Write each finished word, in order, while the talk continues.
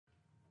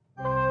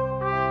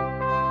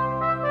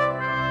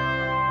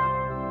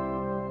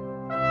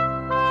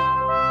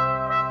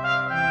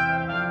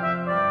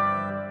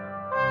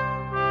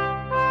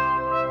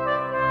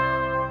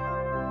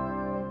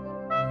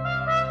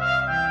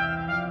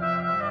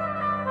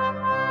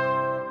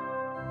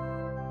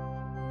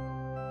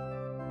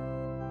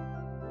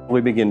We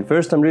begin.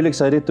 First, I'm really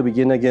excited to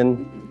begin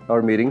again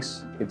our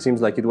meetings. It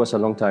seems like it was a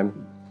long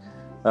time.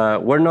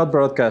 We're not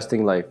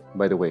broadcasting live,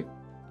 by the way,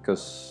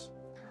 because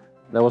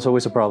that was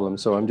always a problem.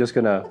 So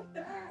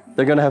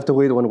they're gonna have to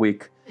wait 1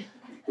 week.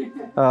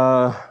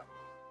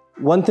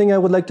 One thing I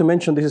would like to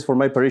mention, this is for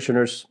my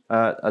parishioners.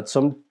 At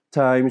some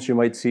times you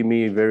might see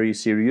me very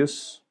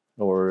serious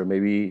or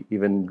maybe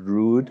even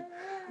rude.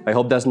 I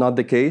hope that's not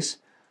the case.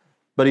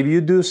 But if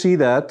you do see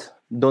that,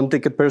 don't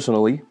take it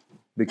personally,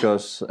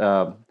 because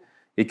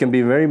it can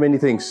be very many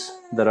things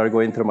that are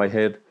going through my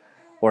head,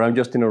 or I'm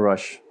just in a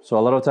rush. So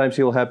a lot of times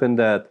it'll happen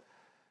that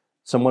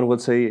someone would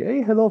say,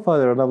 "Hey, hello,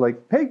 Father," and I'm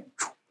like, "Hey,"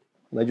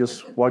 and I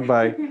just walk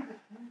by.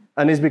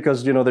 And it's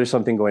because, there's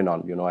something going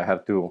on. I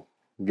have to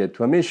get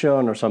to a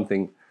mission or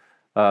something.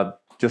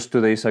 Just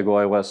 2 days ago,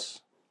 I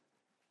was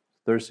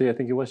Thursday, I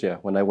think it was,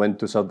 when I went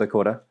to South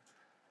Dakota.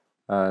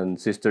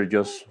 And sister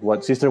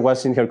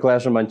was in her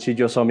classroom and she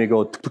just saw me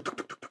go, tuk, tuk, tuk,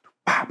 tuk, tuk, tuk,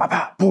 bah, bah,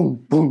 bah,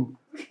 boom, boom,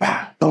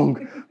 bah,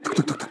 dong, tuk,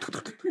 tuk, tuk, tuk,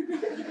 tuk, tuk.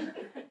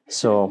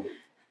 So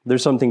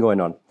there's something going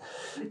on.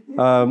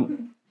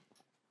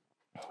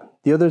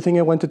 The other thing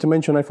I wanted to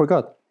mention, I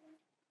forgot.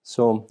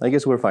 So I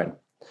guess we're fine.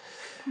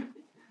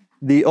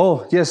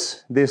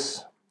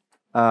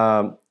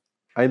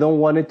 I don't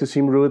want it to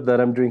seem rude that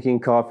I'm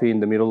drinking coffee in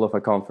the middle of a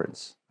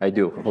conference. I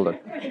do. Hold on.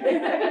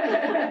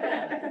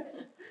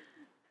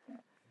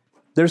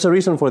 There's a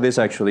reason for this,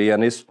 actually,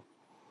 and it's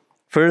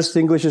first,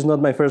 English is not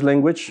my first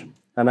language,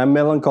 and I'm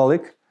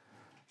melancholic.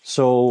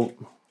 So,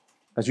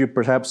 as you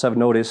perhaps have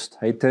noticed,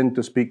 I tend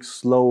to speak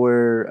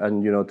slower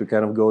and, to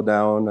kind of go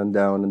down and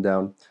down and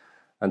down.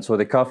 And so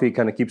the coffee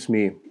kind of keeps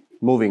me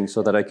moving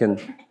so that I can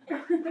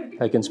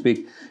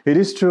speak. It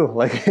is true.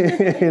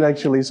 It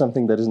actually is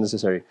something that is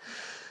necessary.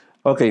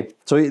 Okay,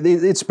 so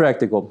it's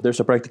practical.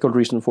 There's a practical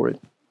reason for it.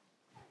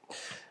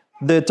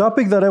 The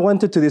topic that I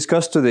wanted to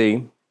discuss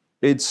today,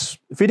 it's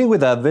fitting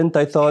with Advent.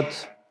 I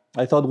thought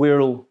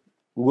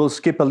we'll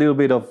skip a little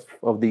bit of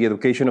the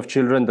education of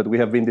children that we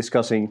have been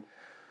discussing,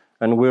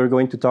 and we're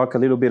going to talk a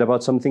little bit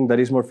about something that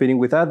is more fitting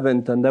with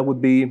Advent, and that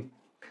would be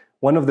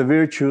one of the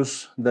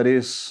virtues that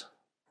is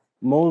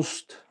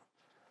most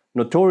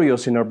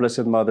notorious in our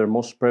Blessed Mother,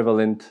 most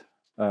prevalent,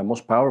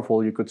 most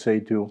powerful, you could say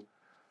too,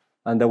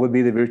 and that would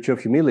be the virtue of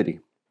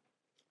humility.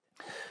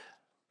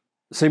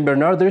 Saint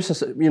Bernard,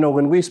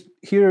 when we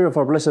hear of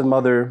our Blessed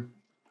Mother,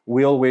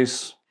 we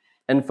always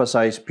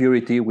emphasize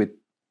purity with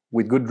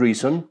good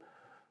reason.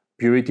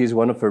 Purity is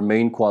one of her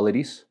main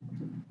qualities.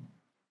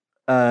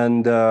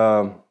 And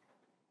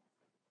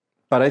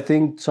but I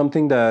think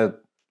something that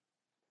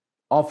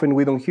often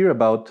we don't hear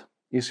about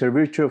is her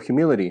virtue of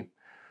humility,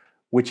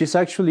 which is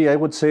actually, I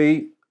would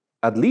say,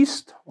 at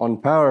least on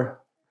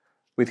par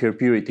with her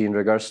purity in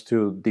regards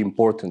to the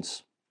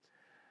importance.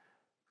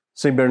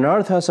 Saint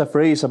Bernard has a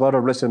phrase about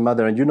our Blessed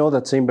Mother, and you know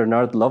that Saint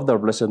Bernard loved our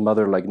Blessed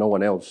Mother like no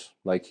one else.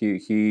 Like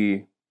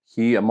he,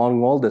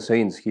 among all the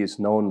saints, he is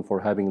known for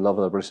having loved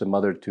our Blessed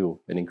Mother to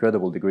an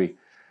incredible degree.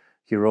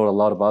 He wrote a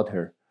lot about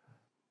her.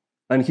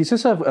 And he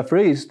says a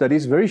phrase that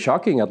is very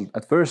shocking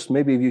at first,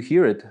 maybe if you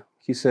hear it.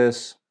 He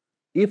says,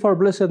 "If our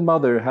Blessed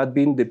Mother had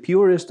been the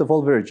purest of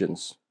all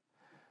virgins,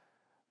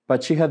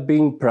 but she had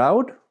been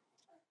proud,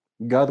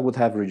 God would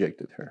have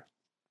rejected her.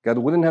 God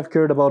wouldn't have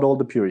cared about all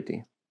the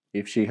purity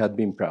if she had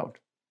been proud."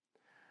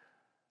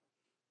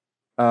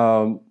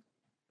 And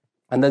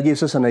that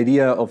gives us an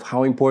idea of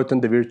how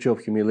important the virtue of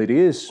humility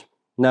is.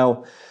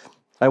 Now,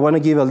 I want to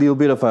give a little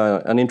bit of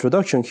an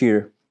introduction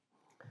here.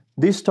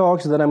 These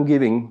talks that I'm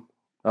giving,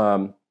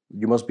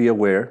 you must be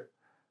aware,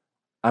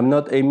 I'm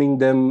not aiming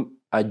them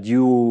at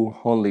you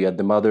only, at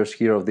the mothers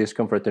here of this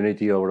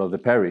confraternity or of the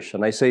parish.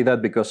 And I say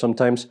that because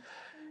sometimes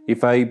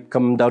if I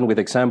come down with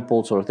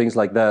examples or things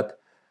like that,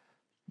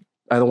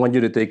 I don't want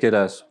you to take it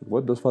as,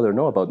 what does Father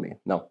know about me?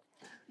 No.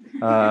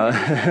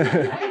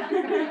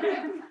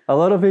 A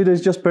lot of it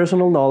is just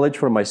personal knowledge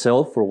for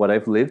myself, for what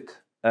I've lived.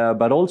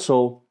 But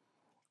also,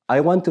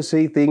 I want to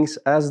say things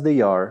as they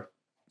are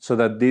so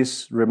that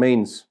this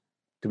remains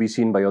to be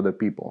seen by other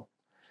people.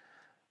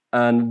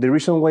 And the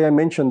reason why I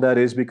mention that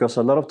is because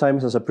a lot of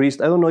times as a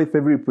priest, I don't know if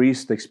every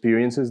priest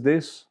experiences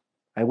this.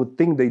 I would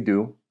think they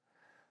do.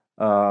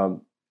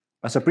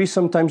 As a priest,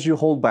 sometimes you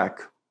hold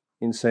back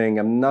in saying,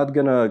 I'm not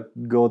going to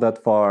go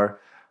that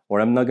far,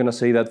 or I'm not going to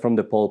say that from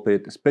the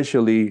pulpit,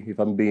 especially if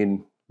I'm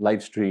being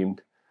live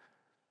streamed,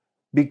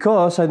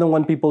 because I don't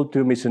want people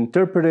to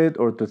misinterpret it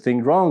or to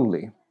think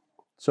wrongly.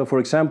 So, for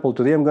example,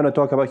 today I'm going to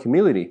talk about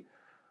humility.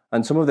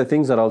 And some of the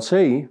things that I'll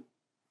say,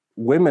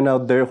 women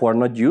out there who are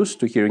not used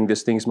to hearing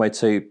these things might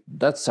say,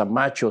 that's some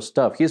macho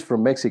stuff. He's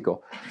from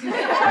Mexico.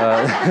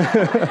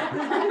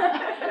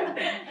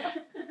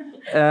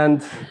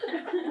 And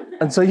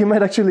so you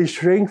might actually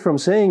shrink from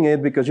saying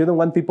it because you don't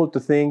want people to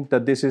think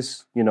that this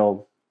is,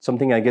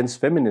 something against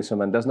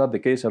feminism, and that's not the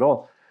case at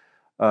all.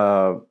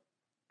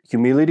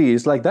 Humility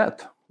is like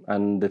that.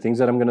 And the things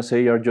that I'm going to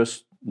say are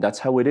just, that's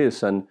how it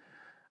is. And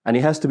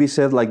it has to be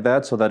said like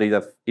that so that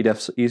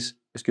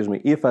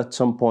if at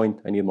some point,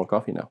 I need more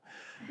coffee now.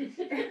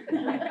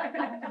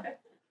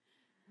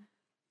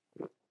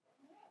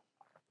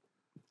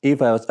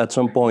 if at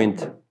some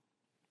point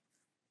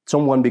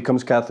someone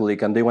becomes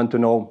Catholic and they want to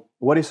know,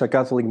 what is a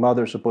Catholic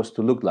mother supposed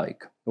to look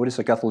like? What is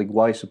a Catholic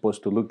wife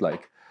supposed to look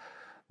like?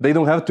 They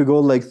don't have to go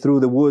like through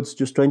the woods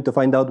just trying to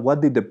find out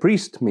what did the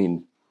priest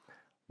mean,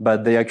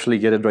 but they actually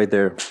get it right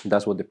there.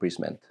 That's what the priest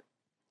meant.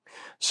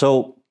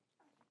 So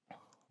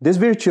this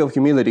virtue of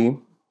humility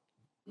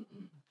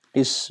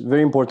is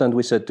very important,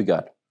 we said, to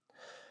God.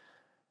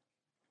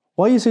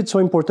 Why is it so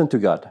important to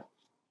God?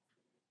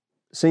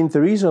 Saint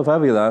Teresa of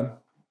Avila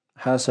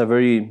has a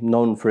very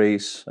known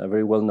phrase, a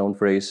very well-known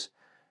phrase.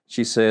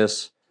 She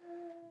says,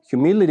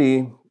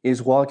 humility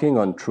is walking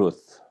on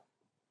truth.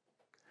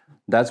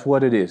 That's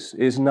what it is.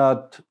 It's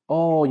not,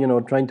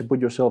 trying to put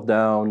yourself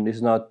down.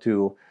 It's not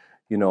to,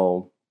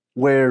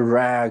 wear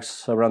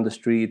rags around the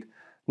street.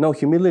 No,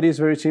 humility is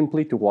very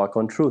simply to walk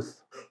on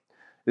truth.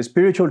 The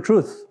spiritual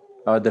truth,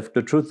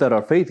 the truth that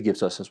our faith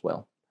gives us as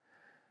well.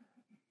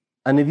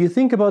 And if you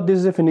think about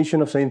this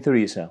definition of Saint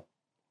Teresa,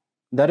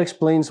 that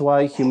explains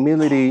why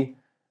humility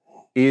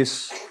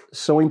is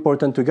so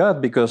important to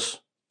God, because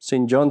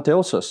St. John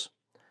tells us,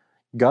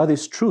 God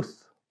is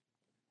truth.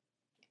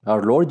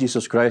 Our Lord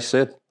Jesus Christ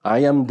said, I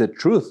am the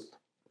truth.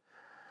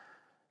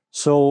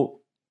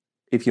 So,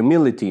 if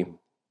humility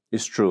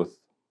is truth,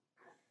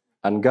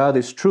 and God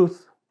is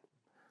truth,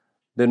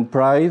 then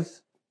pride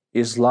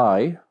is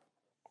lie,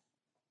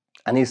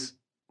 and is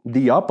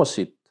the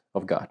opposite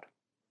of God.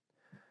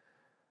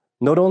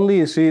 Not only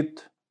is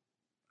it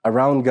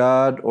around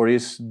God or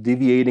is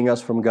deviating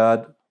us from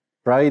God,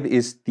 pride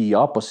is the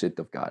opposite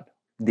of God,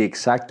 the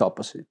exact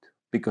opposite,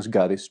 because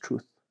God is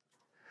truth.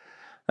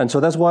 And so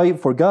that's why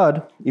for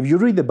God, if you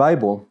read the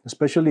Bible,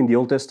 especially in the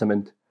Old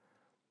Testament,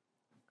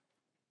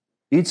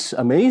 it's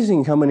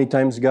amazing how many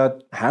times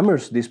God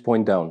hammers this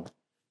point down.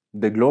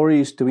 The glory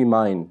is to be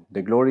mine.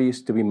 The glory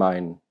is to be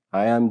mine.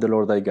 I am the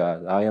Lord thy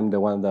God. I am the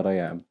one that I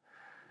am.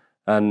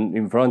 And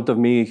in front of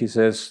me, he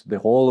says, the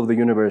whole of the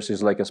universe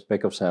is like a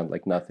speck of sand,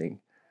 like nothing.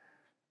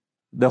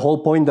 The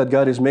whole point that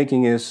God is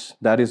making is,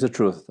 that is the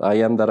truth. I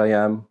am that I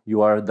am.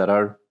 You are that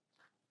are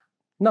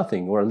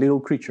nothing, or a little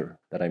creature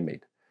that I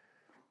made.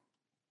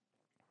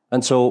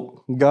 And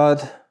so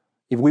God,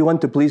 if we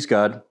want to please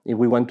God, if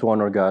we want to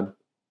honor God,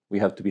 we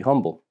have to be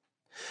humble.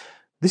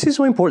 This is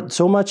so important,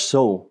 so much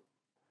so,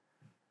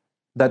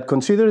 that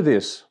consider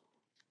this.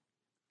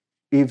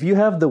 If you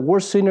have the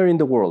worst sinner in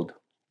the world,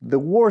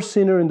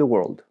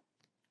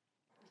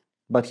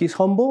 but he's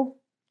humble,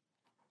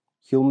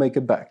 he'll make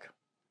it back.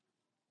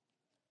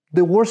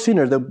 The worst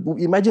sinner,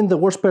 imagine the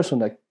worst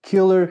person, a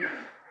killer,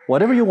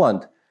 whatever you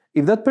want.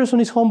 If that person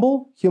is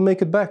humble, he'll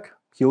make it back.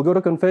 He'll go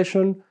to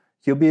confession,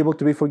 he'll be able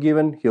to be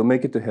forgiven, he'll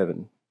make it to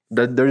heaven.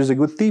 That there is a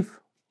good thief.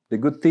 The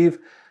good thief,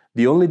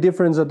 the only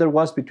difference that there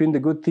was between the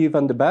good thief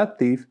and the bad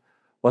thief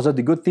was that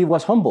the good thief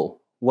was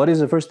humble. What is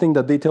the first thing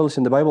that they tell us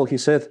in the Bible? He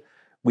said,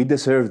 we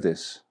deserve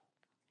this.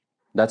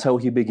 That's how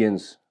he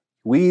begins.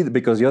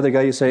 Because the other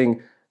guy is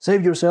saying,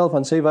 save yourself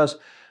and save us.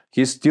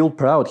 He's still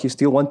proud. He's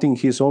still wanting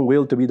his own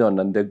will to be done.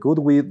 And the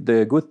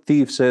good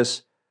thief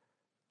says,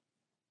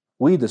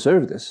 we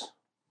deserve this.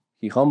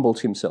 He humbles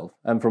himself.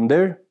 And from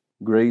there,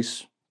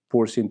 grace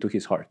pours into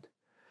his heart.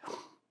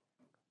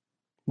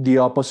 The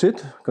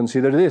opposite,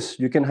 consider this.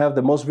 You can have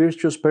the most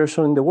virtuous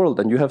person in the world,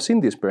 and you have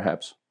seen this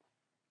perhaps.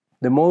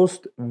 The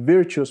most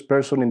virtuous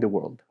person in the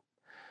world.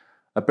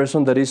 A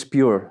person that is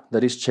pure,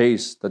 that is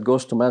chaste, that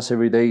goes to Mass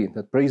every day,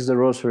 that prays the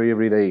Rosary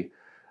every day,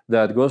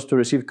 that goes to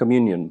receive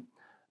communion,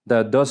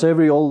 that does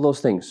all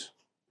those things.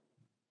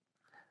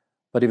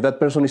 But if that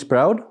person is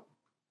proud,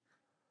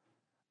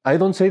 I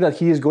don't say that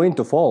he is going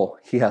to fall.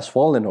 He has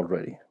fallen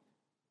already.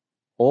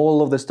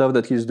 All of the stuff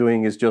that he's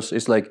doing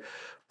it's like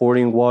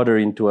pouring water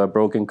into a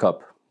broken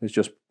cup. It's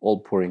just all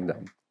pouring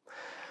down.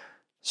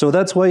 So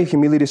that's why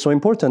humility is so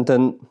important.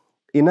 And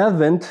in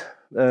Advent,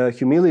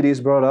 humility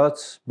is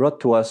brought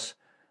to us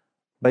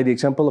by the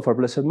example of our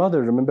Blessed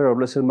Mother. Remember our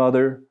Blessed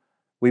Mother,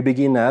 we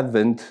begin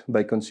Advent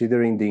by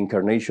considering the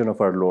incarnation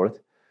of our Lord,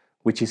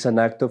 which is an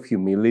act of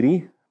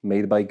humility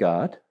made by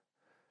God.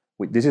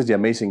 This is the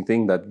amazing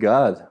thing, that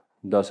God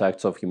does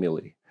acts of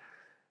humility.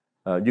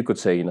 You could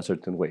say in a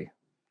certain way.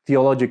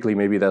 Theologically,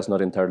 maybe that's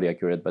not entirely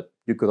accurate, but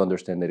you could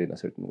understand it in a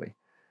certain way.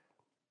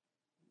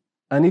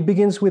 And it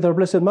begins with our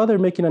Blessed Mother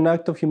making an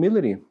act of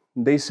humility.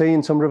 They say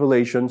in some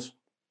revelations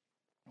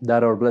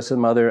that our Blessed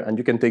Mother, and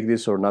you can take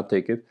this or not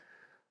take it,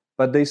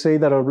 but they say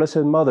that our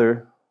Blessed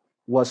Mother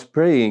was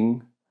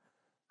praying,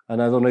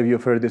 and I don't know if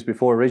you've heard this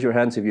before, raise your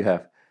hands if you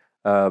have,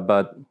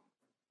 but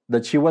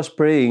that she was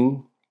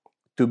praying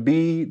to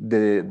be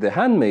the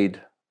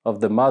handmaid of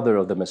the mother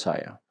of the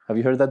Messiah. Have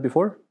you heard that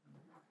before?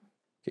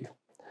 Okay.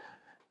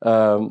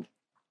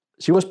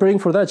 She was praying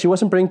for that. She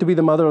wasn't praying to be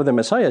the mother of the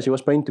Messiah. She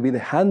was praying to be the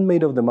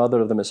handmaid of the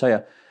mother of the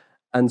Messiah.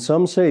 And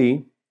some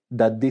say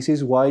that this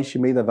is why she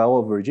made a vow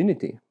of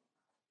virginity,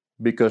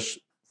 because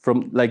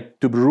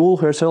to rule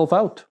herself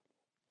out.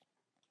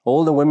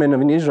 All the women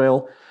in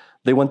Israel,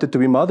 they wanted to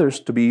be mothers,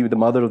 to be the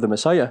mother of the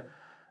Messiah.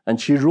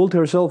 And she ruled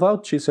herself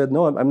out. She said,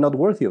 no, I'm not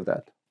worthy of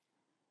that.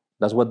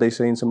 That's what they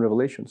say in some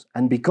revelations.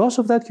 And because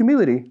of that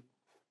humility,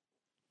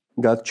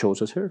 God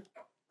chose her.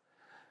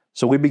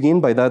 So we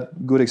begin by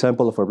that good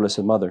example of our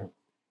Blessed Mother.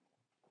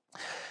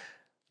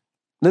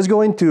 Let's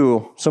go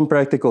into some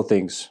practical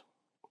things.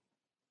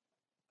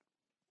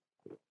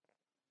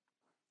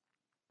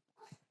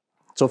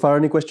 So far,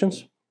 any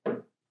questions?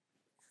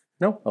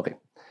 No? Okay.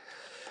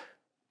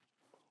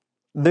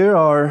 There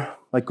are,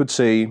 I could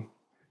say,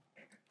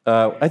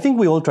 I think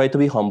we all try to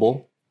be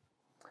humble.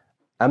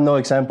 I'm no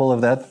example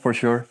of that, for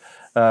sure.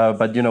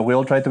 But, we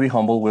all try to be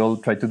humble. We all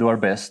try to do our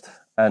best.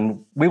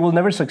 And we will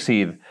never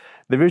succeed.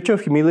 The virtue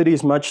of humility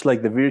is much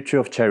like the virtue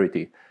of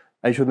charity.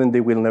 I shouldn't say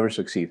we'll never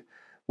succeed.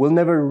 We'll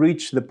never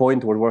reach the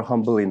point where we're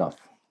humble enough.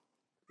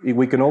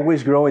 We can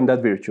always grow in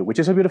that virtue, which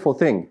is a beautiful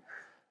thing.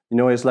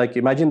 It's like,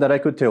 imagine that I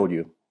could tell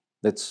you,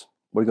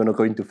 we're going to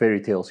go into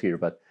fairy tales here,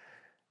 but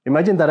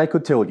imagine that I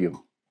could tell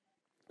you,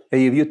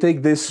 hey, if you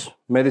take this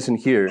medicine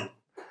here,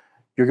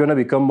 you're going to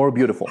become more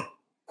beautiful.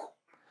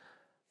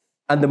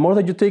 And the more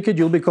that you take it,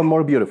 you'll become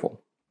more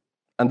beautiful.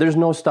 And there's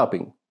no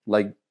stopping.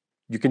 Like,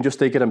 you can just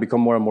take it and become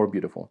more and more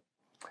beautiful.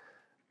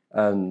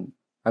 And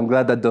I'm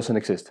glad that doesn't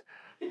exist.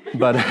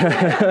 But,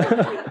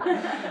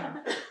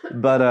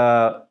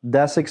 but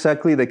that's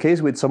exactly the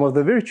case with some of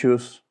the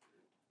virtues.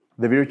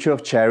 The virtue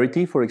of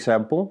charity, for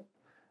example,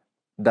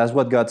 that's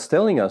what God's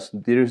telling us.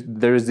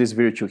 There is this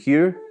virtue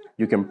here.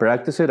 You can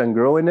practice it and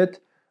grow in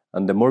it.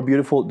 And the more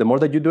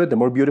that you do it, the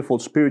more beautiful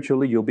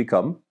spiritually you'll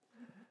become.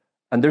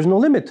 And there's no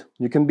limit.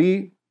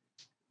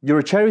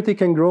 Your charity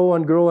can grow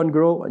and grow and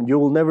grow, and you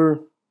will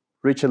never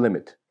reach a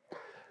limit.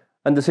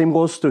 And the same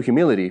goes to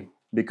humility,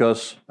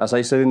 because as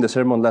I said in the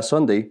sermon last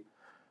Sunday,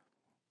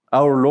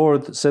 our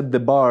Lord set the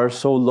bar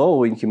so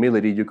low in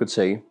humility, you could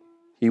say.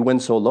 He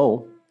went so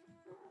low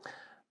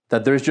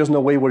that there's just no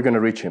way we're going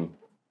to reach him.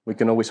 We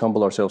can always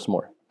humble ourselves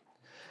more.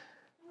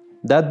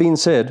 That being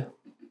said,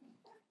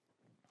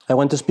 I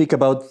want to speak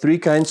about 3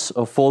 kinds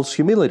of false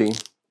humility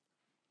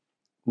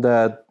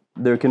that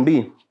there can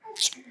be.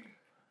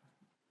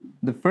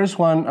 The first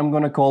one, I'm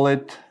going to call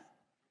it,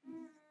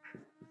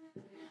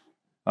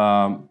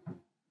 I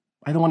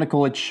don't want to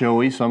call it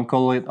showy, so I'll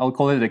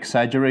call it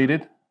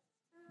exaggerated.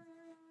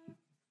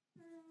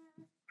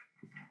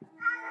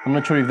 I'm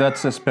not sure if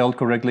that's spelled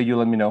correctly. You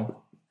let me know.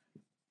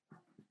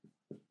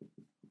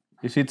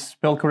 Is it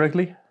spelled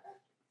correctly? It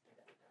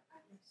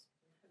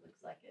looks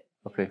like it.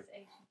 Okay.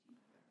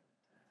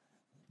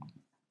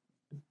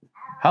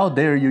 How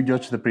dare you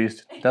judge the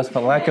priest? That's a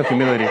lack of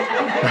humility.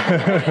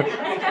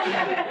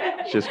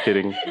 Just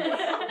kidding.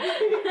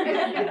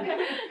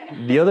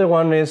 The other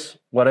one is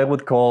what I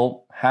would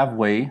call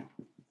halfway.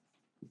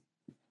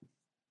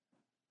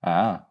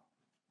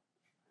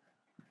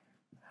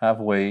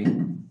 Halfway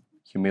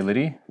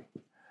humility.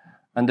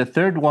 And the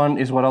third one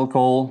is what I'll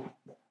call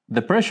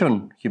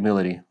depression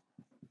humility.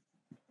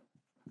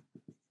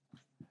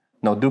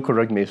 No, do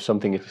correct me if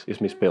something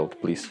is misspelled,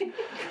 please. You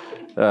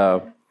put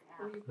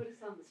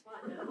us on the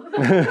spot now.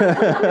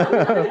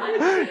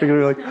 You're going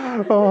to be like,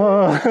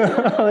 oh,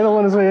 I don't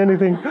want to say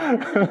anything.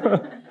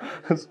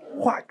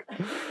 Whack.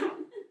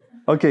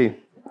 Okay.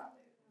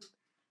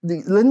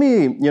 Let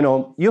me,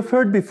 you've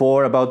heard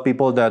before about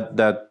people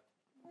that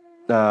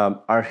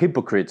are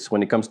hypocrites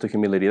when it comes to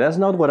humility. That's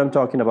not what I'm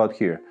talking about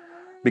here,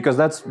 because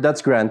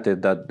that's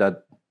granted,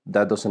 that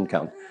doesn't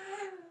count.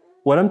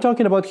 What I'm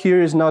talking about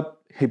here is not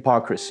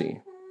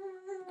hypocrisy.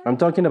 I'm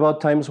talking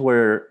about times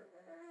where,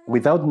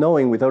 without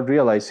knowing, without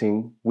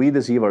realizing, we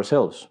deceive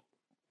ourselves.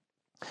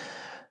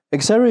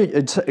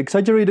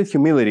 Exaggerated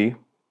humility.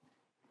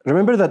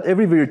 Remember that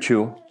every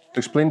virtue, to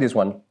explain this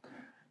one,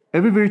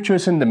 every virtue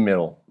is in the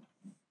middle.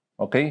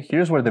 Okay,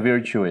 here's where the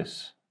virtue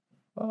is.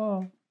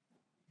 On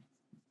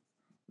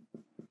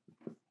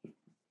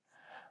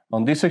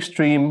this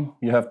extreme,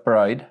 you have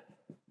pride.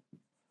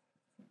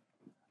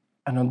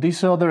 And on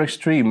this other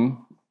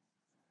extreme,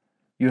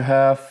 you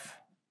have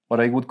what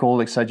I would call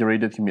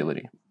exaggerated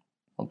humility.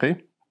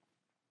 Okay?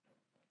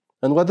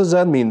 And what does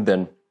that mean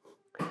then?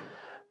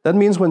 That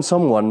means when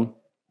someone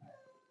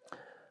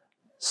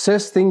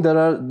says things that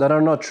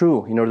are not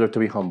true in order to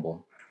be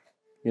humble.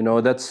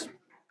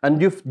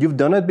 And you've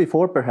done it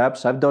before,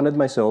 perhaps. I've done it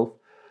myself.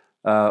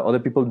 Other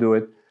people do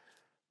it.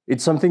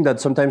 It's something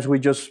that sometimes we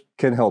just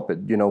can't help it.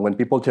 When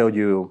people tell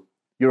you,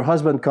 your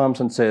husband comes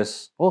and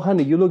says, "Oh,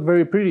 honey, you look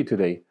very pretty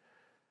today."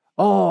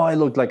 "Oh, I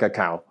look like a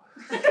cow."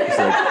 It's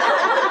like,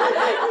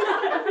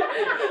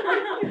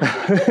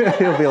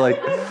 he'll be like,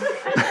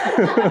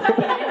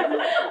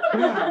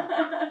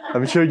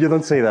 I'm sure you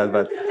don't say that,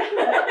 but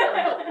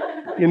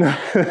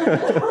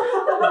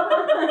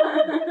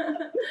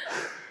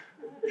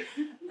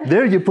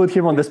there you put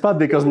him on the spot,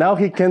 because now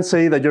he can't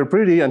say that you're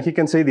pretty and he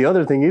can't say the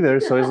other thing either.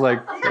 So it's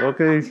like,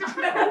 okay,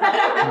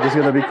 I'm just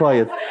gonna be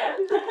quiet.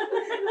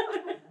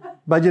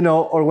 But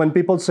or when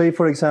people say,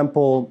 for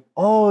example,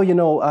 "Oh,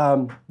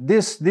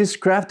 this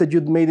craft that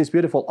you made is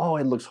beautiful." "Oh,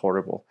 it looks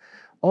horrible."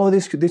 "Oh,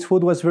 this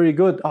food was very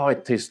good." "Oh,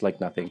 it tastes like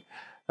nothing."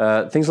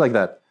 Things like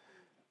that.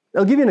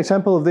 I'll give you an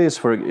example of this.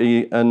 For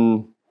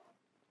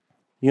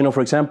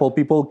example,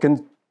 people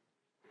can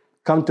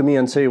come to me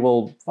and say,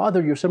 "Well,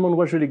 Father, your sermon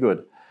was really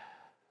good."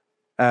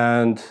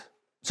 And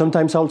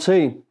Sometimes I'll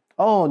say,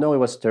 oh, no, it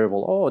was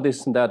terrible. Oh,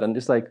 this and that. And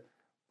it's like,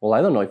 well,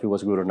 I don't know if it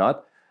was good or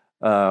not.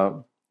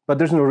 But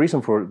there's no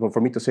reason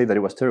for me to say that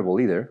it was terrible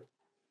either,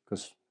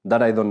 because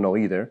that I don't know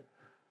either.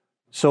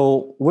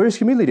 So where is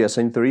humility? As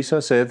Saint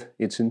Teresa said,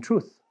 it's in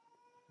truth.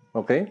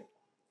 Okay?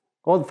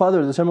 Oh,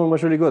 Father, the sermon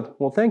was really good.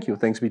 Well, thank you.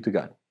 Thanks be to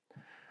God.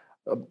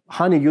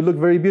 Honey, you look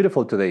very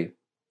beautiful today.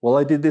 Well,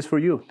 I did this for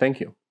you. Thank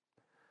you.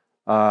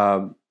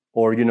 Or,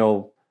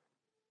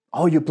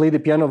 oh, you play the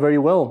piano very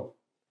well.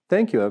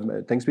 Thank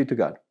you. Thanks be to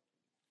God.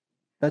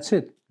 That's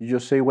it. You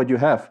just say what you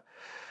have.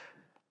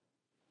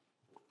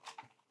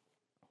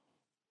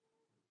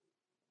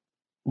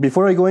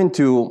 Before I go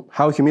into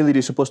how humility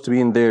is supposed to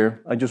be in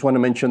there, I just want to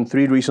mention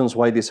 3 reasons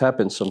why this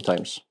happens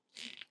sometimes.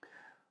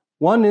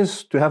 One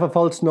is to have a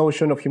false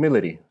notion of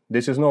humility.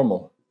 This is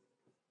normal.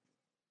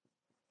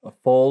 A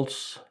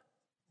false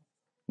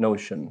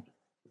notion.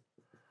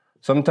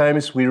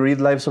 Sometimes we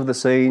read Lives of the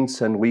Saints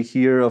and we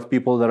hear of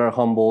people that are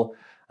humble,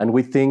 and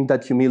we think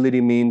that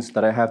humility means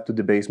that I have to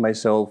debase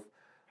myself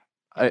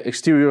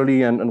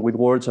exteriorly and with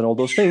words and all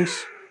those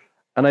things.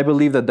 And I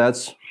believe that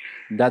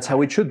that's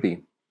how it should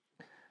be.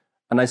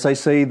 And as I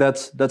say,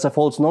 that's a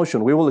false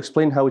notion. We will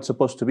explain how it's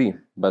supposed to be,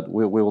 but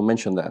we will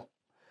mention that.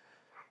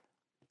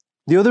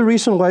 The other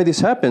reason why this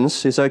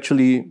happens is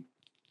actually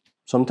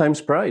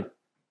sometimes pride.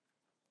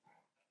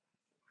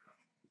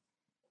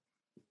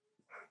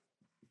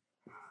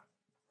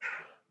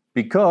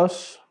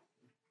 Because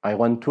I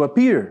want to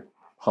appear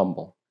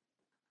humble.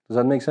 Does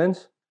that make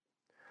sense?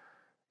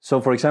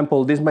 So, for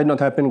example, this might not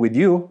happen with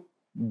you,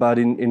 but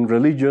in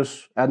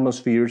religious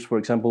atmospheres, for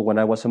example, when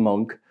I was a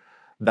monk,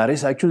 that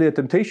is actually a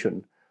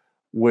temptation,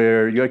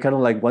 where you're kind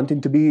of like wanting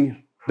to be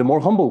the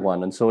more humble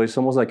one. And so it's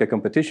almost like a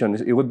competition.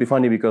 It would be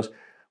funny because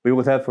we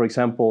would have, for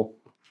example,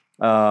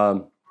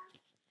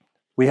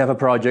 we have a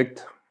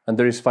project and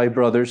there is 5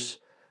 brothers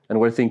and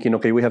we're thinking,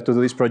 okay, we have to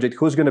do this project.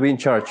 Who's going to be in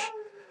charge?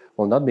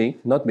 Well, not me,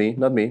 not me,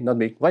 not me, not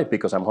me. Why?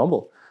 Because I'm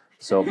humble.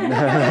 So,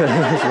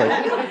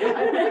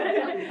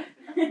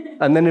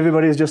 and then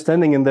everybody is just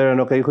standing in there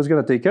and, okay, who's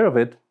going to take care of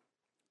it?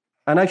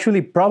 And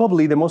actually,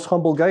 probably the most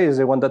humble guy is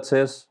the one that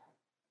says,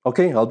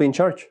 okay, I'll be in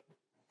charge.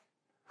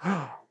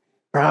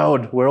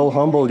 Proud. We're all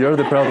humble. You're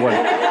the proud one.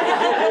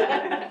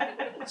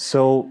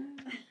 So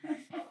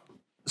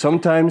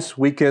sometimes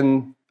we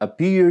can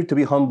appear to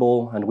be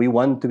humble and we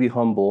want to be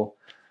humble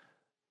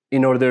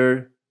in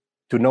order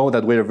to know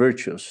that we're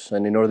virtuous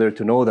and in order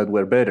to know that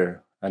we're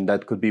better. And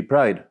that could be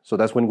pride. So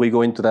that's when we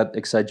go into that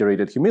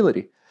exaggerated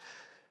humility.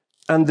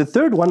 And the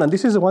third one, and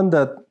this is the one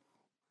that,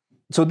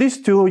 so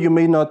these 2, you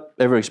may not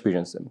ever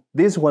experience them.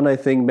 This one, I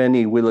think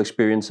many will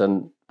experience,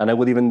 and I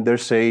would even dare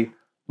say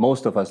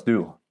most of us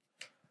do.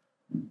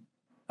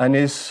 And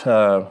this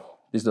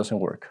doesn't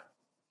work.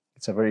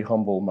 It's a very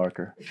humble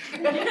marker.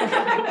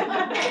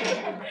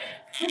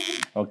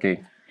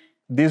 Okay.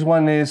 This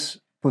one is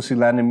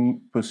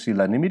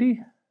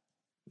pusillanimity.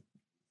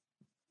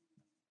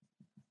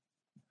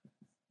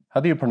 How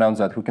do you pronounce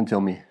that? Who can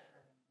tell me?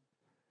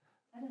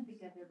 I don't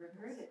think I've ever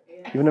heard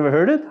it. You've never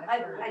heard it?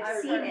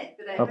 I've seen it,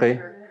 but I've Okay.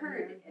 never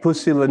heard it.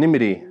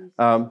 Pusillanimity.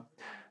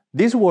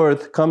 This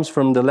word comes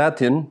from the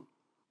Latin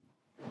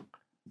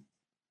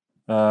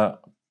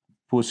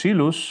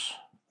pusillus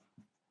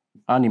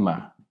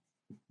anima,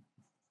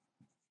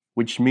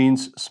 which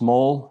means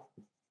small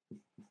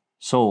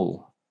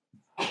soul.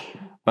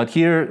 But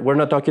here, we're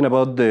not talking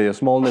about the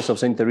smallness of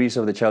Saint Teresa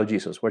of the Child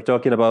Jesus. We're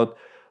talking about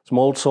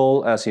small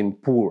soul as in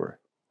poor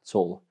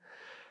soul.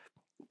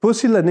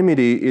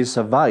 Pusillanimity is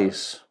a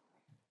vice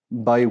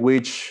by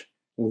which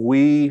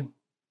we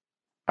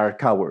are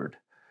coward.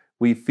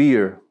 We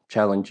fear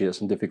challenges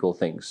and difficult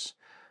things,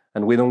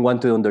 and we don't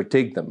want to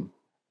undertake them.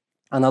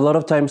 And a lot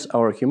of times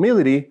our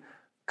humility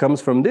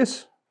comes from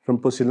this, from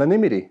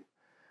pusillanimity.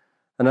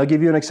 And I'll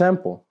give you an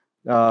example.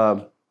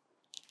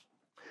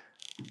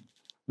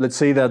 Let's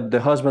say that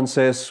the husband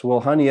says,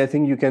 well, honey, I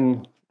think you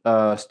can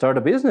start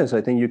a business.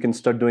 I think you can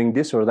start doing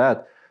this or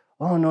that.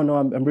 Oh, no,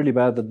 I'm really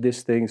bad at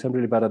these things. I'm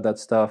really bad at that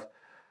stuff.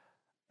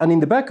 And in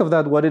the back of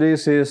that, what it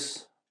is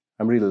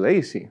I'm really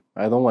lazy.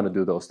 I don't want to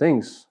do those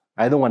things.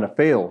 I don't want to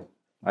fail.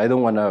 I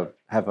don't want to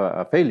have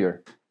a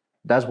failure.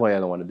 That's why I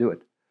don't want to do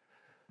it.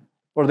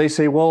 Or they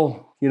say,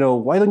 well,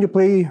 why don't you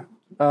play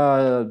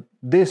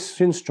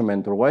this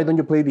instrument? Or why don't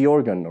you play the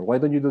organ? Or why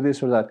don't you do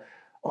this or that?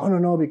 Oh,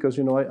 no, because,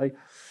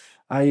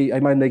 I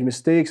might make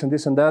mistakes and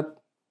this and that.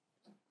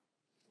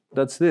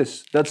 That's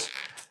this.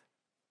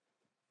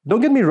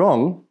 Don't get me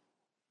wrong.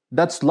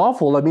 That's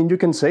lawful. I mean, you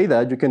can say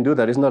that. You can do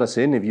that. It's not a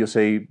sin if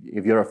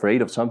you're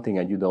afraid of something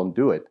and you don't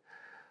do it.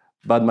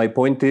 But my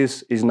point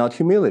is not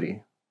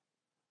humility.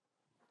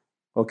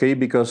 Okay,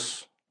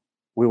 because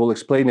we will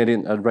explain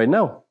it right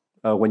now.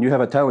 When you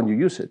have a talent, you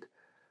use it.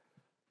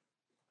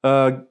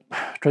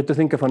 Try to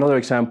think of another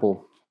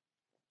example.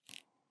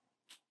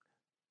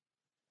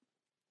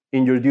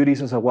 In your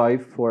duties as a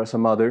wife or as a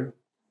mother,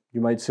 you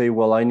might say,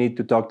 well, I need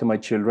to talk to my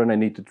children. I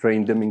need to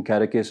train them in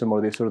catechism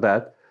or this or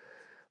that.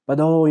 But,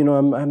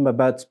 I'm a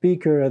bad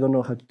speaker. I don't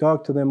know how to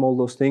talk to them, all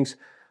those things.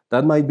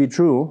 That might be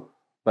true.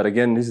 But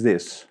again, it's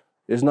this.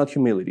 It's not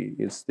humility.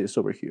 It's this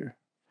over here.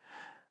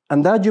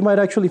 And that you might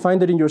actually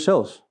find it in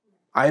yourselves.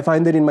 I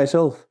find it in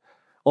myself.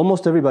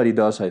 Almost everybody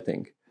does, I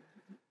think.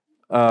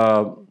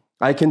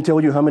 I can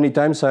tell you how many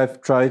times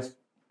I've tried,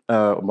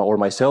 or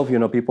myself,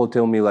 people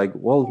tell me like,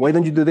 well, why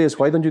don't you do this?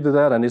 Why don't you do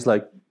that? And it's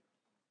like,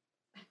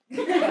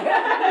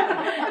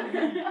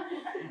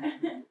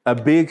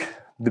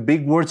 the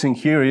big words in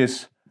here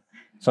is,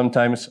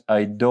 sometimes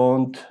I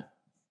don't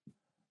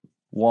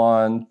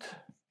want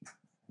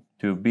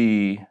to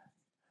be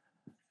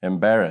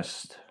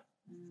embarrassed.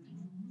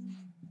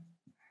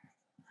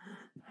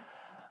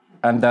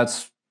 And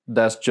that's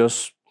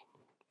just,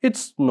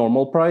 it's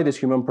normal pride, it's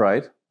human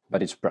pride,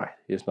 but it's pride,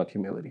 it's not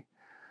humility.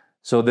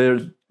 So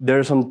there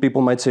are some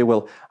people might say,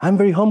 well, I'm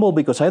very humble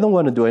because I don't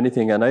want to do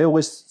anything, and I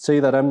always say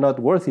that I'm not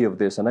worthy of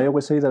this, and I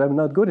always say that I'm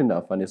not good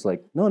enough. And it's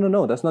like,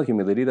 no, that's not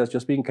humility, that's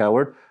just being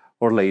coward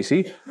or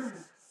lazy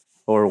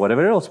or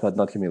whatever else, but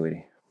not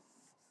humility.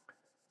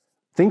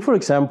 Think, for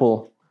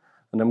example,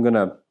 and I'm going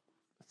to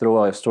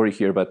throw a story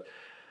here, but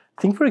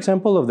think, for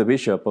example, of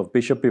Bishop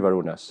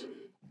Pivarunas.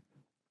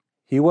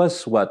 He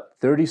was,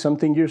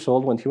 30-something years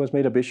old when he was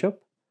made a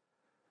bishop?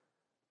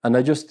 And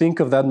I just think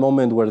of that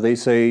moment where they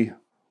say,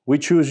 we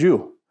choose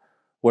you,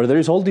 where there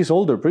is all these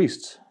older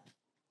priests.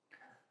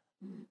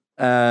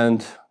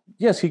 And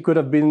yes, he could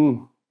have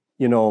been,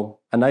 he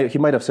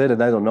might have said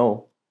it, I don't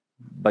know.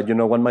 But,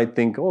 one might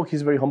think, oh,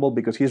 he's very humble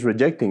because he's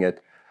rejecting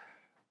it.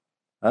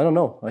 I don't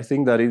know. I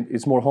think that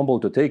it's more humble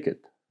to take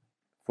it,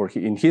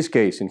 in his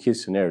case, in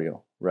his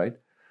scenario, right?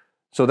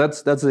 So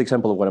that's the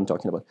example of what I'm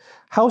talking about.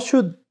 How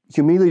should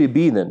humility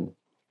be then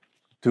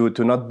to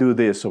not do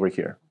this over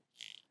here?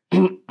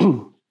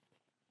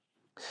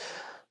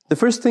 The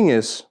first thing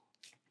is,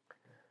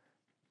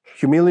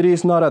 humility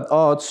is not at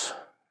odds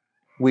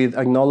with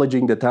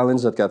acknowledging the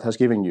talents that God has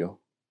given you.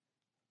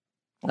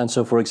 And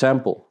so, for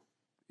example,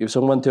 if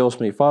someone tells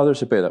me, Father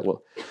Cepeda,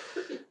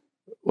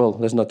 well,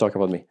 let's not talk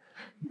about me.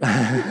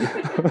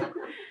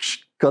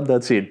 Cut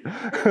that scene.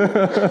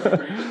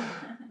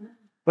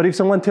 But if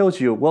someone tells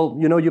you, well,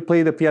 you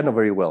play the piano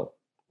very well,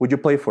 would you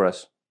play for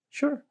us?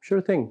 Sure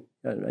thing.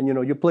 And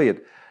you play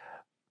it.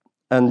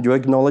 And you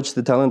acknowledge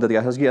the talent that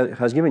God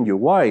has given you.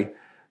 Why?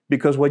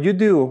 Because what you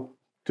do,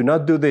 to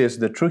not do this,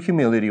 the true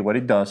humility, what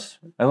it does,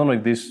 I don't know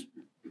if these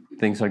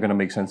things are going to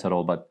make sense at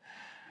all, but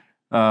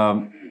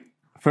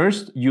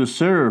first, you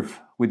serve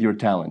with your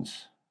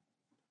talents.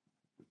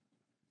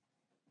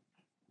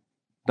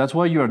 That's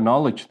why you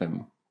acknowledge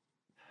them.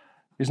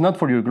 It's not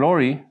for your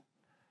glory.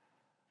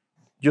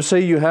 You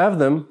say you have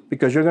them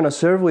because you're going to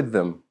serve with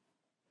them.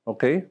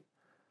 Okay?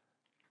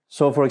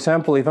 So, for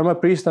example, if I'm a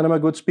priest and I'm a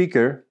good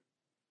speaker,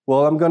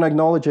 well, I'm going to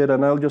acknowledge it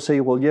and I'll just say,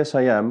 well, yes,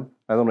 I am.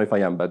 I don't know if I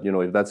am, but,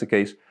 if that's the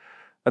case.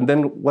 And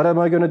then what am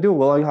I going to do?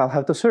 Well, I'll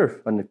have to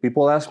serve. And if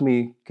people ask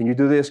me, can you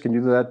do this? Can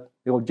you do that?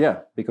 Well,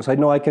 yeah, because I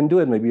know I can do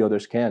it. Maybe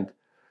others can't.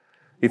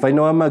 If I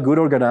know I'm a good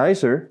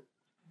organizer,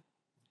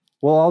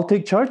 well, I'll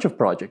take charge of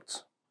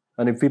projects.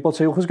 And if people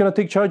say, well, who's going to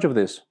take charge of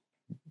this?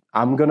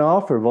 I'm going to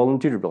offer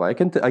volunteer. I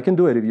can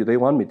do it if they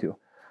want me to.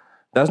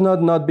 That's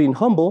not being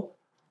humble.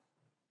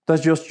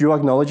 That's just you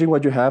acknowledging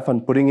what you have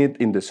and putting it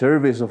in the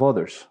service of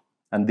others.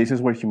 And this is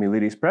where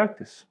humility is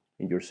practiced,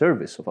 in your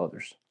service of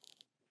others.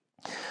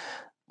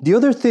 The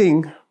other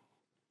thing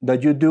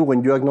that you do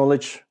when you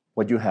acknowledge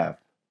what you have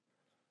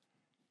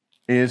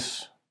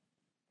is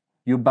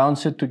you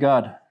bounce it to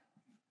God.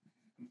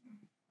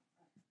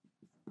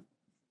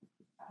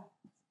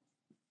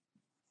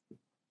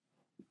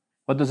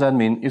 What does that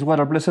mean? It's what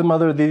our Blessed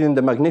Mother did in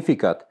the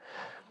Magnificat.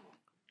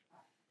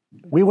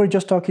 We were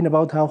just talking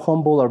about how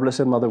humble our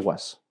Blessed Mother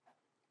was.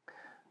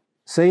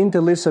 Saint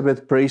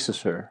Elizabeth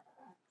praises her.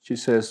 She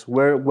says,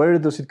 where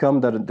does it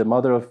come that the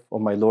mother of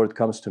my Lord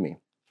comes to me?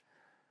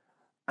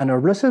 And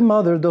our Blessed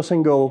Mother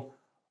doesn't go,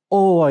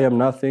 oh, I am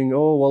nothing.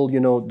 Oh, well,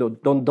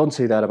 don't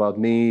say that about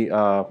me.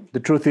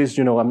 The truth is,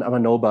 I'm a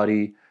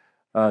nobody.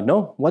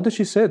 No, what does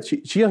she say?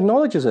 She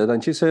acknowledges it,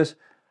 and she says,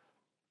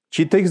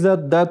 she takes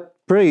that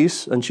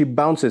praise and she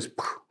bounces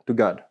to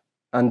God.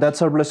 And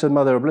that's our Blessed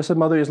Mother. Our Blessed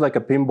Mother is like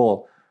a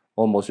pinball,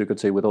 almost, you could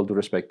say, with all due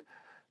respect.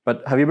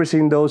 But have you ever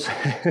seen those?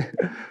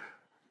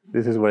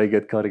 This is where I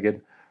get caught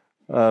again.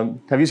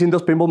 Have you seen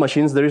those pinball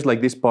machines? There is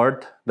like this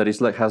part that is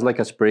has like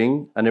a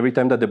spring, and every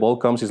time that the ball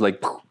comes, it's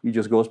like, it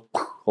just goes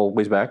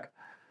always back.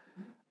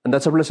 And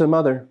that's our Blessed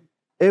Mother.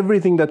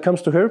 Everything that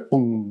comes to her,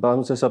 boom,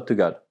 bounces up to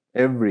God.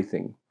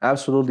 Everything,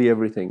 absolutely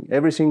everything.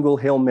 Every single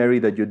Hail Mary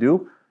that you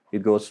do,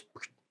 it goes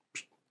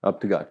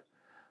up to God.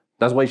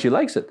 That's why she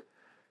likes it.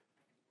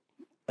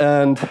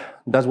 And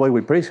that's why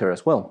we praise her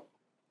as well.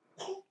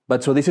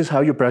 But so this is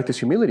how you practice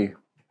humility.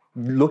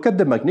 Look at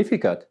the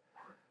Magnificat.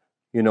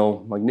 I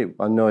know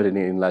it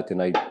in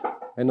Latin. I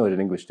know it in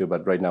English too,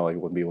 but right now I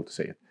won't be able to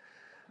say it.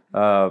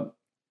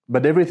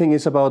 But everything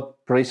is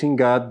about praising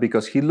God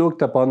because He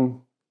looked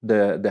upon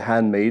the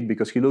handmaid,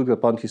 because He looked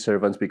upon His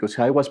servants, because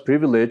I was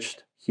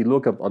privileged. He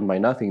looked upon my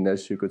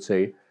nothingness, you could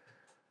say.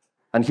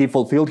 And He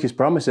fulfilled His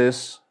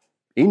promises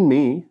in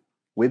me,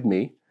 with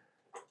me.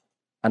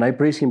 And I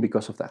praise Him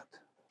because of that.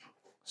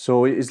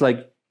 So it's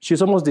like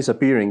she's almost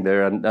disappearing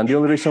there. And the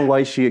only reason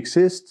why she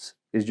exists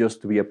is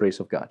just to be a praise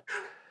of God.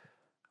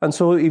 And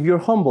so if you're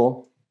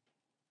humble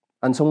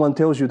and someone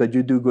tells you that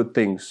you do good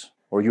things,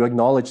 or you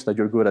acknowledge that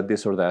you're good at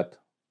this or that,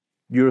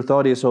 your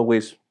thought is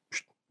always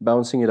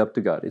bouncing it up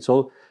to God.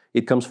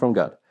 It comes from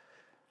God.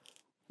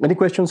 Any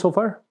questions so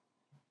far?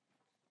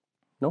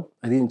 No?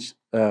 I didn't.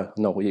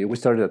 No, we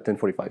started at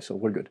 10:45, so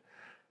we're good.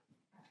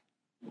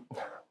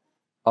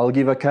 I'll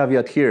give a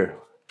caveat here.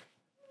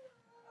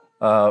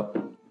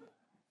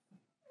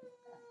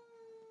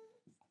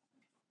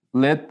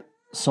 Let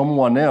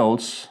someone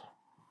else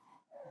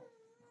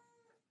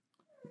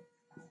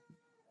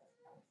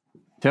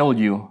tell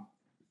you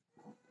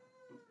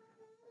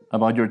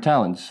about your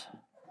talents.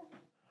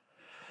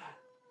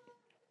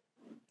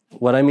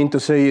 What I mean to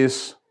say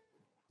is,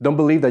 don't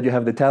believe that you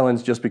have the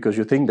talents just because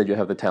you think that you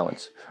have the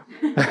talents.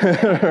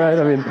 Right?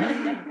 I mean,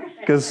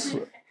 because,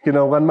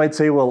 one might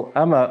say, well,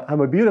 I'm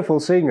a beautiful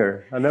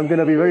singer, and I'm going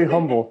to be very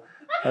humble,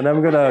 and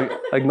I'm going to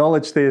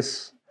acknowledge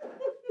this.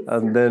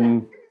 And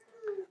then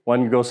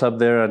one goes up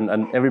there,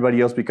 and everybody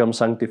else becomes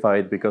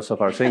sanctified because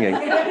of our singing.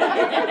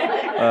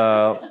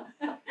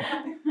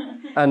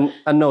 And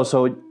no,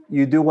 so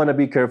you do want to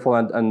be careful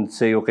and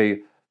say,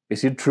 okay,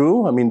 is it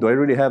true? I mean, do I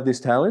really have these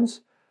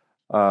talents?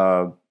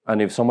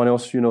 And if someone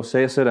else,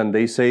 says it and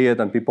they say it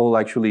and people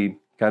actually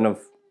kind of,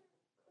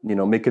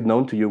 make it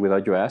known to you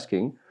without you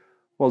asking,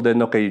 well,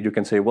 then, okay, you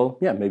can say, well,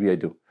 yeah, maybe I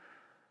do.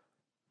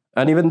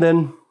 And even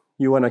then,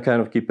 you want to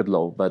kind of keep it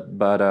low, but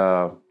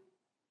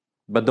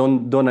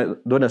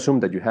don't assume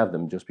that you have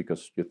them just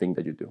because you think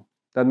that you do.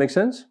 That makes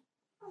sense?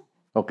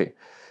 Okay.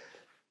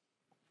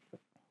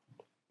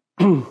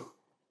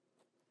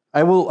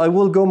 I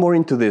will go more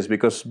into this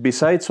because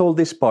besides all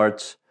these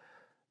parts,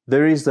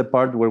 there is the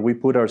part where we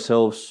put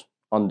ourselves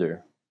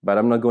under. But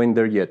I'm not going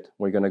there yet.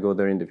 We're going to go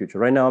there in the future.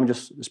 Right now, I'm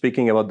just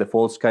speaking about the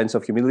false kinds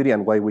of humility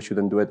and why we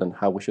shouldn't do it and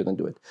how we shouldn't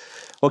do it.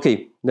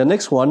 Okay, the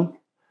next one,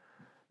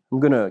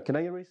 can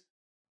I erase?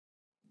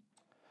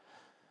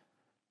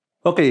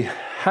 Okay,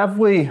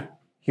 halfway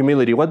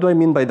humility. What do I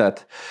mean by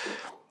that?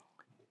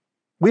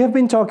 We have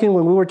been talking,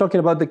 when we were talking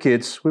about the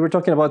kids, we were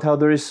talking about how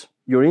there is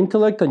your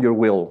intellect and your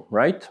will,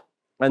 right?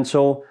 And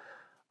so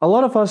a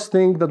lot of us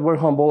think that we're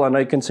humble, and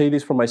I can say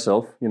this for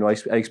myself. I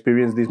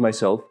experienced this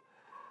myself.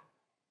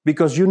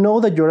 Because you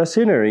know that you're a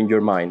sinner in your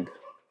mind.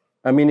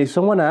 I mean, if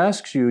someone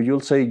asks you, you'll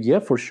say, yeah,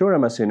 for sure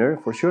I'm a sinner.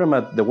 For sure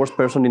I'm the worst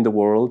person in the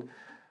world.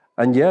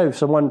 And yeah, if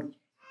someone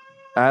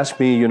asks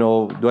me,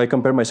 do I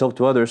compare myself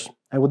to others?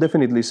 I would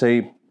definitely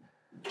say,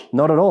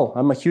 not at all.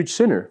 I'm a huge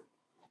sinner.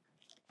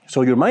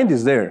 So your mind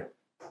is there.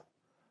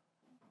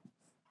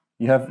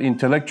 You have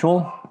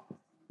intellectual.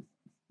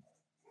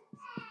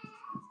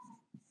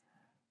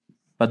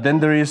 But then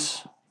there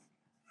is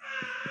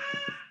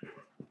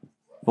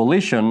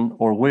volition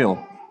or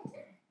will.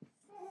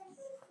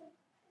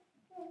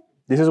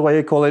 This is why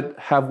I call it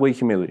halfway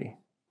humility.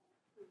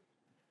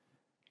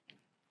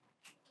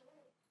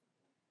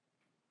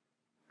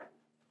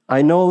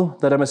 I know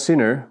that I'm a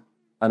sinner,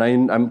 and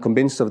I'm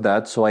convinced of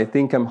that, so I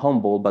think I'm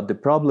humble, but the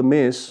problem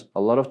is, a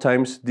lot of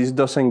times, this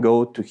doesn't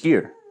go to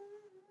here.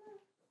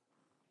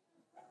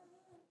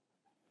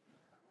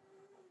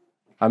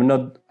 I'm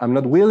not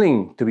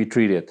willing to be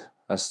treated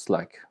as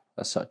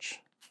such.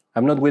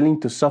 I'm not willing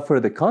to suffer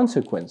the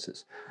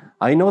consequences.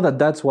 I know that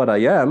that's what I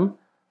am,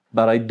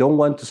 but I don't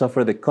want to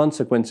suffer the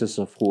consequences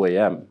of who I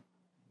am.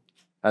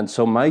 And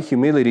so my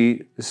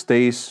humility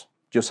stays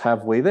just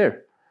halfway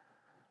there.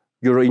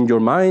 In your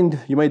mind,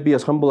 you might be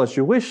as humble as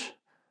you wish,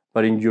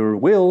 but in your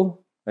will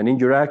and in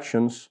your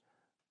actions,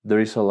 there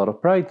is a lot of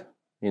pride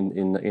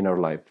in our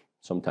life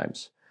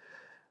sometimes.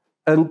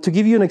 And to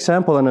give you an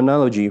example, an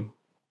analogy,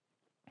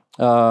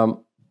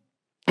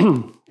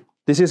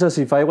 this is as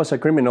if I was a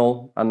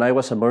criminal and I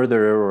was a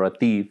murderer or a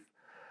thief.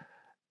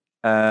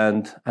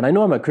 And I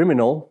know I'm a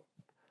criminal,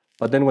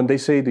 but then when they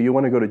say, do you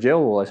want to go to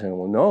jail? Well, I say,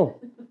 well, no.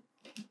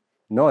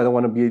 No, I don't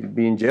want to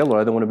be in jail, or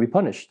I don't want to be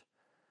punished.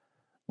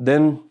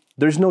 Then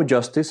there's no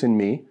justice in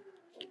me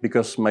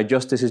because my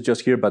justice is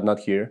just here but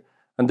not here.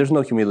 And there's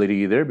no humility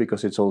either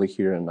because it's only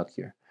here and not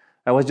here.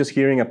 I was just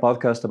hearing a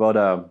podcast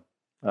about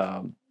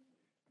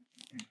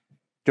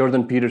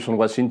Jordan Peterson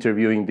was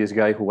interviewing this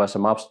guy who was a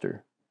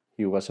mobster.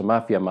 He was a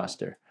mafia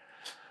master.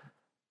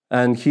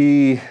 And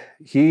he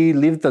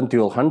lived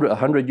until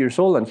 100 years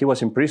old, and he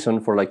was in prison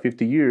for like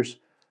 50 years.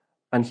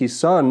 And his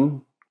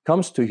son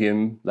comes to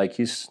him, like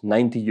he's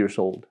 90 years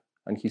old.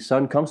 And his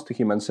son comes to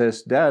him and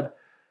says, Dad,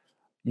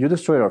 you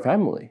destroyed our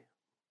family.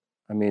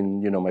 I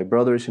mean, my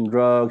brother is in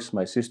drugs,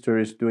 my sister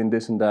is doing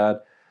this and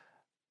that.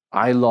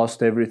 I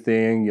lost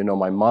everything,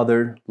 my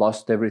mother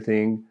lost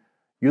everything.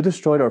 You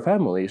destroyed our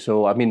family.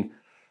 So, I mean,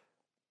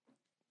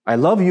 I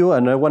love you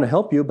and I want to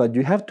help you, but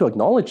you have to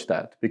acknowledge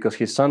that, because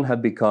his son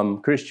had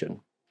become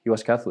Christian. He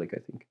was Catholic, I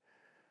think.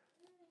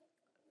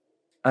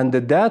 And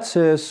the dad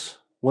says,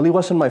 well, it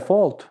wasn't my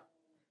fault.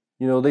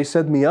 They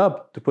set me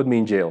up to put me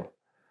in jail.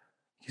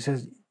 He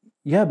says,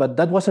 yeah, but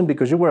that wasn't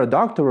because you were a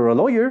doctor or a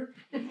lawyer.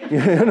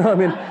 I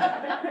mean,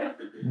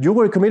 you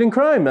were committing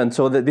crime, and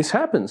so this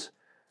happens.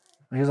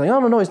 And he's like, no,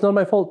 no, no, it's not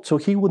my fault. So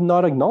he would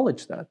not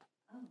acknowledge that.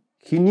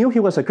 He knew he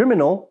was a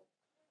criminal.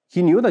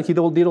 He knew that he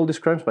did all these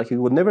crimes, but he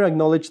would never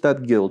acknowledge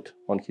that guilt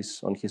on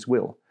his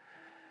will.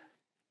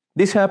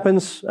 This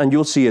happens, and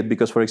you'll see it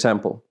because, for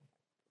example,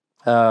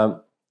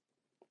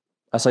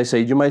 as I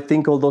say, you might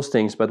think all those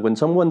things, but when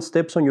someone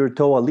steps on your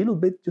toe a little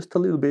bit, just a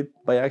little bit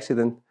by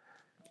accident,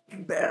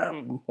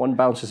 bam, one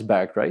bounces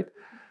back, right?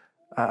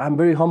 I'm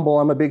very humble.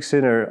 I'm a big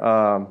sinner.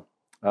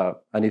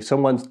 And if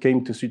someone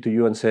came to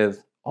you and said,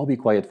 I'll be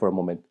quiet for a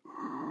moment.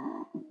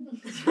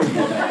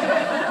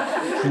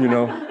 You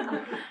know?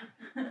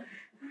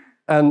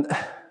 And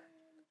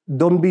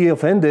don't be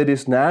offended.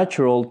 It's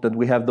natural that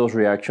we have those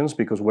reactions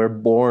because we're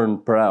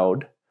born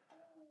proud.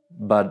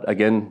 But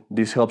again,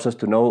 this helps us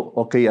to know,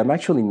 okay, I'm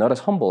actually not as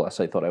humble as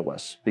I thought I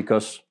was.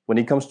 Because when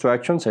it comes to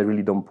actions, I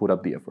really don't put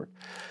up the effort.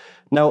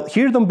 Now,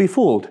 here, don't be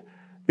fooled.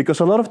 Because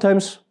a lot of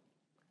times,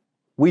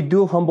 we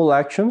do humble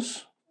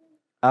actions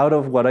out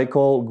of what I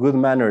call good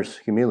manners,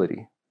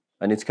 humility.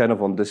 And it's kind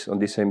of on this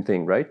same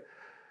thing, right?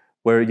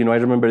 Where, I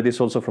remember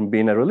this also from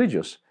being a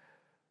religious.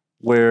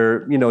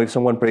 Where, if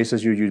someone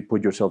praises you, you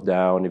put yourself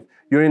down. If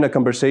you're in a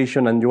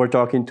conversation and you are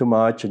talking too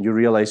much and you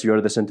realize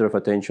you're the center of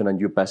attention and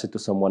you pass it to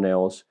someone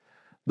else,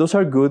 those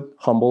are good,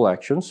 humble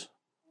actions.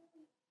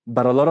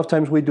 But a lot of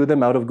times we do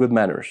them out of good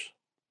manners.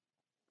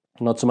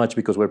 Not so much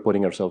because we're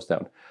putting ourselves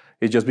down.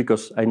 It's just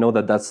because I know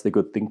that that's the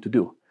good thing to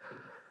do.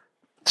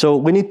 So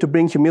we need to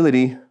bring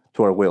humility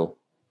to our will.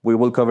 We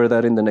will cover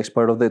that in the next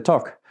part of the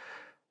talk.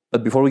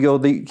 But before we go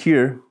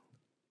here,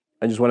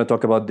 I just want to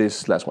talk about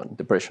this last one,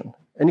 depression.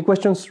 Any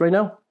questions right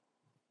now?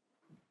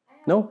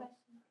 No?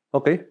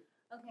 Okay. Okay.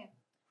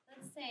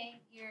 Let's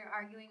say you're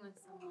arguing with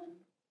someone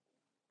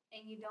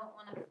and you don't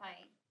want to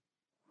fight.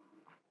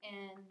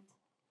 And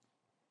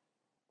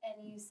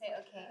you say,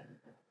 okay,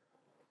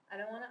 I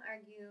don't want to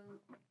argue,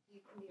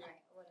 you can be right,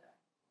 whatever.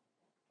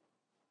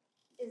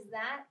 Is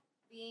that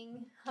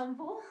being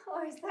humble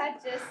or is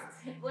that just,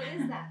 what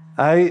is that?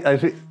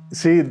 I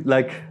see,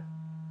 like,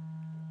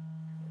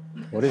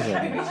 what is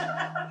that?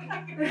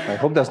 I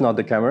hope that's not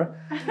the camera.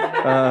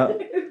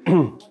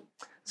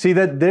 See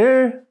that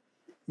there,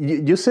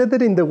 you said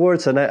that in the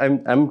words, and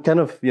I'm kind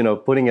of,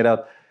 putting it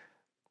out.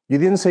 You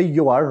didn't say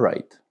you are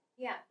right.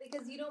 Yeah,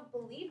 because you don't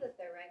believe that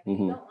they're right, but you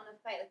don't want to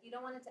fight. Like, you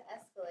don't want it to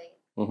escalate.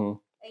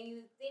 And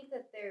you think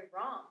that they're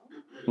wrong.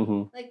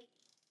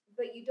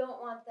 But you don't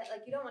want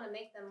that, you don't want to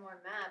make them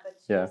more mad, but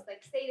just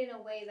say it in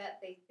a way that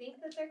they think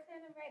that they're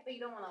kind of right, but you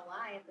don't want to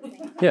lie at the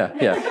same time.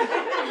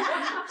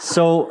 Yeah.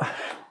 So,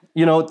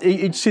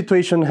 each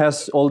situation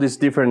has all these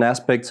different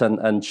aspects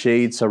and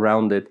shades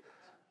around it.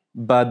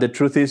 But the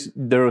truth is,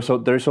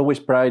 there's always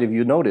pride if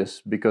you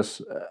notice,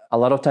 because a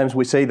lot of times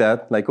we say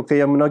that, like, okay,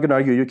 I'm not going to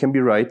argue, you can be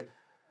right.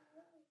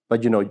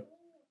 But,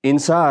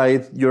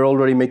 inside, you're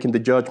already making the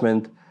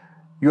judgment.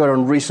 You are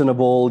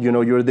unreasonable,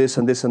 you're this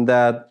and this and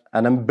that,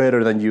 and I'm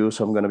better than you,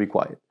 so I'm going to be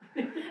quiet.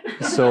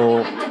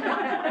 So,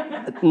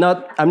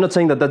 I'm not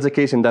saying that that's the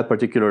case in that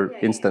particular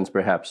instance,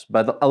 perhaps,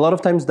 but a lot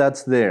of times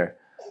that's there.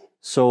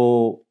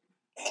 So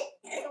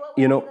what would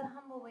be the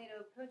humble way to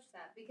approach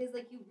that? Because,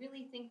 you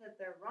really think that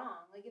they're wrong.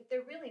 If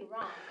they're really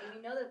wrong, and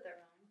you know that they're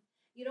wrong,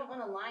 you don't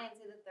want to lie and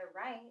say that they're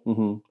right.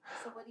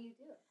 So what do you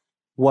do?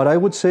 What I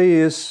would say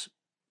is,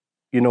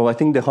 I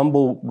think the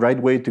humble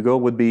right way to go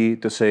would be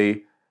to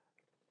say,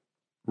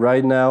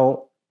 right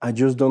now, I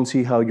just don't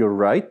see how you're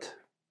right.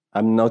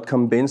 I'm not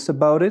convinced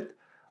about it,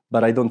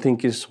 but I don't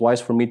think it's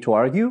wise for me to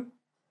argue.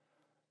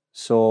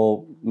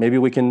 So maybe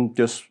we can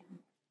just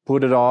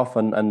put it off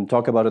and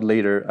talk about it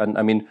later.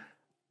 And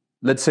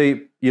let's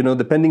say,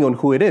 depending on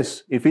who it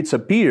is, if it's a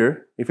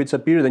peer,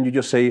 then you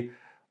just say,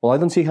 well, I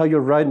don't see how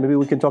you're right. Maybe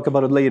we can talk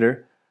about it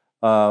later.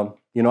 I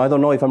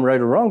don't know if I'm right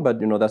or wrong, but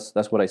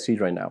that's what I see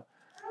right now.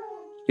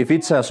 If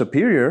it's a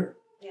superior,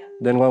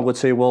 then one would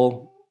say,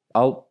 well,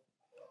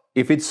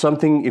 if it's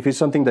something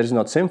that is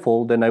not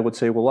sinful, then I would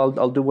say, well,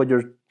 I'll do what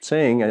you're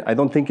saying. I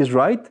don't think it's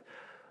right,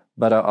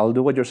 but I'll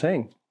do what you're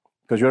saying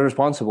because you're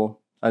responsible.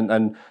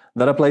 And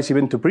that applies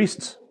even to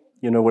priests,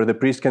 where the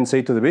priest can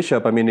say to the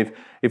bishop,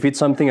 if it's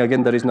something,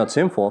 again, that is not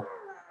sinful,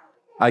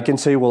 I can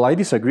say, well, I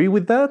disagree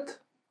with that,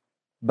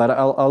 but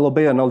I'll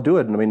obey and I'll do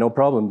it. No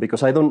problem,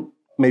 because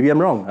maybe I'm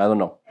wrong. I don't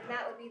know. And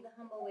that would be the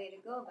humble way to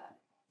go about it.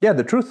 Yeah,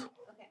 the truth.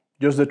 Okay.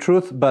 Just the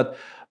truth. But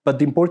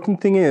the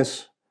important thing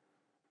is,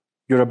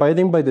 you're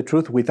abiding by the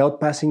truth without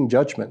passing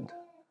judgment.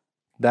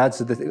 That's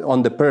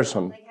on the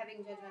person. Like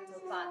having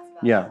judgmental thoughts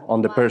about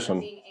on the person.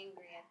 Being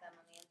angry at them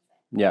on the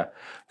inside. Yeah.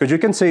 Because you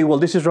can say, well,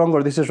 this is wrong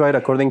or this is right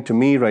according to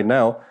me right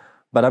now,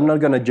 but I'm not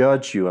going to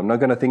judge you. I'm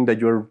not going to think that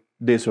you're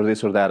this or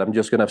this or that. I'm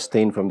just going to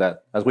abstain from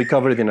that, as we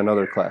covered in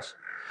another class.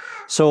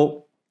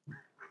 So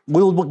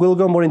we'll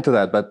go more into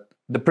that. But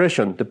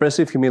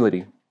depressive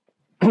humility.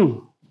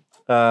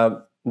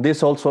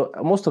 This also,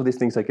 most of these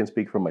things I can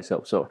speak for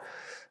myself. So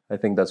I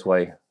think that's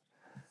why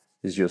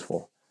is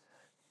useful.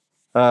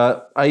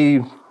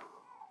 I'm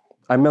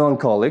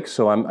melancholic,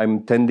 so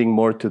I'm tending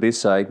more to this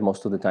side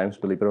most of the times,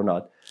 believe it or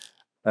not,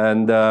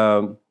 and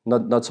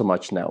not so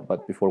much now,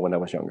 but before when I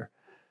was younger.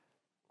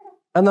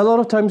 And a lot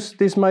of times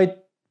this might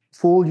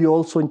fool you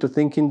also into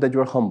thinking that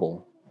you're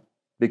humble,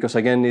 because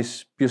again,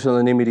 it's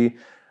pusillanimity.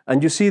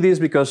 And you see this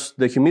because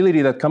the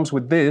humility that comes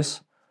with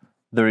this,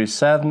 there is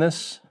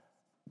sadness,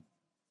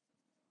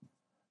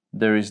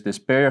 there is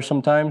despair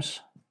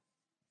sometimes,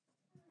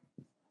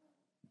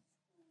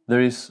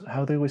 there is,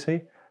 how do we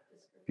say?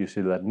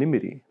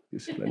 Pusillanimity.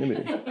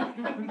 Pusillanimity.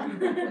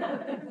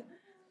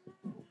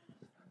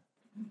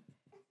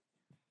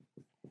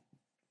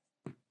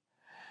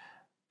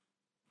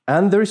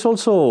 And there is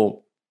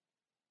also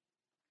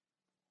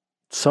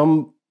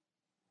some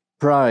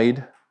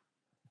pride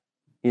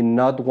in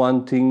not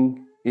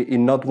wanting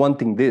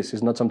this.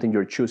 It's not something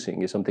you're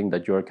choosing. It's something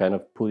that you're kind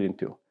of put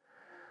into.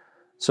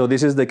 So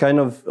this is the kind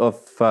of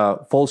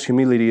false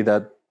humility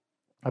that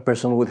a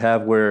person would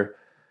have where,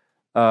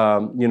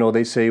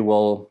 they say,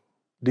 well,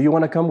 do you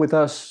want to come with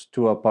us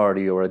to a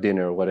party or a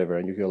dinner or whatever?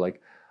 And you feel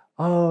like,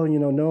 oh,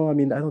 no, I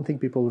mean, I don't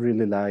think people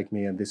really like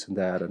me and this and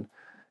that. And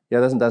yeah,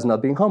 that's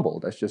not being humble.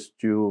 That's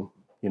just you,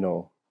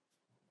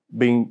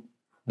 being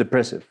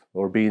depressive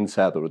or being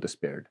sad or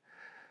despaired.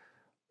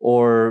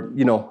 Or,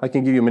 I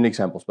can give you many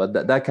examples, but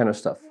that kind of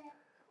stuff.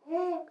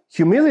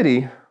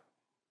 Humility,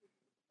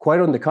 quite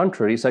on the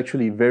contrary, is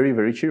actually very,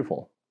 very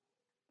cheerful.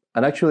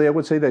 And actually, I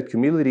would say that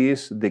humility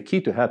is the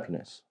key to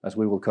happiness, as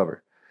we will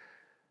cover.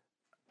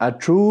 A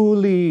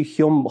truly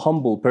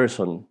humble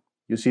person,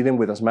 you see them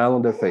with a smile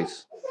on their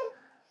face.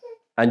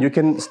 And you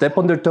can step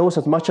on their toes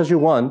as much as you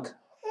want,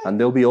 and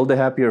they'll be all the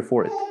happier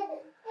for it.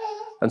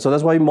 And so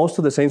that's why most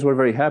of the saints were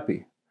very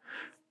happy.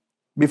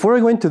 Before I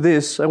go into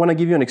this, I want to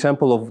give you an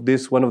example of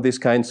one of these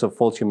kinds of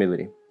false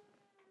humility.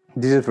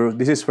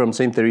 This is from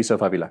Saint Teresa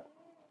of Avila.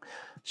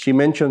 She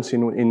mentions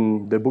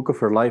in the book of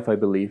her life, I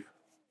believe,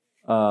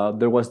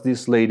 there was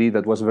this lady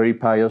that was very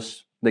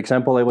pious. The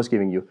example I was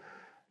giving you.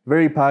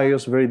 Very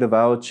pious, very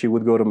devout. She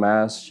would go to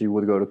Mass. She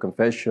would go to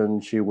confession.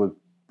 She would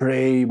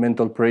pray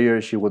mental prayer.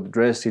 She would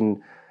dress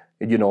in,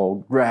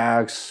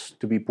 rags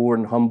to be poor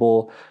and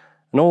humble,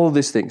 and all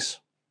these things.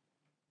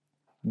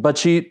 But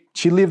she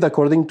lived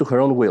according to her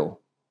own will.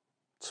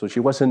 So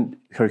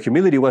her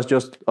humility was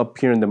just up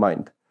here in the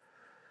mind.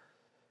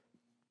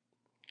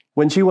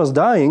 When she was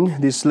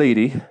dying, this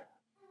lady,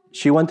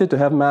 she wanted to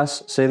have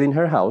Mass said in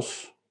her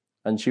house,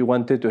 and she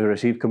wanted to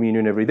receive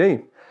communion every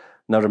day.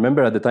 Now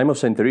remember, at the time of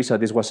Saint Teresa,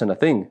 this wasn't a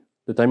thing.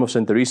 The time of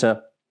Saint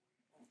Teresa,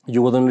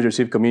 you would only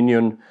receive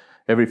communion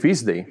every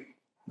feast day,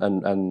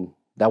 and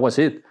that was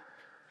it.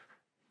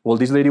 Well,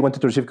 this lady wanted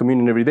to receive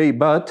communion every day,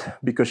 but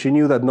because she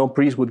knew that no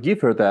priest would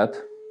give her that,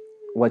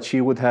 what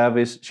she would have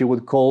is she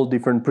would call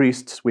different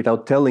priests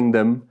without telling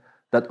them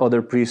that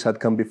other priests had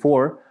come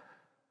before.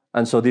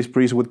 And so this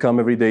priest would come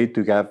every day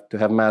to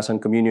have Mass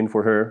and communion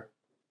for her.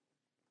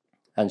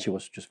 And she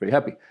was just very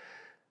happy.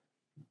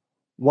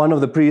 One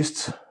of the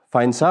priests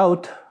finds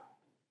out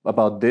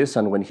about this,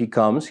 and when he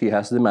comes, he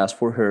has the Mass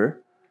for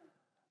her.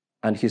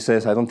 And he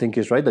says, I don't think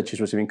it's right that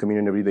she's receiving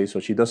communion every day, so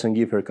she doesn't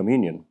give her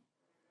communion.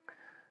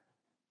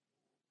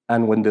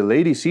 And when the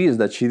lady sees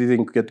that she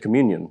didn't get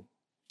communion,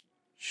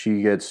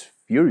 she gets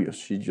furious.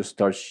 She just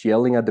starts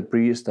yelling at the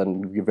priest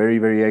and very,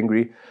 very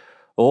angry.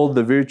 All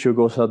the virtue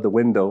goes out the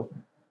window.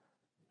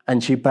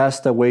 And she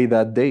passed away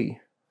that day.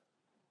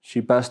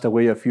 She passed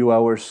away a few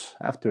hours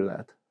after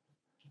that.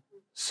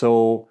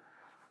 So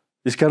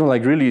it's kind of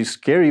like really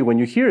scary when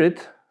you hear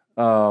it,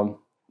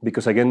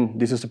 because again,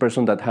 this is a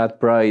person that had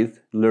pride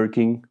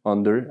lurking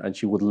under, and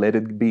she would let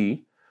it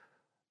be.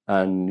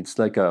 And it's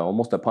like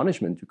almost a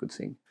punishment, you could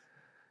think.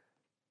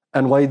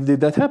 And why did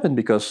that happen?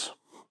 Because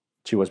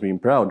she was being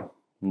proud,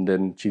 and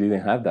then she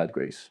didn't have that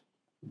grace.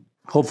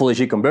 Hopefully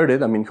she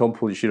converted. I mean,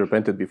 hopefully she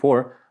repented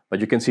before, but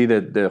you can see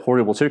the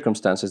horrible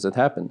circumstances that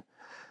happened.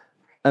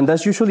 And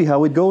that's usually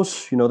how it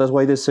goes. That's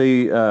why they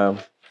say, I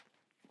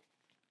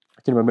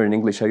can't remember in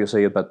English how you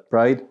say it, but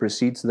pride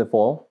precedes the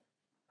fall.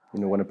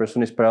 When a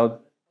person is proud,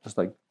 it's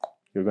like,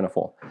 you're going to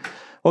fall.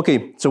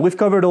 Okay, so we've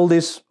covered all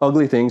these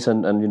ugly things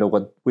and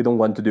what we don't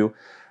want to do.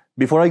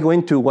 Before I go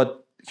into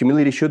what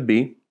humility should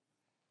be,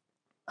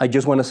 I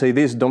just want to say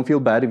this: don't feel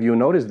bad if you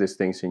notice these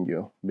things in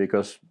you,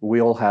 because we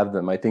all have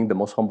them. I think the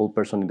most humble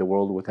person in the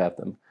world would have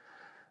them.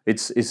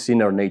 It's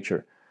in our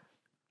nature.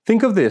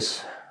 Think of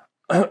this.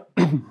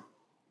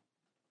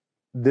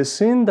 The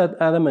sin that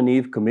Adam and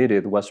Eve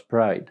committed was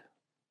pride.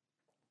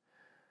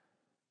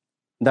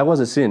 That was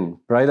a sin,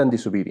 pride and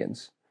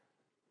disobedience.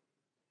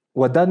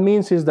 What that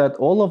means is that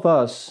all of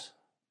us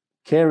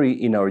carry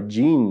in our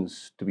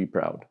genes to be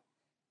proud.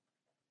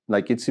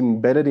 Like it's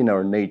embedded in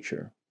our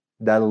nature.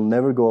 That'll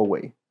never go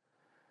away.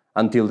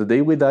 Until the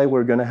day we die,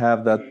 we're going to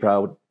have that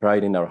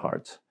pride in our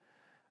hearts.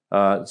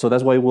 So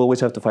that's why we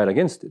always have to fight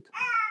against it.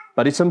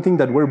 But it's something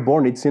that we're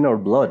born, it's in our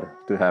blood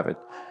to have it.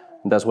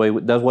 And that's why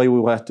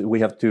we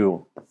have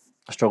to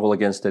struggle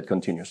against it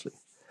continuously.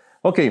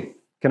 Okay,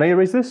 can I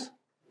erase this?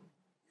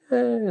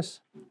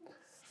 Yes.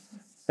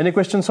 Any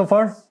questions so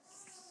far?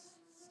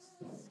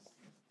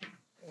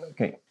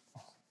 Okay.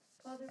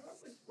 Father,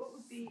 what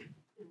would be,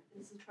 and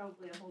this is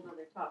probably a whole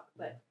other talk,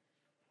 but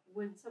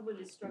when someone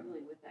is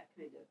struggling with that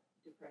kind of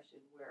depression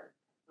where,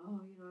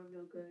 I'm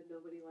no good,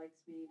 nobody likes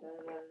me, da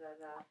da da da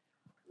da,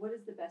 what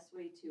is the best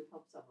way to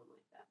help someone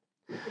like that?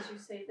 Because you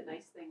say the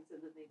nice things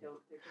and then they don't.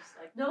 They're just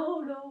like,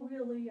 no,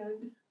 really.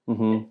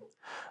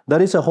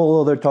 That is a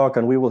whole other talk,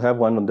 and we will have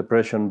one on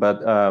depression.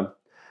 But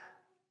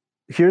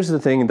here's the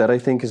thing that I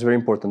think is very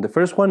important. The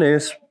first one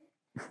is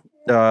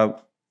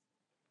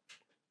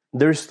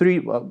there's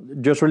three,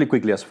 just really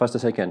quickly, as fast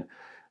as I can.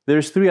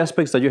 There's three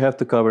aspects that you have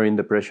to cover in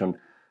depression.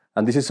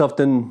 And this is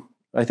often,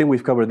 I think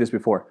we've covered this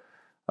before.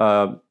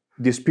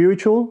 The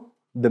spiritual,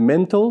 the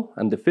mental,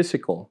 and the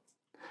physical.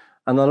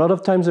 And a lot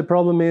of times the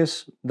problem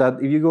is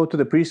that if you go to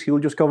the priest, he'll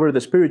just cover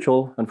the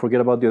spiritual and forget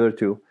about the other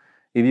two.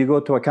 If you go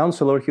to a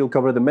counselor, he'll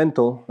cover the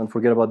mental and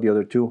forget about the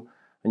other two.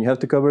 And you have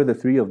to cover the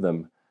three of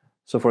them.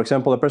 So for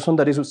example, a person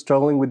that is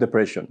struggling with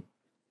depression,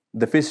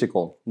 the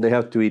physical, they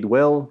have to eat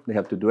well, they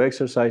have to do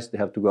exercise, they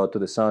have to go out to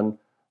the sun,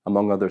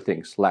 among other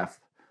things,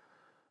 laugh.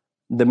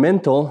 The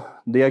mental,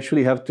 they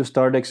actually have to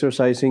start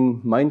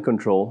exercising mind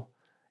control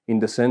in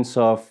the sense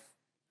of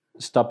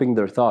stopping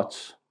their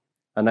thoughts.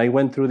 And I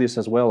went through this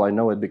as well. I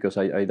know it because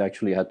I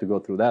actually had to go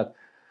through that.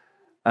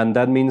 And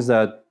that means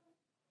that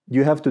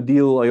you have to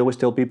deal, I always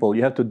tell people,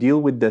 you have to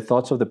deal with the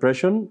thoughts of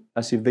depression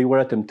as if they were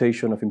a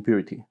temptation of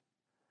impurity.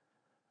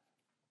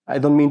 I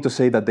don't mean to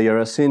say that they are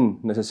a sin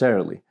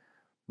necessarily.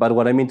 But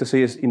what I mean to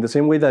say is in the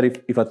same way that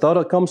if a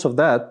thought comes of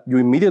that, you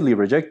immediately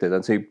reject it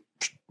and say,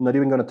 not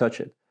even going to touch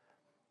it.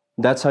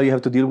 That's how you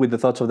have to deal with the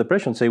thoughts of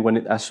depression. Say,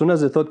 as soon as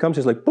the thought comes,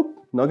 it's like, poop,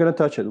 not going to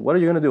touch it. What are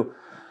you going to do?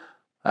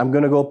 I'm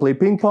going to go play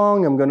ping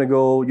pong. I'm going to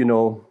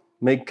go,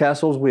 make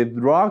castles with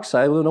rocks.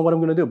 I don't know what I'm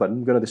going to do, but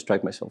I'm going to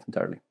distract myself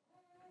entirely.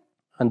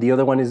 And the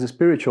other one is the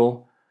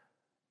spiritual,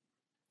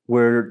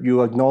 where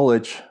you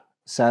acknowledge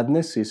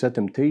sadness is a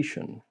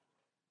temptation.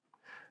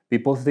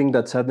 People think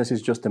that sadness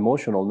is just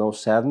emotional. No,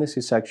 sadness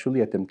is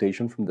actually a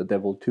temptation from the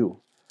devil too.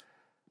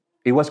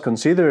 It was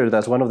considered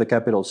as one of the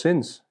capital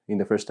sins in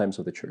the first times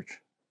of the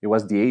church. It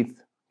was the 8th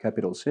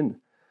capital sin.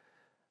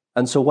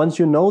 And so once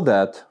you know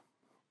that,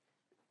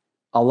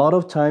 a lot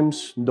of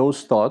times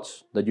those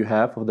thoughts that you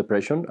have of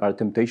depression are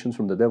temptations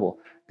from the devil.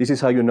 This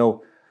is how you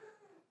know.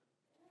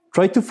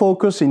 Try to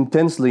focus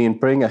intensely in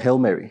praying a Hail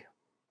Mary.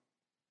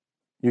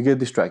 You get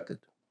distracted.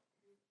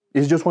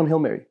 It's just one Hail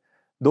Mary.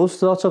 Those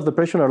thoughts of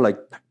depression are like,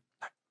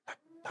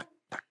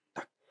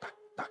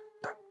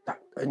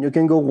 and you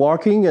can go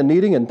walking and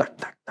eating and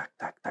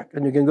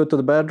and you can go to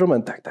the bathroom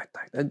and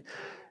and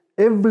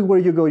everywhere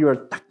you go, you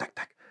are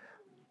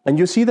and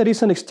you see that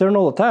it's an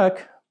external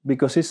attack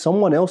because it's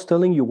someone else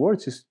telling you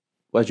words. It's,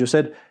 as you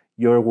said,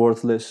 you're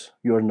worthless,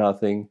 you're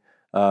nothing,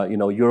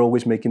 you're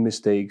always making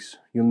mistakes,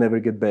 you'll never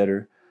get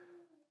better.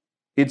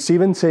 It's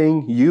even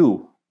saying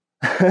you.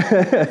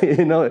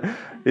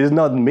 It's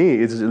not me,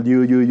 it's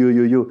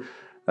you.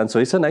 And so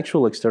it's an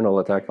actual external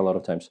attack a lot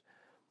of times.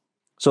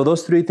 So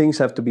those three things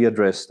have to be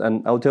addressed.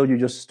 And I'll tell you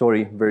just a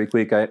story very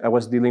quick. I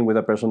was dealing with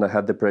a person that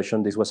had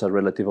depression. This was a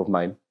relative of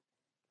mine.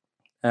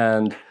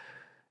 And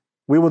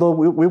we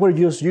were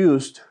just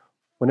used,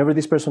 whenever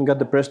this person got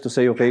depressed, to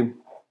say, okay,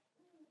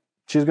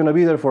 she's going to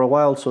be there for a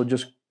while, so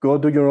just go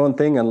do your own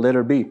thing and let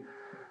her be.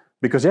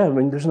 Because,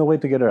 there's no way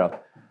to get her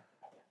out.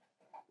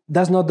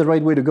 That's not the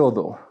right way to go,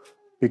 though,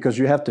 because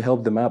you have to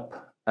help them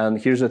up.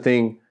 And here's the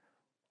thing,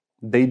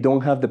 they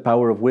don't have the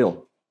power of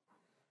will.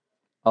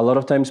 A lot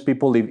of times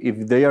people,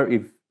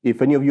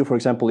 if any of you, for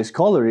example, is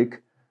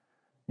choleric,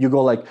 you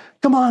go like,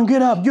 come on,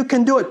 get up, you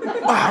can do it.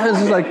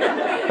 This is like,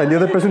 and the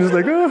other person is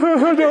like, no.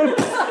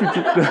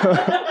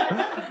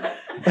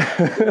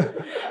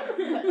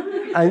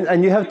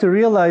 and you have to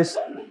realize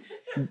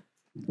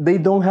they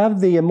don't have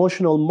the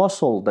emotional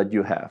muscle that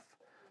you have.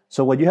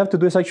 So what you have to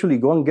do is actually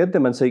go and get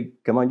them and say,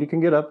 come on, you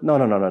can get up. No,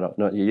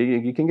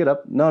 you can get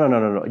up.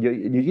 No.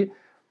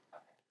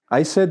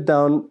 I sat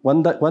down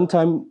one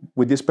time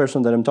with this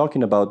person that I'm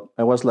talking about.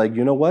 I was like,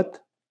 you know what?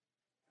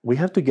 We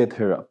have to get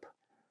her up.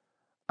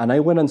 And I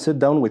went and sat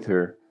down with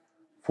her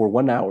for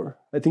 1 hour.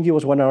 I think it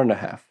was 1 hour and a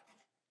half.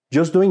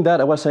 Just doing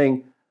that, I was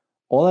saying,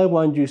 all I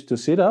want you is to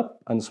sit up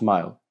and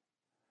smile.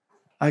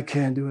 I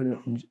can't do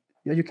it.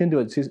 Yeah, you can do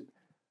it.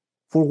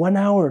 For 1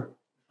 hour,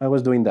 I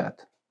was doing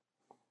that.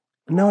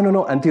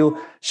 No. Until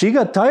she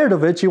got tired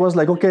of it, she was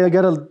like, okay, you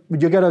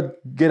gotta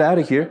get out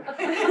of here.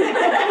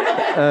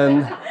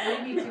 And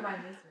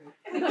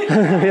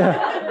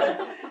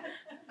yeah.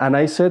 And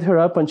I set her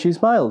up and she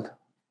smiled.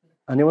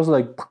 And it was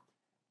like,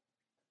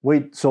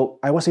 wait, so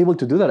I was able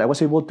to do that. I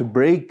was able to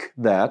break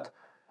that.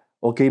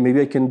 Okay, maybe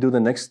I can do the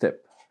next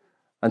step.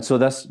 And so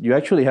you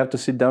actually have to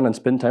sit down and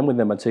spend time with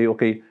them and say,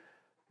 okay,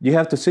 you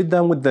have to sit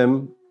down with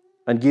them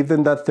and give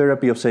them that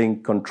therapy of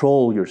saying,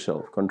 control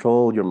yourself,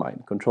 control your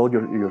mind, control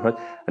your heart,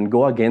 and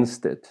go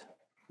against it.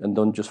 And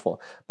don't just fall.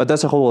 But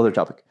that's a whole other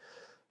topic.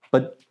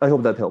 But I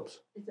hope that helps.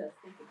 It does.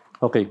 Thank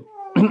you.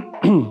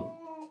 Okay.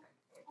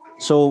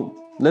 So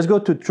let's go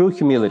to true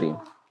humility.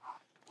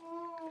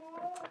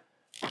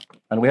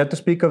 And we have to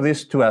speak of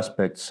these two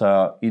aspects,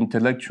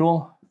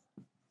 intellectual,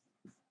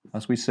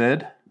 as we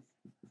said,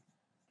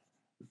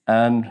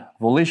 and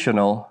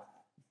volitional,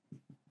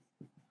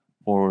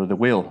 or the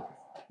will.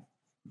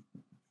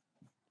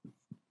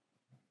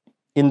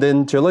 In the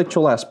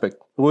intellectual aspect,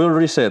 we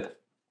already said,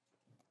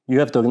 You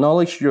have to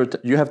acknowledge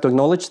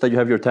that you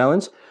have your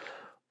talents.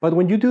 But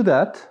when you do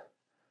that,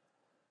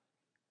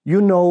 you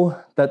know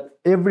that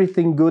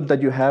everything good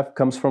that you have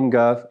comes from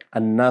God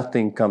and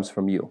nothing comes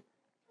from you.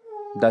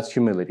 That's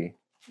humility.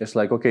 It's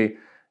like, okay,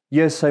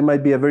 yes, I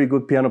might be a very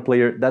good piano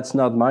player. That's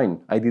not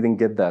mine. I didn't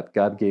get that.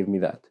 God gave me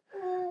that.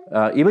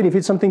 Even if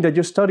it's something that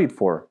you studied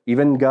for,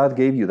 even God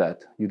gave you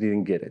that. You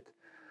didn't get it.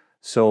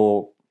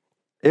 So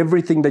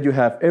everything that you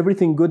have,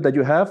 everything good that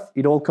you have,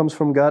 it all comes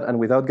from God. And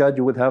without God,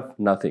 you would have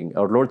nothing.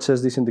 Our Lord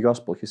says this in the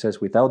gospel. He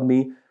says, without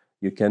me,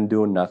 you can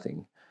do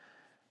nothing.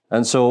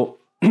 And so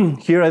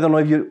here, I don't know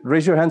if you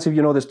raise your hands if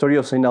you know the story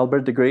of St.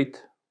 Albert the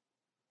Great.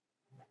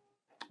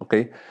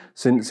 Okay.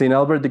 St.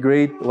 Albert the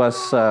Great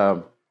was,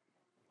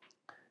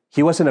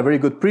 he wasn't a very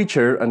good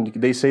preacher, and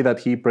they say that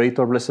he prayed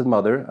to our Blessed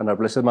Mother, and our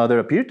Blessed Mother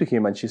appeared to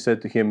him, and she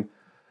said to him,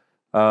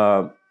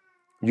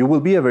 you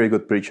will be a very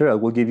good preacher. I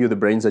will give you the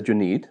brains that you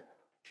need,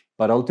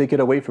 but I'll take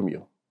it away from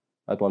you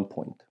at one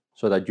point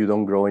so that you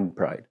don't grow in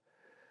pride.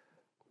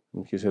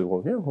 And he said,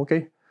 well, yeah,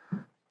 okay.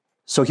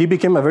 So he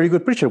became a very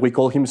good preacher. We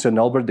call him St.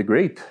 Albert the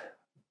Great.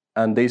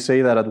 And they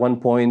say that at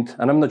one point,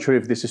 and I'm not sure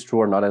if this is true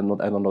or not, I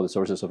don't know the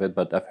sources of it,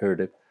 but I've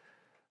heard it.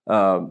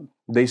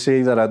 They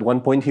say that at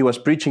one point he was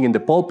preaching in the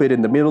pulpit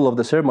in the middle of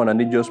the sermon,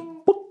 and it just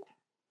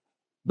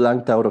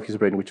blanked out of his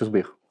brain, which was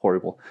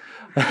horrible.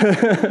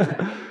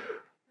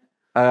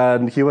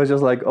 And he was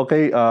just like,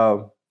 okay,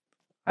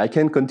 I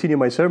can't continue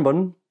my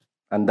sermon.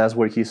 And that's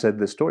where he said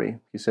the story.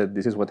 He said,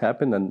 this is what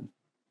happened, and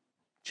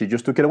she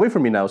just took it away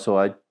from me now, so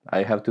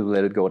I have to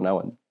let it go now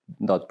and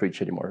not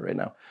preach anymore right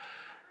now.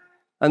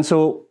 And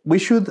so we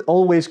should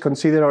always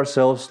consider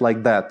ourselves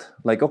like that.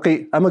 Like,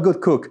 okay, I'm a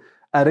good cook.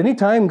 At any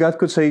time, God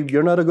could say,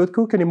 you're not a good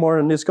cook anymore,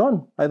 and it's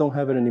gone. I don't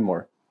have it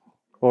anymore.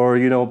 Or,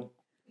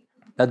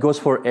 that goes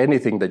for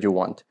anything that you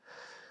want.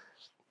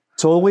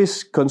 So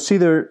always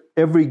consider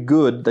every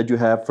good that you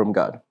have from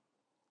God.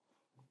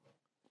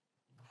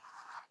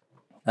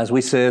 As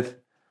we said,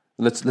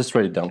 let's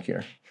write it down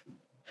here.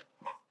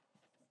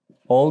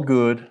 All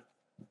good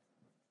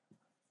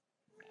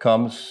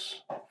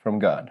comes from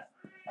God.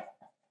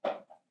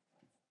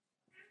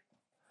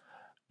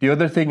 The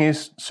other thing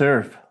is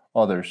serve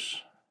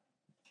others.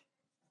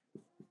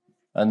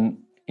 And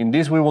in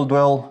this we will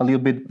dwell a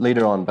little bit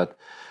later on, but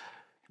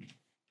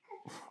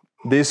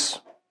this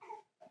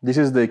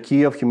is the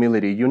key of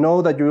humility. You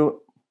know that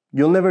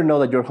you'll never know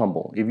that you're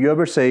humble. If you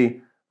ever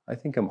say, I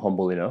think I'm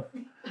humble enough,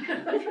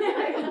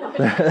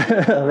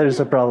 there's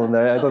a problem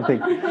there. I don't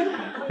think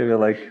you're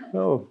like,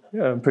 oh,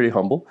 yeah, I'm pretty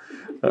humble.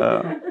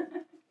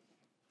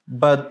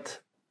 But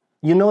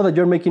you know that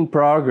you're making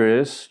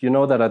progress. You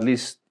know that at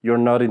least you're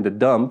not in the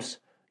dumps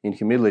in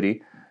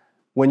humility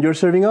when you're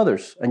serving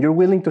others and you're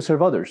willing to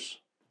serve others.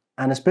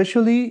 And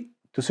especially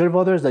to serve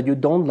others that you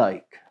don't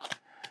like.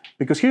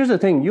 Because here's the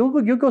thing,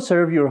 you go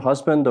serve your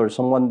husband or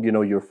someone,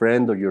 your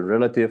friend or your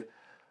relative.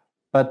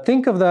 But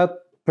think of that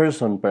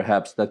person,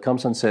 perhaps, that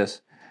comes and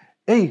says,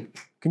 hey,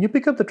 can you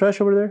pick up the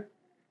trash over there?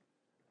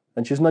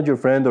 And she's not your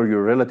friend or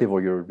your relative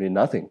or your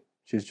nothing.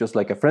 She's just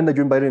like a friend that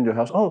you invited in your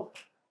house. Oh,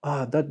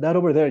 that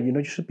over there,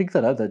 you should pick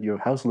that up, that your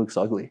house looks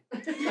ugly.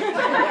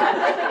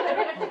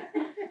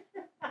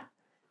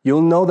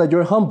 You'll know that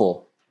you're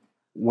humble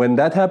when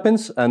that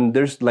happens and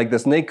there's like the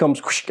snake comes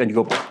whoosh, and you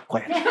go,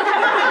 quiet.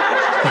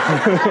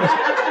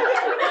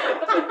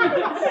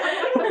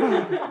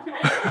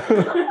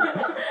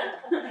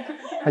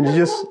 And you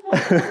just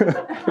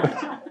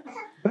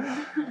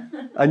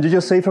and you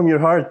just say from your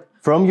heart,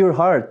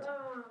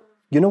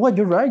 you know what,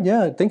 you're right,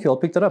 yeah, thank you, I'll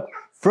pick that up.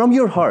 From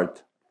your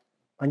heart.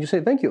 And you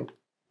say, thank you.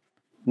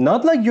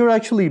 Not like you're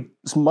actually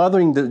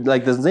smothering,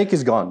 like the snake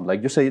is gone.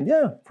 Like you say,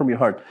 yeah, from your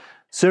heart.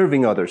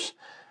 Serving others.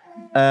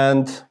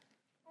 And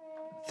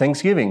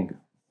thanksgiving.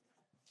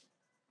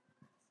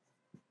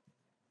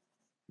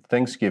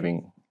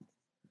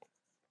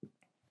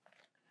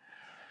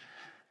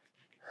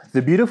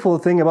 The beautiful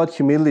thing about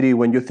humility,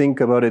 when you think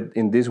about it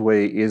in this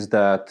way, is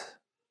that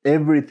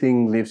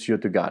everything leads you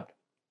to God.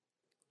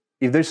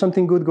 If there's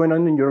something good going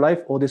on in your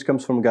life, oh, this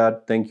comes from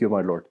God. Thank you,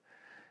 my Lord.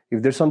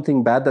 If there's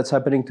something bad that's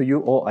happening to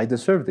you, oh, I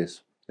deserve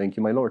this. Thank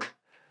you, my Lord.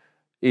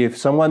 If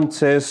someone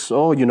says,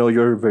 oh,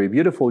 you're very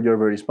beautiful, you're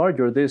very smart,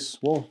 you're this,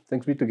 well,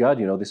 thanks be to God,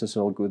 this is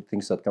all good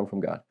things that come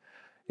from God.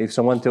 If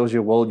someone tells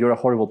you, well, you're a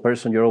horrible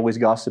person, you're always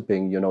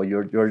gossiping, you're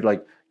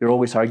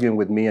always arguing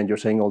with me and you're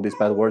saying all these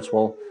bad words,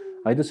 well,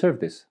 I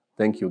deserve this.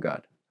 Thank you,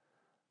 God.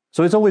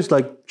 So it's always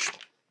like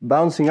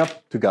bouncing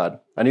up to God.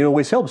 And it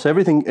always helps.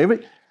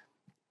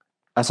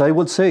 As I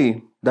would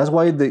say, that's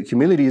why the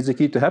humility is the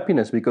key to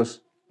happiness,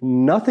 because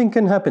nothing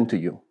can happen to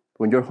you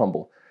when you're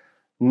humble.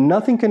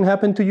 Nothing can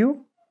happen to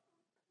you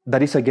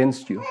that is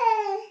against you.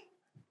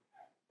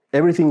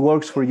 Everything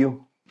works for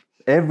you.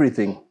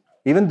 Everything.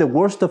 Even the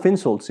worst of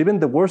insults, even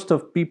the worst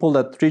of people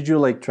that treat you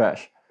like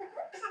trash.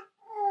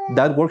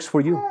 That works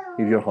for you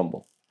if you're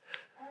humble.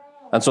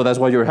 And so that's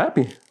why you're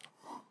happy.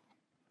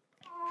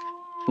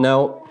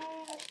 Now,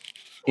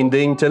 in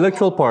the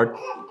intellectual part,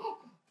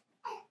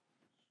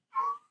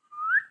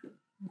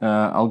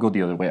 I'll go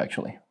the other way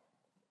actually.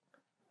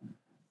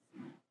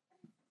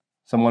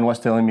 someone was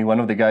telling me, one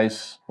of the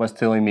guys was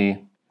telling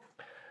me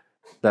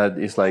that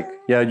it's like,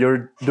 yeah,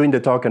 you're doing the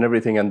talk and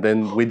everything, and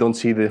then we don't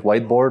see the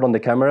whiteboard on the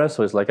camera,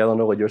 so it's like, I don't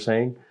know what you're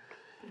saying.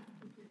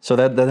 So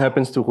that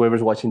happens to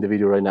whoever's watching the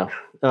video right now.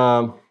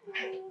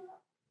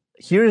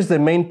 Here is the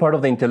main part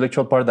of the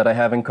intellectual part that I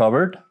haven't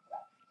covered.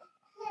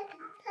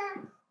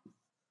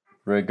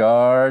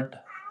 Regard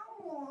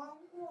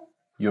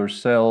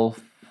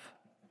yourself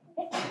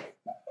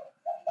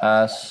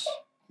as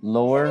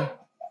lower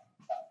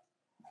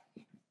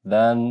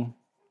than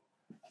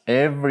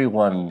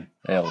everyone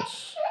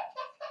else.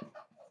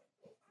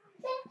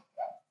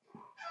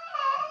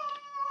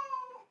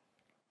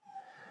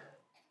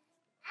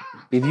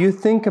 If you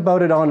think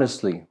about it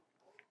honestly,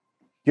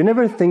 you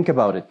never think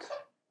about it,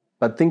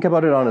 but think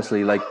about it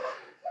honestly. Like,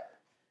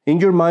 in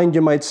your mind,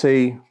 you might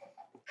say,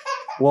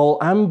 well,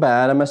 I'm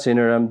bad, I'm a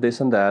sinner, I'm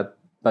this and that.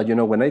 But you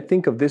know, when I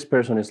think of this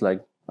person, it's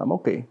like, I'm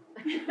okay.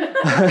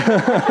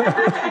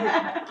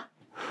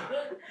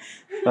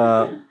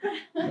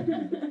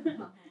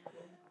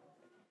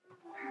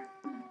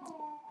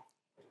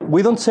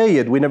 We don't say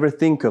it, we never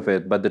think of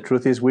it, but the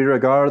truth is we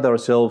regard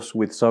ourselves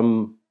with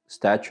some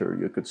stature,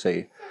 you could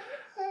say.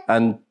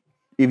 And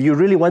if you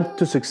really want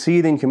to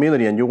succeed in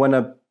humility and you want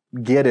to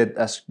get it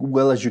as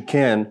well as you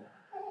can,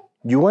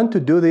 you want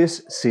to do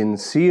this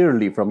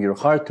sincerely from your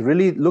heart, to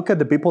really look at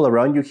the people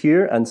around you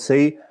here and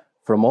say,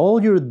 from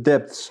all your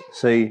depths,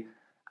 say,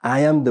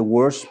 I am the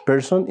worst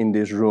person in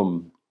this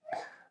room.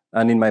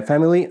 And in my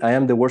family, I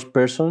am the worst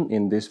person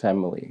in this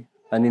family.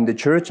 And in the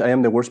church, I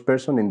am the worst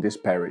person in this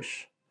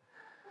parish.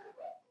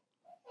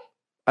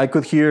 I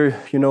could hear,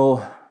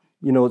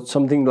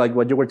 something like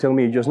what you were telling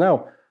me just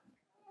now.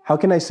 How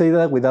can I say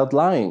that without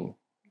lying?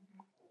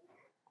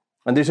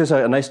 And this is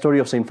a nice story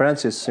of St.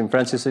 Francis. St.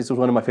 Francis is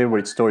one of my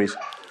favorite stories.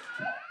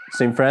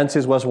 St.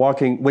 Francis was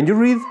walking. When you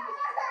read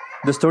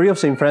the story of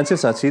St.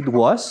 Francis as it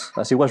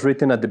was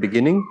written at the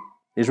beginning,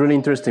 it's really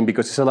interesting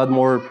because it's a lot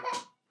more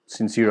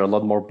sincere, a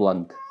lot more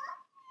blunt.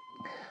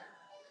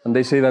 And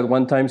they say that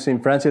one time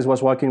St. Francis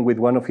was walking with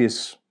one of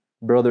his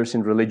brothers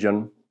in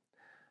religion,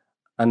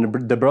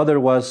 and the brother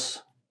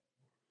was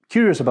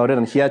curious about it,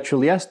 and he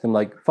actually asked him,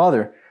 like,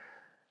 Father,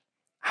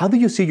 how do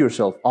you see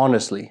yourself?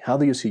 Honestly, how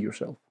do you see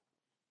yourself?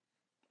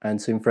 And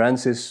St.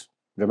 Francis,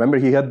 remember,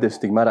 he had the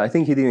stigmata. I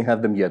think he didn't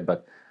have them yet,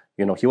 but,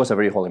 he was a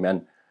very holy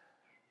man.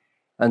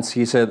 And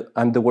he said,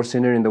 I'm the worst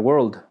sinner in the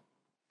world.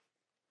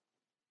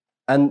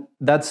 And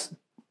that's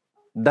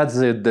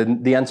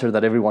the answer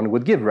that everyone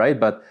would give, right?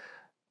 But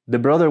the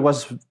brother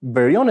was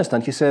very honest,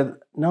 and he said,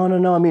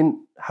 no, I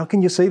mean, how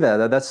can you say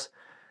that?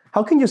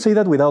 How can you say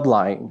that without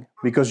lying?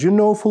 Because you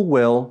know full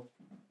well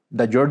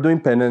that you're doing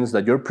penance,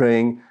 that you're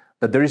praying,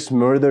 that there is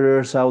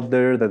murderers out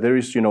there, that there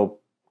is,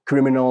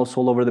 criminals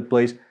all over the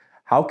place.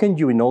 How can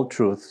you in all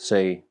truth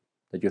say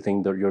that you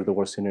think that you're the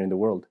worst sinner in the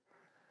world?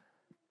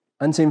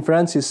 And St.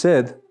 Francis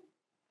said,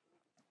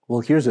 well,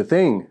 here's the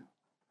thing.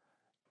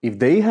 If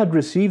they had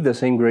received the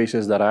same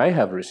graces that I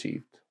have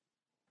received,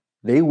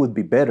 they would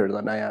be better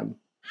than I am,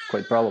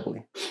 quite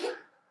probably.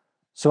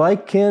 So I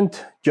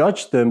can't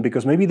judge them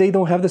because maybe they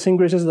don't have the same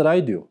graces that I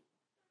do.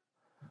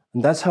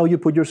 And that's how you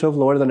put yourself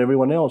lower than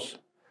everyone else.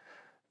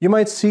 You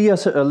might see a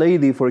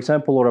lady, for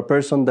example, or a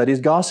person that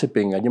is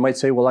gossiping, and you might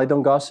say, well, I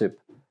don't gossip.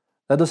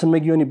 That doesn't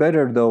make you any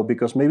better, though,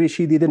 because maybe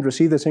she didn't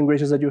receive the same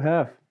graces that you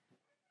have.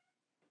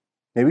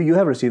 Maybe you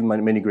have received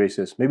many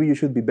graces. Maybe you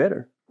should be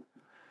better.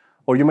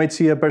 Or you might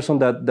see a person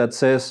that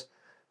says,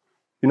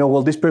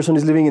 well, this person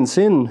is living in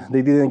sin.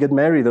 They didn't get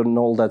married and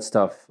all that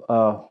stuff.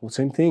 Well,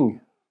 same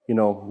thing.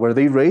 Were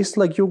they raised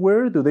like you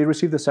were? Do they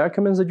receive the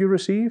sacraments that you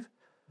receive?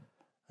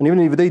 And even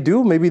if they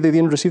do, maybe they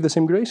didn't receive the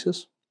same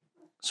graces.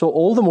 So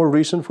all the more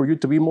reason for you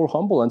to be more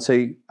humble and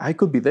say, I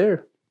could be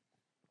there.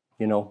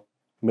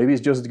 Maybe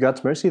it's just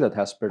God's mercy that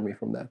has spared me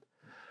from that.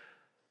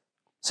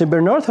 St.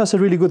 Bernard has a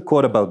really good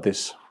quote about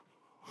this.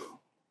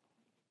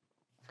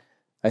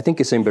 I think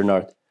it's St.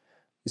 Bernard.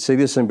 It's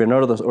either St.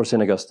 Bernard or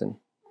St. Augustine.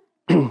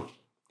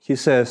 He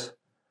says,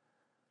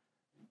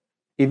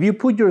 if you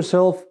put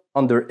yourself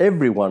under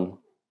everyone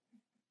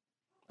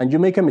and you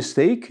make a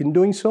mistake in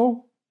doing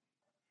so,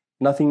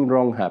 nothing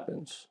wrong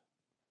happens.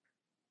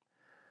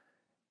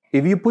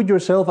 If you put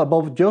yourself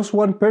above just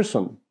one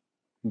person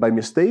by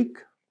mistake,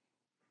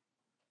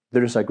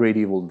 there is a great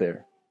evil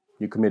there.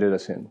 You committed a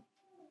sin.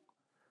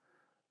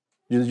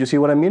 You see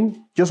what I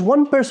mean? Just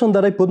one person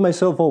that I put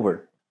myself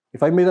over.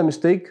 If I made a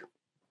mistake,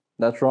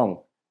 that's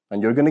wrong.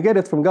 And you're going to get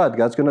it from God.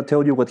 God's going to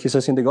tell you what He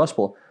says in the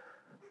gospel.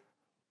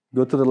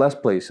 Go to the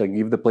last place and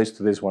give the place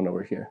to this one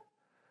over here.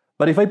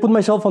 But if I put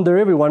myself under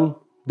everyone,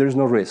 there's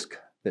no risk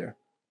there.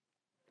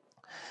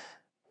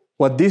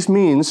 What this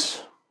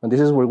means, and this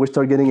is where we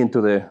start getting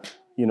into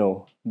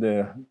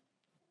the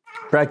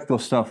practical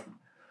stuff.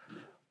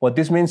 What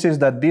this means is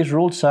that this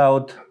rules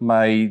out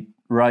my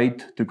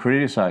right to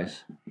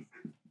criticize.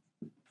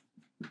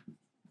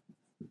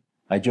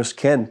 I just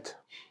can't.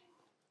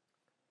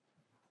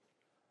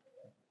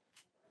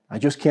 I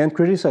just can't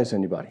criticize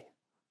anybody.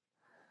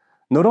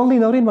 Not only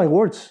not in my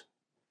words,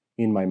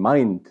 in my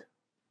mind.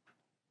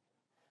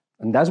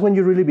 And that's when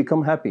you really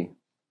become happy.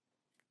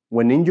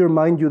 When in your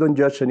mind you don't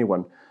judge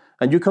anyone.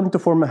 And you come to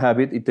form a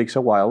habit, it takes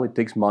a while, it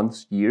takes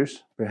months,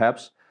 years,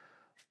 perhaps.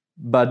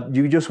 But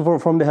you just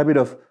form the habit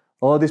of,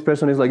 oh, this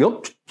person is like,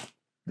 oh,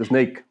 the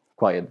snake,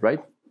 quiet,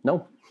 right?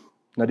 No,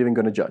 not even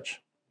going to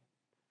judge.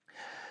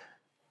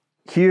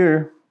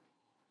 Here,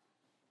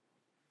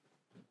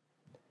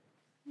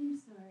 I'm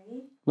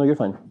sorry. no, you're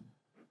fine.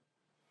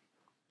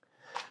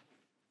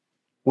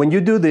 When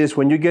you do this,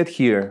 when you get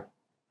here,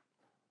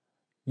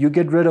 you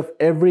get rid of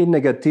every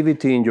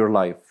negativity in your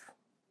life.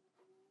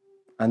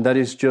 And that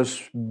is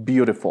just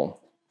beautiful.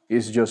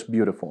 It's just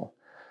beautiful.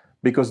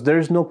 Because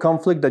there's no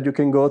conflict that you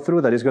can go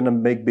through that is going to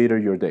make bitter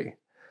your day.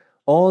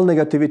 All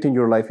negativity in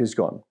your life is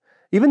gone.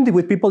 Even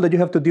with people that you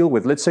have to deal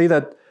with. Let's say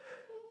that,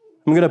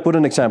 I'm going to put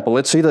an example.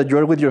 Let's say that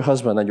you're with your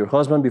husband, and your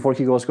husband, before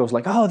he goes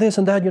like, oh, this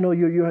and that,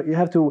 you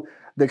have to,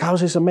 the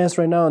house is a mess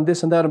right now, and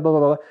this and that, and blah,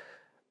 blah, blah.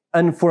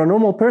 And for a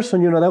normal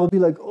person, that would be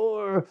like,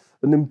 oh,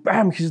 and then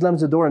bam, he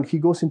slams the door, and he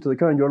goes into the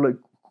car, and you're like,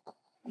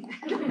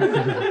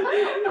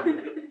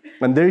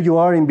 and there you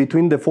are in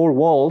between the four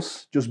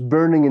walls, just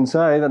burning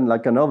inside, and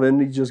like an oven,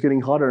 it's just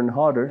getting hotter and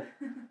hotter.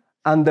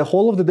 And the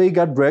whole of the day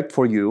got wrecked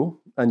for you,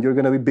 and you're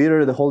going to be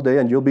bitter the whole day,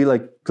 and you'll be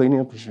like cleaning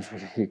up.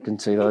 He can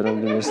say that.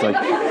 And it's like,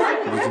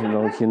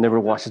 he never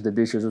washes the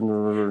dishes.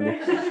 And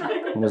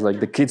it's like,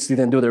 the kids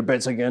didn't do their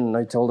beds again, and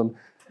I told them.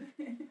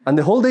 And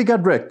the whole day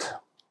got wrecked.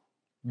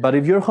 But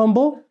if you're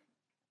humble,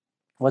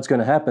 what's going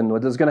to happen?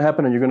 What is going to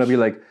happen? And you're going to be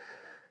like,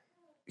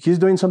 he's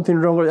doing something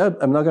wrong.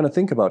 I'm not going to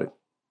think about it.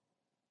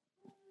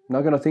 I'm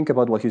not going to think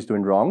about what he's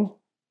doing wrong.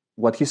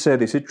 What he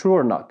said, is it true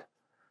or not?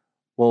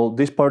 Well,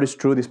 this part is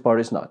true, this part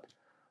is not.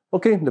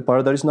 Okay, the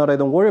part that is not, I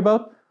don't worry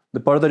about. The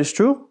part that is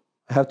true,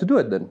 I have to do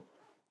it then.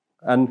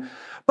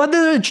 But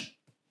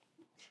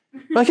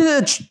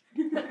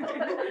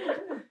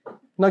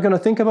not going to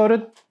think about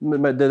it.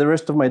 The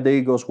rest of my day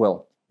goes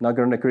well. Not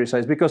going to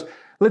criticize. Because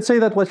let's say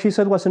that what he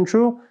said wasn't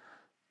true,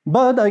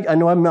 but I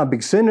know I'm a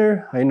big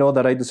sinner. I know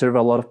that I deserve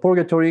a lot of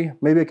purgatory.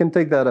 Maybe I can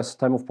take that as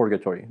time of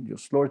purgatory.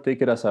 Just, Lord,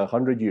 take it as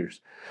 100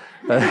 years.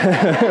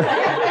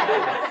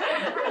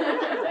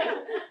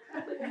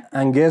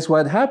 And guess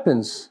what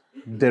happens?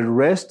 The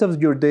rest of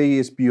your day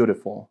is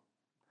beautiful.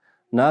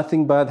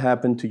 Nothing bad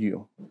happened to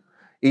you.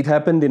 It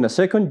happened in a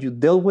second. You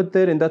dealt with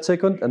it in that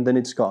second, and then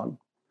it's gone.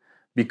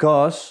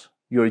 Because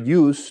you're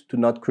used to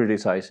not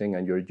criticizing,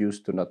 and you're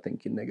used to not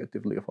thinking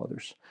negatively of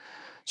others.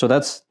 So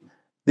this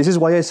is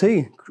why I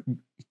say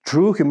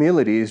true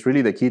humility is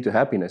really the key to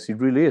happiness. It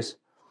really is.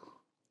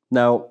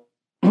 Now,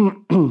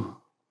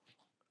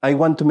 I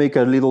want to make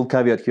a little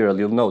caveat here, a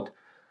little note.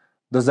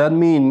 Does that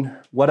mean,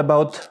 what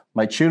about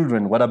my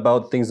children? What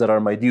about things that are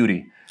my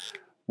duty?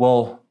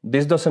 Well,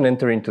 this doesn't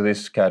enter into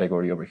this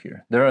category over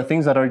here. There are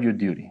things that are your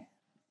duty,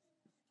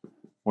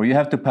 where you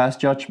have to pass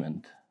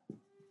judgment.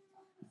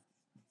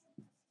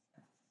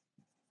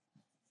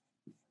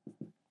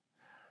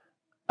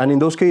 And in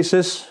those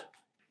cases,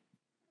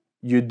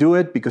 you do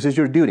it because it's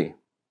your duty.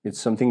 It's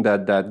something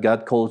that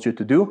God calls you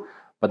to do.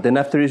 But then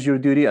after it's your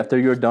duty, after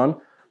you're done,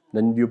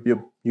 then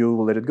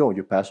you let it go.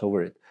 You pass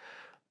over it.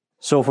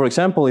 So, for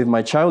example, if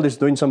my child is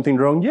doing something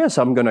wrong, yes,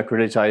 I'm going to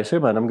criticize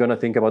him, and I'm going to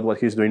think about what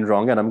he's doing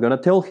wrong, and I'm going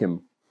to tell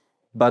him.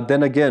 But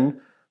then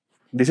again,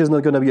 this is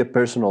not going to be a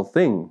personal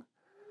thing.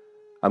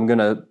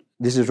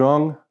 This is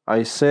wrong,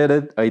 I said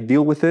it, I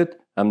deal with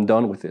it, I'm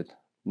done with it.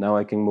 Now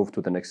I can move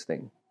to the next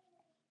thing.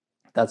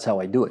 That's how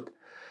I do it.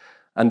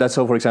 And that's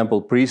how, for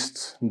example,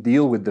 priests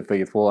deal with the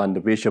faithful, and the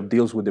bishop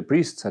deals with the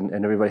priests, and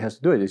everybody has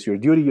to do it. It's your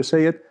duty, you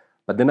say it,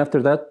 but then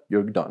after that,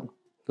 you're done.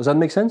 Does that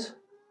make sense?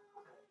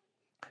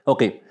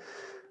 Okay.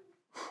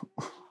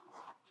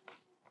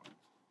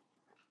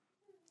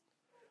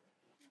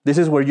 This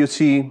is where you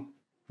see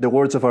the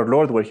words of our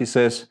Lord, where he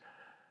says,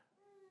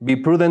 be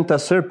prudent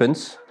as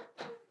serpents,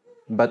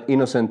 but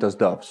innocent as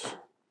doves.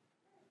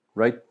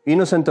 Right?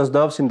 Innocent as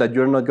doves in that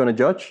you're not going to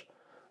judge,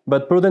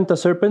 but prudent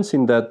as serpents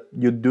in that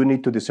you do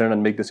need to discern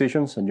and make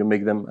decisions, and you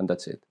make them, and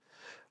that's it.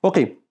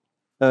 Okay.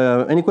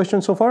 Any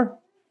questions so far?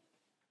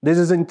 This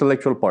is the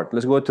intellectual part.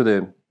 Let's go to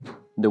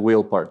the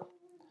will part.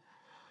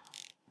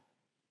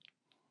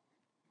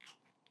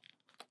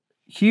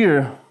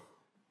 Here,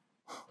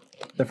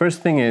 the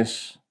first thing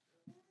is,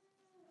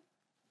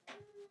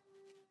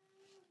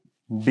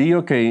 be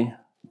okay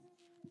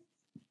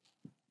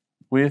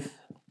with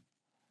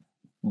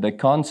the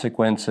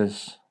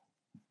consequences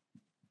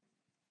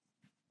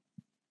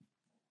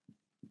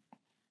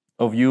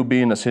of you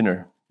being a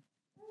sinner.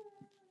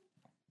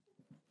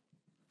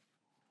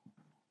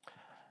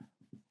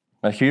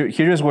 Now here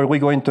is where we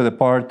go into the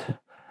part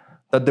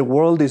that the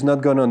world is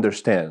not going to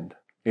understand.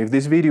 If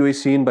this video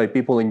is seen by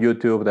people in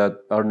YouTube that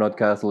are not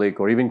Catholic,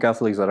 or even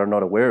Catholics that are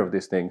not aware of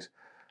these things,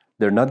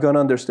 they're not going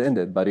to understand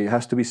it, but it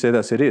has to be said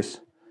as it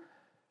is.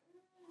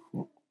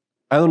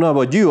 I don't know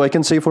about you, I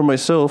can say for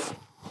myself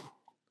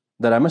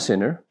that I'm a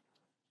sinner.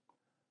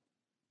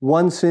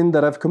 One sin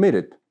that I've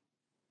committed,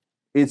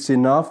 it's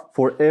enough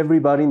for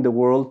everybody in the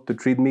world to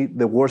treat me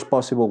the worst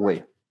possible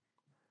way.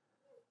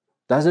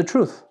 That's the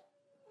truth.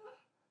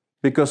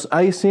 Because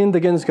I sinned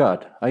against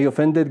God. I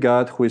offended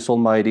God, who is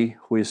almighty,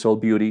 who is all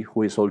beauty,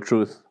 who is all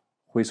truth,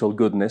 who is all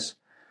goodness.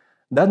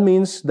 That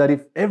means that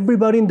if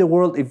everybody in the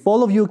world, if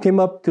all of you came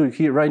up to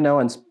here right now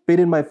and spit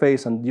in my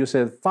face and you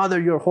said,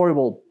 Father, you're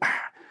horrible,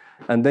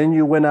 and then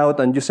you went out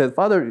and you said,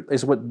 Father,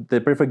 is what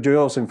the perfect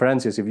joy of St.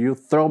 Francis, if you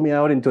throw me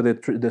out into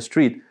the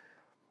street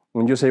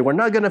and you say, we're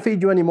not going to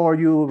feed you anymore,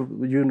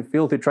 you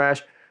filthy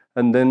trash,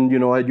 and then,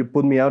 you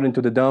put me out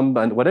into the dump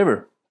and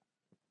whatever.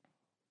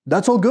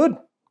 That's all good.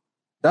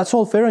 That's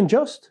all fair and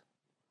just.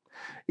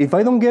 If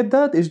I don't get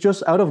that, it's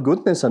just out of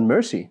goodness and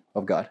mercy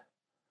of God.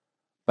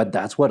 But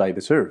that's what I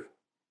deserve.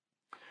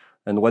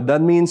 And what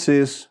that means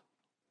is,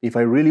 if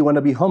I really want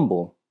to be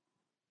humble,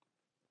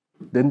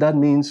 then that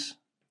means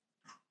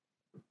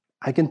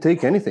I can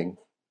take anything,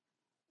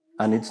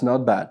 and it's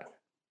not bad.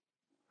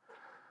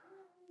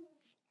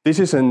 This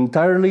is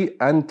entirely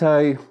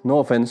no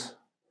offense,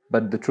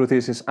 but the truth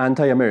is, it's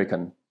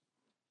anti-American.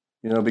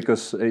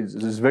 Because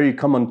it's very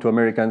common to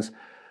Americans,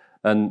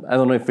 and I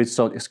don't know if it's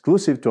not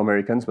exclusive to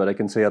Americans, but I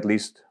can say at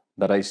least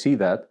that I see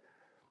that,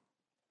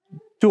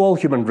 to all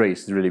human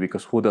race, really,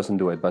 because who doesn't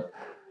do it? But,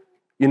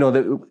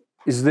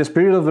 it's the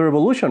spirit of the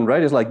revolution,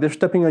 right? It's like they're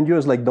stepping on you.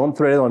 It's like, don't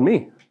thread on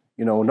me.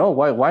 No,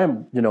 why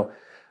am,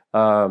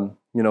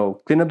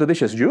 clean up the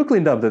dishes. You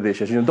cleaned up the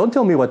dishes. Don't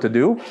tell me what to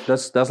do.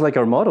 That's like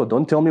our motto.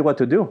 Don't tell me what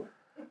to do.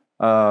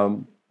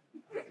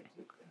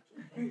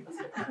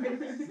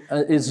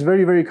 It's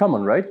very, very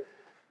common, right?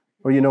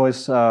 Or,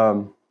 it's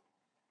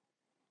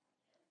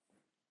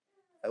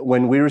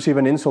when we receive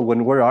an insult,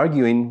 when we're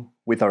arguing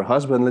with our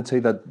husband, let's say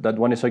that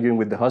one is arguing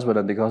with the husband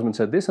and the husband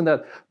said this and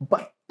that,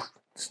 but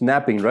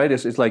snapping, right?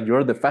 It's like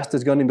you're the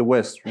fastest gun in the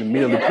West, in the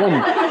middle of the room.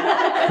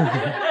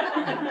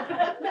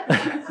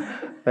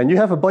 And you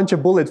have a bunch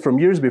of bullets from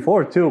years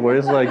before, too, where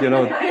it's like,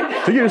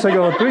 2 years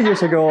ago, 3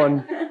 years ago,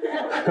 and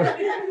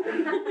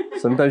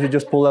sometimes you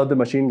just pull out the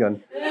machine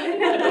gun.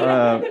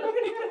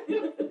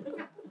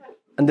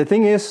 And the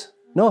thing is,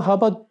 no, how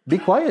about be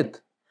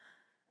quiet?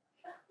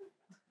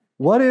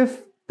 What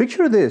if,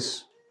 picture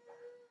this,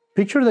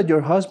 picture that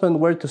your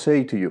husband were to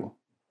say to you,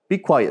 be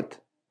quiet.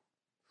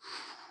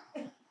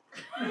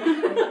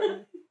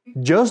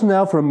 Just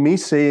now from me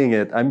saying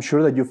it, I'm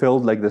sure that you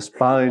felt like the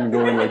spine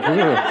going like,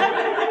 ugh.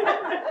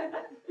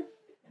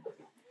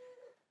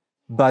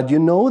 But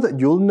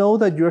you'll know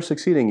that you're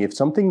succeeding if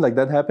something like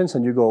that happens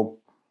and you go,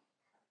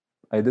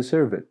 I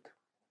deserve it.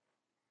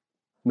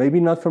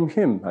 Maybe not from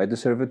him, I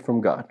deserve it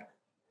from God.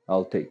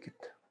 I'll take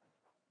it.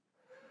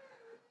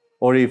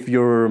 Or if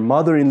your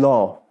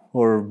mother-in-law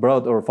or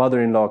brother or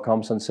father-in-law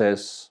comes and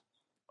says,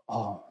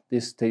 oh,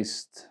 this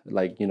tastes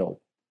like,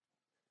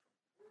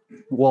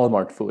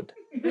 Walmart food.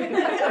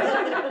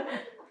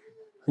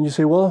 And you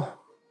say, well,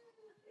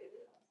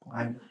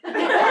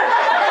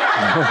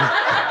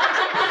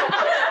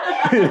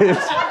 it is.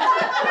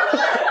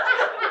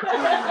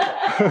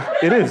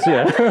 It is,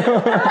 yeah.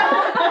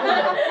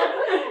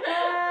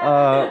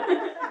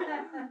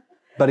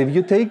 But if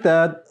you take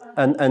that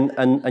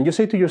and you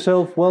say to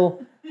yourself,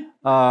 well,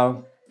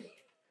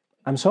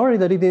 I'm sorry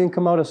that it didn't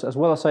come out as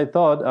well as I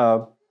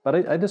thought,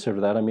 but I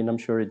deserve that. I mean, I'm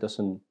sure it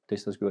doesn't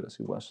taste as good as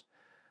it was.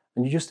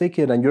 And you just take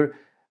it, and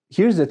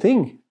here's the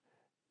thing,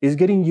 is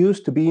getting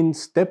used to being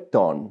stepped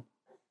on.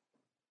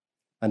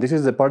 And this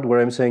is the part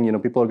where I'm saying,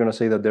 people are going to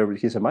say that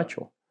he's a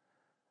macho.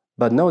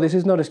 But no, this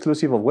is not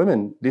exclusive of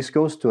women. This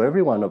goes to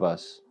every one of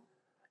us.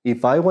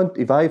 If I,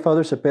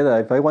 Father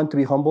Cepeda, if I want to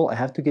be humble, I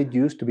have to get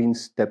used to being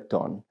stepped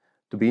on,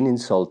 to being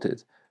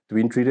insulted, to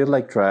being treated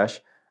like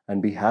trash,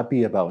 and be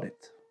happy about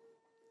it.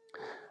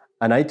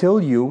 And I tell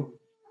you,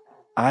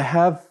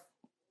 I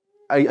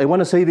want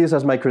to say this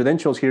as my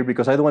credentials here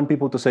because I don't want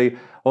people to say,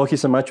 oh,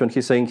 he's a macho and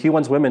he's saying he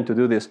wants women to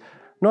do this.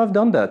 No, I've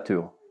done that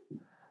too.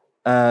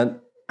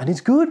 And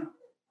it's good.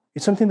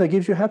 It's something that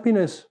gives you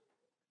happiness.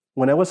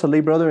 When I was a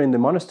lay brother in the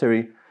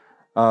monastery,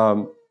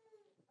 I'll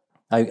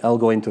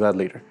go into that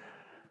later.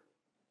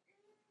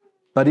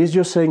 But it's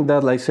just saying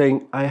that, like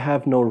saying, I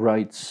have no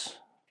rights.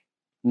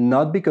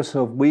 Not because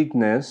of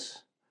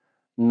weakness,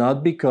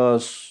 not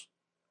because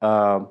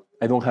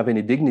I don't have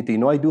any dignity.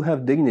 No, I do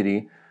have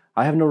dignity.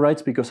 I have no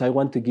rights because I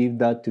want to give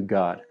that to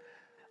God.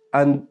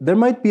 And there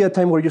might be a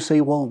time where you say,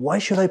 well, why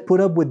should I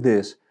put up with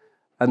this?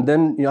 And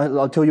then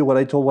I'll tell you what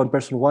I told one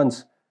person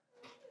once.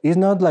 It's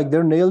not like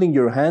they're nailing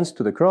your hands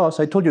to the cross.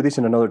 I told you this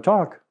in another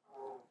talk.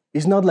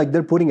 It's not like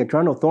they're putting a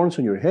crown of thorns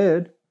on your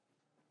head.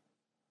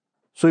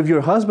 So if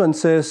your husband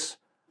says,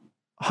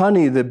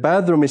 honey, the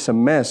bathroom is a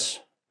mess,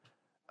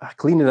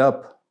 clean it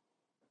up.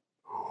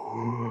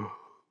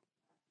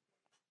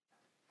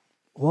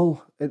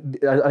 Well,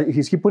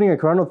 is he putting a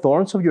crown of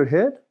thorns on your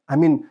head? I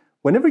mean,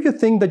 whenever you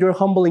think that you're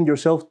humbling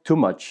yourself too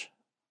much.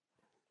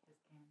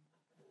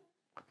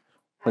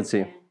 Let's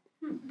see.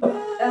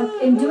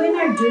 In doing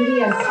our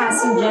duty and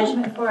passing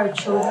judgment for our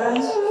children,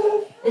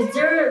 is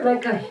there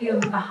like a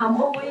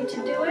humble way to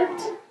do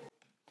it?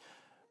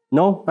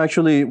 No,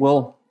 actually,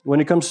 well, when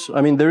it comes,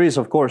 I mean, there is,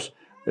 of course.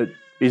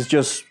 It's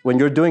just when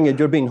you're doing it,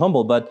 you're being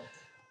humble. But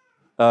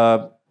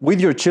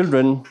with your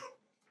children,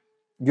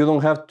 you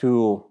don't have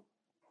to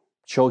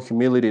show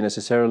humility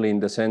necessarily in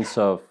the sense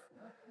of,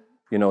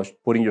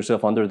 putting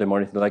yourself under them or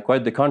anything. Like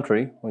quite the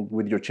contrary.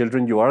 With your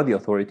children, you are the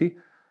authority.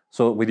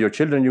 So with your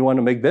children, you want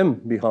to make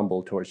them be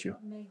humble towards you.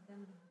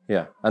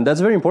 Yeah, and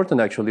that's very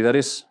important actually. That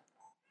is.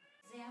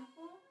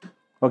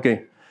 Okay.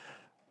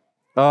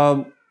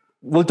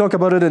 We'll talk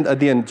about it at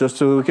the end, just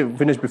so we can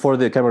finish before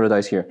the camera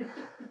dies here.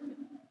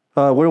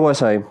 Where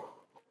was I?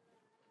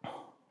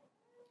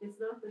 It's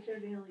not that they're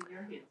nailing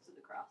your hands to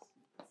the cross.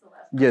 That's the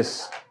last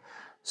Yes.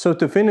 So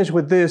to finish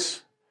with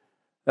this,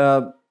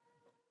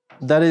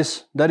 that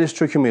is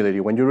true humility,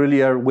 when you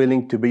really are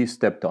willing to be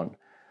stepped on.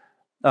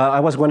 I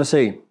was going to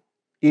say,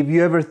 if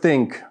you ever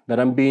think that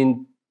I'm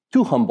being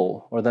too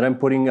humble or that I'm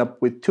putting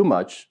up with too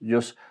much,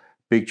 just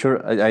picture,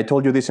 I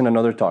told you this in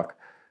another talk,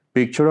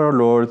 picture our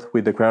Lord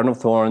with the crown of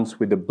thorns,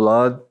 with the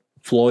blood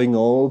flowing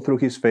all through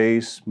his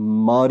face,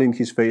 mud in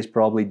his face,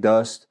 probably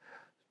dust,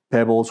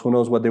 pebbles, who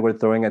knows what they were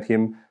throwing at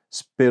him,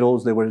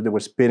 spittles, they were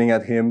spitting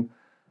at him,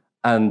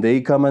 and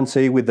they come and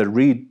say with the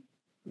reed,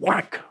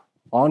 whack,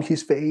 on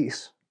his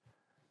face.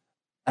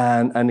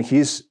 And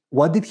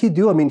what did he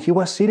do? I mean, he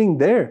was sitting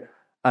there.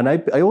 And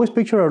I always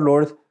picture our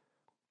Lord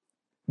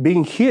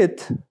being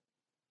hit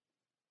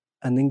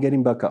and then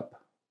getting back up.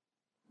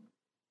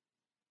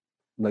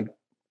 Like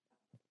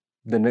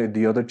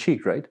the other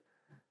cheek, right?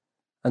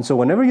 And so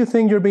whenever you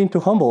think you're being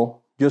too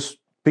humble, just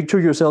picture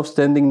yourself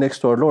standing next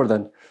to our Lord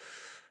and,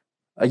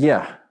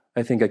 yeah,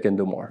 I think I can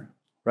do more,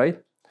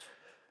 right?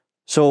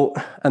 So,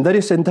 and that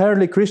is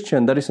entirely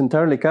Christian, that is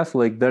entirely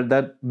Catholic,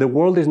 that the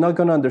world is not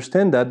going to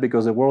understand that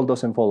because the world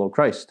doesn't follow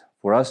Christ.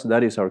 For us,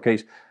 that is our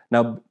case.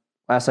 Now,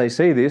 as I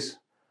say this,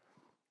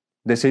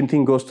 the same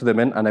thing goes to the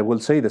men, and I will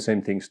say the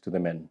same things to the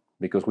men,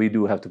 because we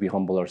do have to be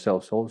humble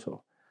ourselves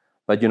also.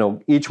 But,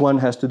 each one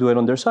has to do it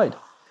on their side.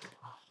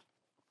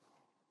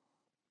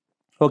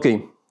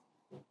 Okay.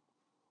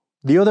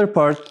 The other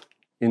part,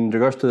 in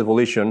regards to the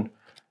volition,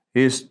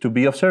 is to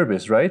be of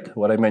service, right?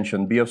 What I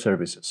mentioned, be of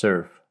service,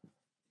 serve.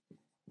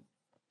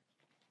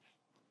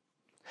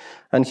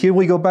 And here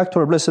we go back to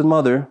our Blessed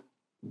Mother,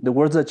 the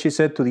words that she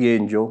said to the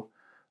angel,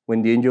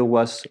 when the angel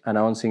was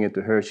announcing it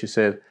to her, she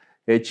said,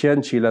 Ecce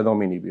ancilla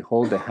Domini,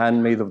 behold the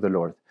handmaid of the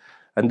Lord.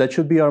 And that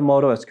should be our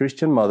motto as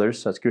Christian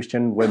mothers, as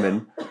Christian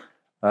women.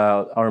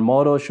 Our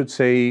motto should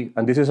say,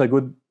 and this is a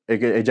good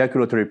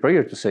ejaculatory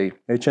prayer to say,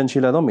 Ecce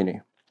ancilla Domini.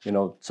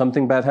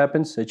 Something bad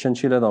happens, Ecce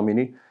ancilla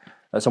Domini.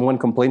 Someone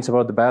complains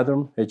about the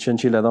bathroom, Ecce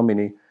ancilla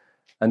Domini.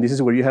 And this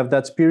is where you have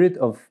that spirit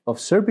of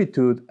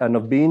servitude and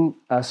of being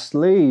a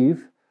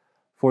slave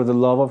for the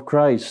love of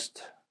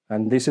Christ.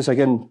 And this is,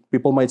 again,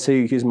 people might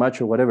say he's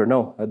macho or whatever.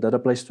 No, that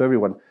applies to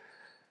everyone.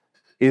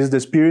 Is the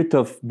spirit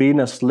of being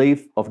a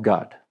slave of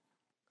God.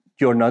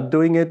 You're not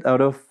doing it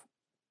out of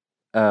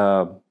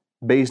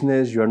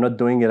baseness. You're not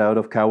doing it out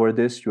of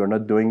cowardice. You're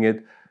not doing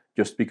it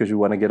just because you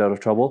want to get out of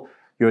trouble.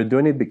 You're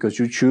doing it because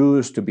you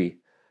choose to be.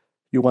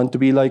 You want to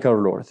be like our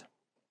Lord.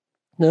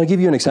 Now, I'll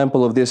give you an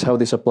example of this, how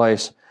this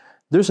applies.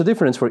 There's a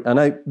difference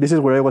this is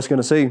where I was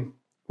going to say,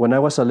 when I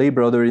was a lay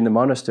brother in the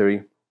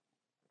monastery,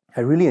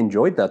 I really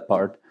enjoyed that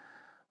part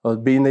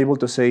of being able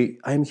to say,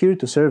 I'm here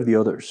to serve the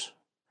others.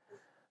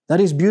 That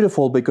is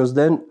beautiful because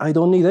then I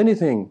don't need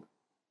anything.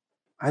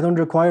 I don't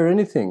require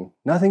anything.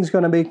 Nothing's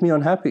going to make me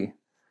unhappy.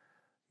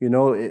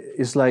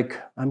 It's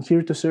like, I'm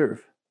here to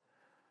serve.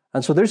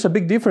 And so there's a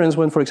big difference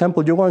when, for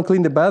example, you go and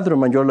clean the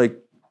bathroom and you're like,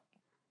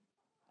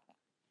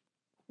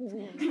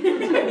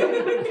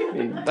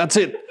 that's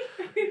it.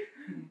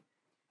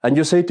 And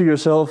you say to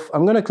yourself,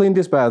 I'm going to clean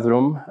this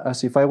bathroom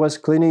as if I was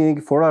cleaning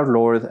it for our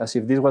Lord, as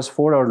if this was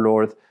for our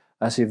Lord,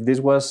 as if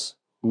this was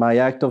my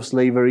act of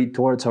slavery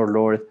towards our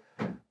Lord,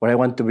 where I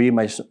want to be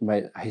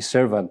his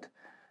servant.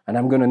 And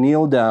I'm going to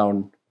kneel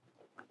down,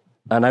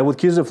 and I would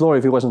kiss the floor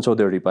if it wasn't so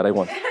dirty, but I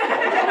won't.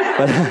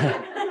 But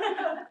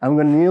I'm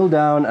going to kneel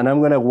down, and I'm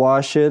going to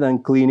wash it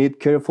and clean it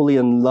carefully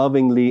and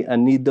lovingly,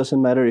 and it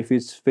doesn't matter if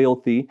it's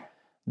filthy.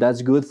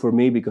 That's good for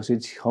me because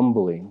it's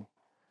humbling.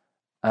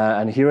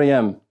 And here I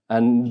am.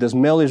 And the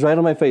smell is right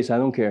on my face. I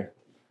don't care.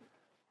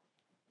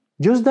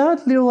 Just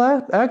that little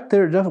act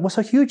there, that was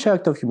a huge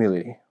act of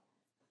humility.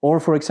 Or,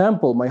 for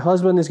example, my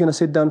husband is going to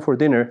sit down for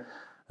dinner.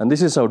 And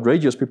this is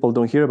outrageous. People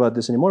don't hear about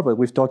this anymore, but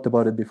we've talked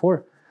about it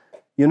before.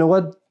 You know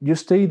what? You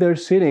stay there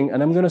sitting,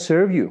 and I'm going to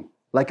serve you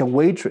like a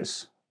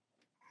waitress.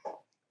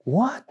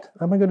 What?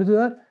 Am I going to do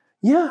that?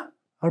 Yeah,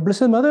 our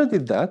Blessed Mother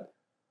did that.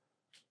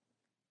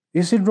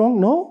 Is it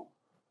wrong? No.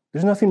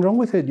 There's nothing wrong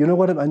with it. You know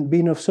what? I'm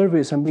being of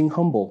service. I'm being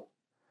humble.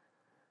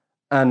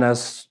 And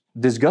as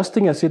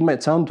disgusting as it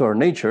might sound to our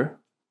nature,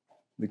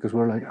 because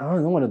we're like, oh, I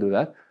don't want to do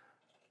that,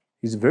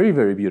 it's very,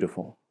 very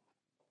beautiful.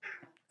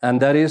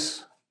 And that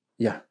is,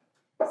 yeah.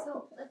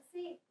 So let's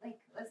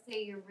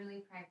say you're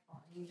really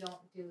prideful and you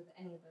don't do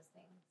any of those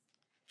things,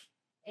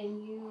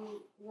 and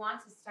you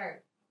want to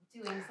start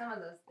doing some of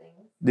those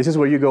things. This is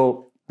where you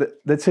go,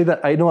 let's say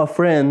that I know a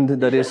friend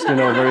that is,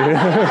 very...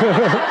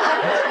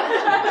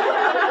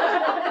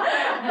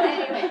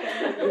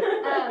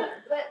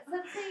 But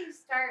let's say you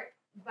start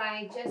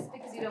by just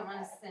because you don't want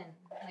to sin,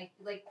 like,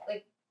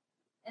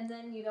 and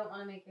then you don't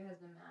want to make your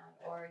husband mad,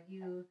 or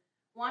you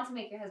to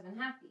make your husband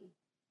happy,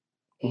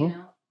 Mhm. you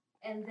know,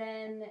 and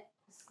then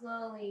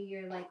slowly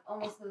you're like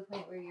almost to the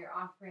point where you're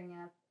offering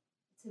up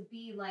to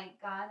be like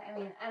God. I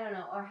mean, I don't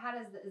know, or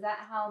is that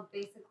how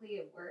basically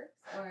it works?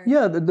 Or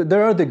Yeah,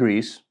 there are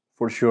degrees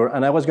for sure.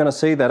 And I was going to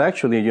say that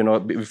actually,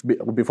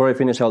 before I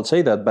finish, I'll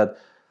say that. But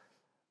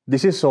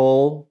this is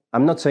all,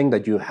 I'm not saying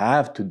that you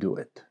have to do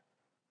it.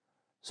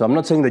 So I'm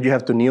not saying that you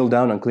have to kneel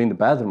down and clean the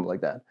bathroom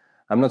like that.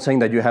 I'm not saying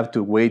that you have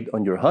to wait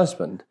on your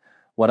husband.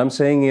 What I'm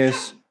saying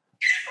is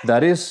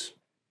that is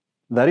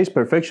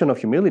perfection of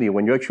humility,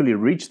 when you actually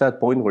reach that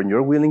point when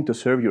you're willing to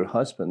serve your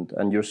husband,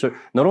 and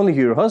not only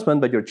your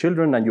husband but your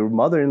children and your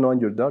mother-in-law and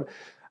your daughter.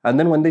 And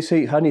then when they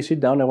say, honey, sit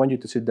down, I want you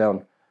to sit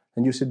down,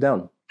 and you sit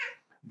down.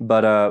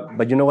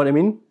 But you know what I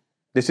mean?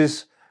 This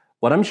is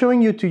what I'm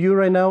showing you to you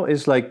right now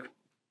is like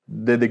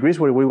the degrees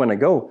where we want to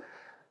go.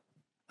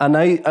 And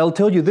I'll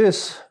tell you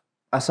this,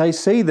 as I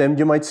say them,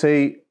 you might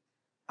say,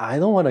 I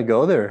don't want to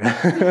go there.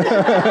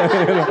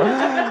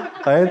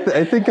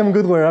 I think I'm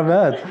good where I'm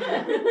at.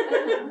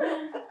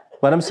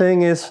 What I'm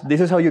saying is, this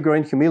is how you grow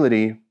in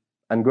humility,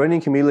 and growing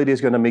in humility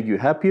is going to make you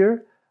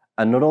happier.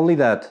 And not only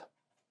that,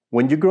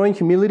 when you grow in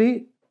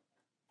humility,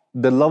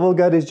 the love of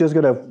God is just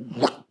going to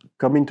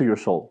come into your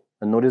soul.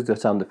 And notice the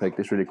sound effect,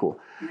 it's really cool.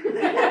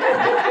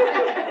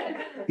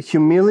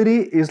 Humility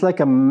is like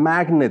a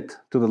magnet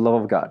to the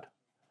love of God.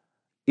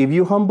 If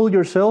you humble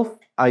yourself,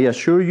 I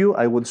assure you,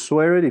 I would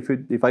swear it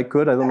if I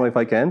could, I don't know if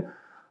I can,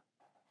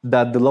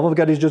 that the love of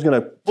God is just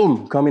going to,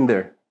 boom, come in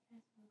there.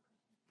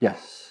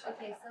 Yes.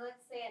 okay, so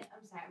let's say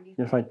I'm sorry.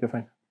 You're fine, you're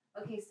fine.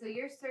 Okay, so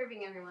you're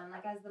serving everyone,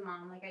 like as the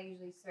mom, like I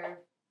usually serve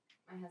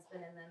my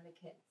husband and then the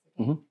kids.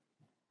 Okay? Mhm.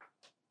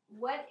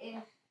 What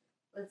if,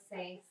 let's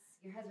say,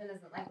 your husband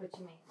doesn't like what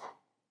you made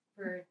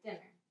for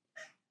dinner,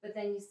 but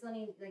then you still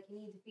need to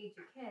feed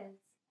your kids?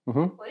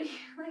 Mhm. What do you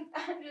like?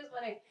 I'm just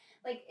wondering,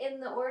 like in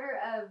the order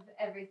of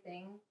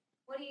everything,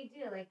 what do you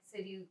do? Like, so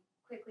do you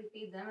quickly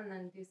feed them and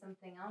then do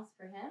something else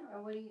for him,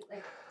 or what do you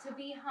like to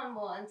be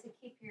humble and to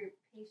keep your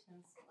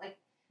patience, like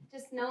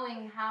just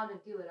knowing how to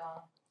do it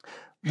all?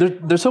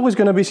 There's always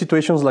going to be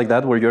situations like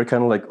that where you're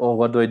kind of like, oh,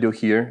 what do I do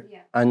here?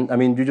 Yeah. And I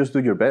mean, you just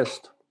do your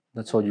best.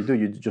 That's all you do.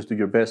 You just do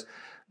your best.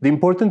 The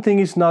important thing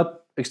is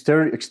not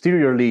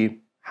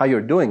exteriorly how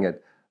you're doing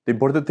it. The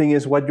important thing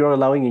is what you're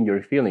allowing in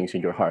your feelings,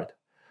 in your heart.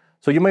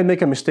 So you might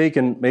make a mistake,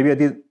 and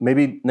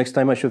maybe next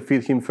time I should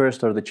feed him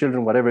first, or the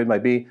children, whatever it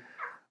might be.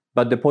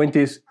 But the point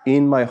is,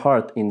 in my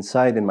heart,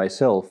 inside in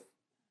myself,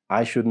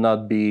 I should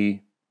not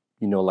be,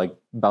 like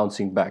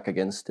bouncing back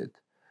against it.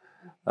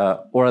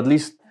 Or at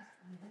least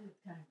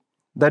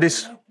that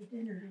is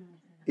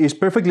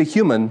perfectly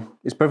human.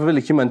 It's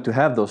perfectly human to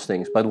have those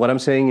things. But what I'm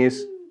saying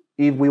is,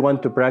 if we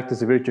want to practice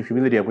the virtue of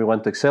humility and we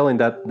want to excel in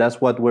that, that's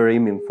what we're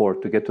aiming for,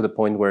 to get to the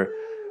point where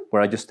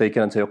I just take it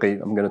and say, okay,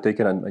 I'm going to take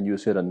it and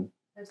use it and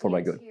for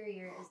my good. The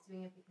interior is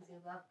doing it because you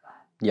love God.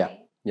 Yeah, right?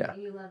 yeah.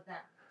 And you love them.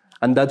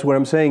 And that's where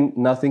I'm saying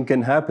nothing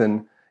can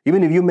happen.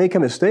 Even if you make a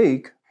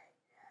mistake,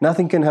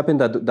 nothing can happen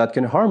that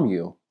can harm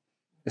you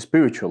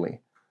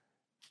spiritually,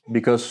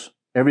 because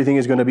everything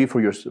is going to be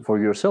for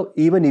yourself.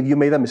 Even if you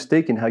made a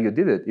mistake in how you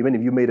did it, even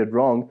if you made it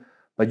wrong,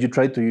 but you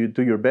tried to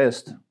do your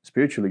best,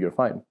 spiritually you're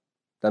fine.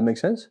 That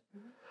makes sense?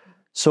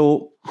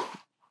 So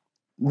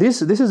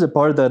this is a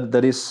part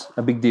that is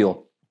a big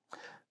deal.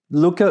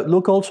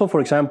 Look also, for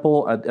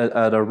example,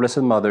 at our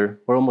Blessed Mother.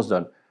 We're almost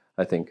done,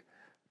 I think.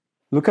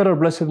 Look at our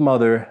Blessed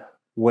Mother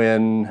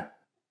when,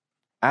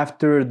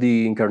 after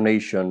the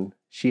incarnation,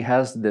 she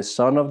has the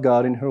Son of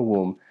God in her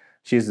womb.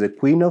 She's the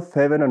Queen of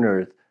heaven and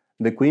earth,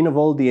 the Queen of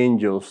all the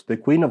angels, the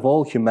Queen of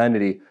all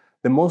humanity,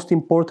 the most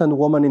important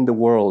woman in the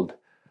world,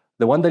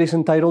 the one that is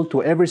entitled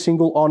to every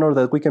single honor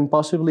that we can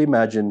possibly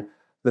imagine.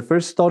 The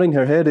first thought in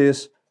her head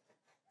is,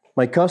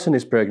 my cousin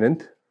is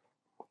pregnant,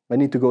 I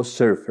need to go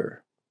serve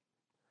her.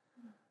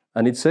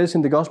 And it says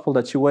in the gospel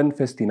that she went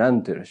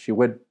festinanter, she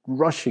went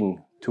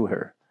rushing to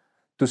her,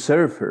 to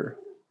serve her.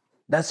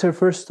 That's her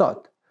first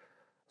thought.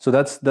 So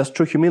that's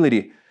true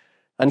humility.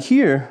 And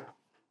here,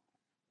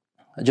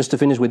 just to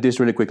finish with this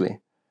really quickly,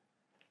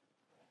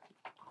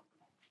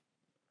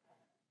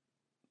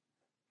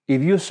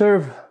 if you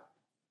serve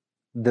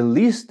the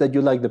least that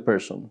you like the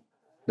person,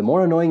 the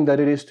more annoying that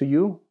it is to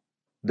you,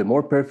 the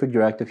more perfect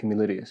your act of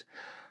humility is.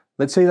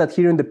 Let's say that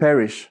here in the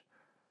parish,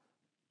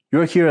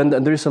 you're here and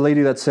there is a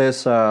lady that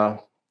says,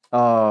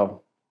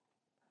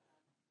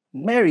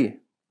 Mary,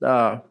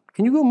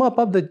 can you go mop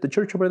up the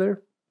church over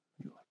there?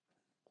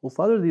 Well,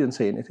 Father didn't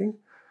say anything.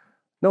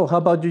 No, how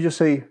about you just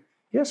say,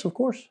 yes, of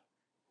course.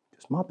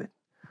 Just mop it.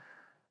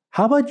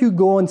 How about you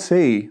go and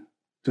say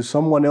to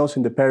someone else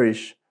in the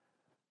parish,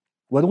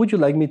 what would you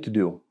like me to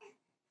do?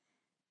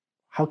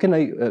 How can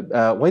I,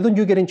 why don't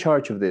you get in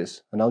charge of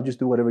this? And I'll just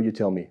do whatever you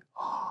tell me.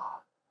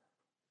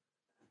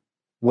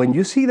 When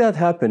you see that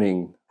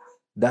happening,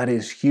 that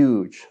is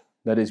huge.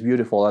 That is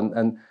beautiful.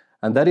 And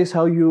that is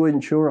how you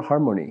ensure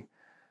harmony.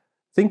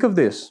 Think of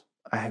this.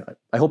 I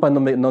hope I'm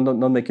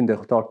not making the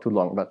talk too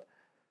long, but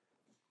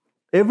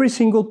every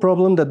single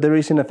problem that there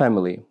is in a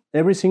family,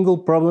 every single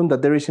problem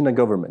that there is in a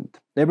government,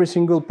 every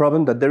single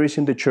problem that there is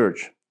in the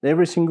church,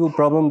 every single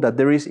problem that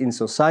there is in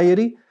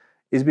society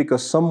is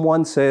because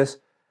someone says,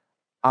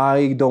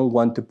 I don't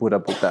want to put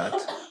up with that.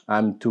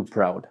 I'm too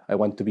proud. I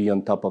want to be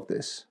on top of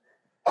this.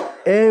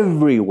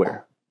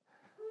 Everywhere.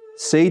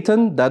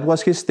 Satan, that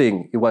was his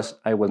thing. It was,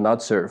 I will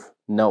not serve.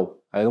 No,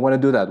 I don't want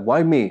to do that.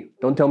 Why me?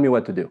 Don't tell me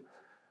what to do.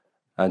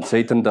 And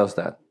Satan does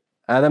that.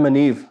 Adam and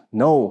Eve,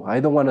 no, I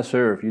don't want to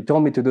serve. You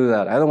told me to do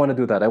that. I don't want to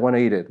do that. I want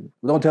to eat it.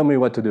 Don't tell me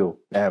what to do.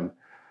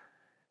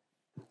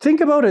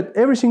 Think about it.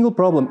 Every single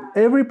problem,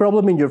 every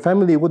problem in your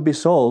family would be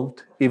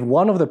solved if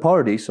one of the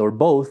parties or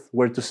both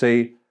were to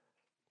say,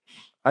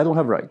 I don't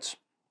have rights.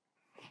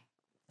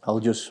 I'll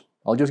just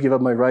give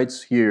up my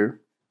rights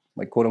here,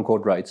 my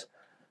quote-unquote rights,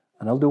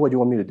 and I'll do what you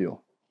want me to do,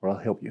 or I'll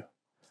help you.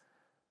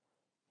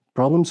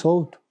 Problem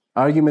solved.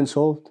 Argument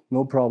solved.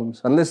 No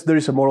problems. Unless there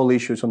is a moral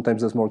issue,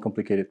 sometimes that's more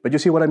complicated. But you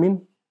see what I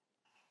mean?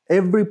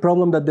 Every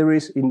problem that there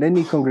is in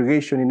any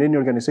congregation, in any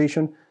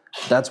organization,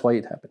 that's why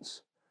it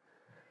happens.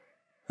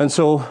 And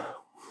so,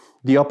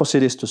 the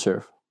opposite is to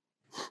serve.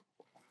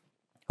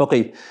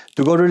 Okay,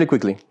 to go really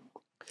quickly.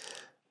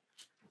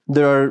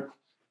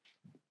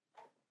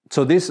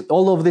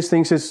 All of these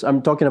things is,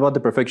 I'm talking about the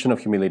perfection of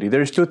humility.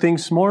 There's two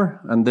things more,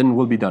 and then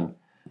we'll be done.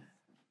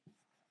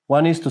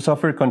 One is to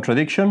suffer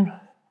contradiction.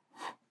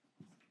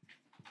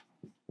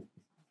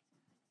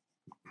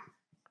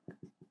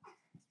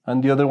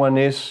 And the other one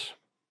is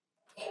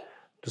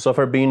to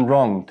suffer being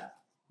wronged.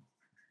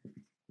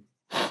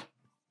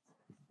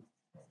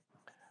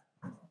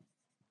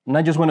 And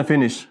I just want to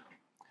finish.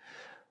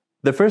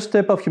 The first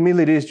step of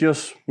humility is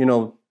just,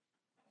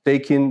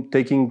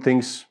 taking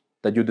things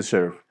that you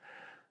deserve.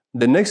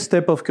 The next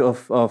step of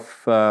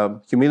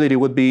humility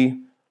would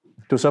be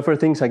to suffer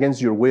things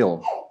against your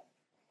will.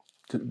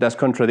 That's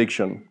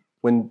contradiction.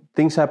 When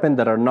things happen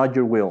that are not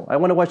your will. I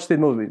want to watch this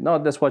movie. No,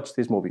 let's watch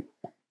this movie.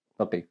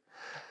 Okay.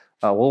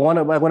 I want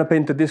to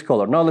paint it this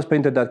color. No, let's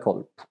paint it that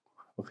color.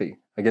 Okay,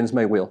 against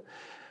my will.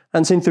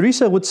 And Saint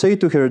Teresa would say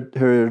to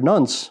her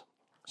nuns,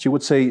 she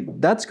would say,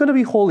 that's going to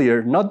be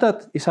holier. Not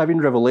that is having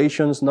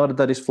revelations, not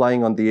that is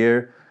flying on the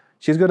air.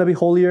 She's going to be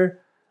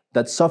holier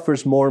that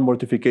suffers more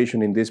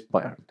mortification in this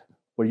part,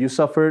 where you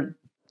suffer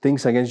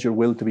things against your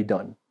will to be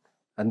done.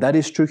 And that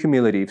is true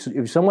humility.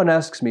 If someone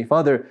asks me,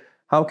 Father,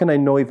 how can I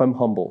know if I'm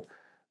humble?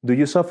 Do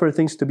you suffer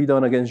things to be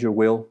done against your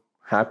will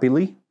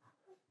happily?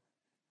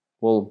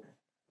 Well,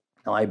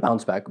 now I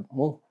bounce back.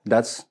 Well,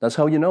 that's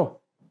how you know.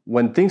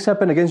 When things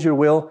happen against your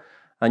will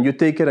and you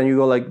take it and you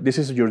go like, this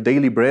is your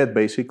daily bread,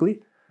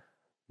 basically,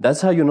 that's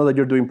how you know that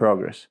you're doing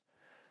progress.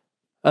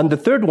 And the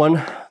third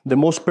one, the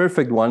most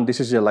perfect one,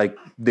 this is like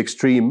the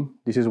extreme,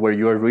 this is where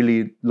you are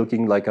really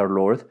looking like our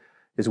Lord,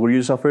 is where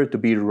you suffer to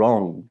be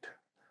wronged.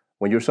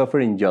 When you're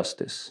suffering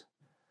injustice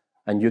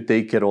and you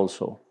take it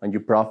also and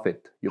you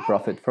profit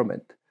from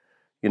it.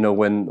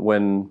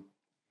 When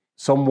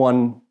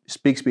someone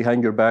speaks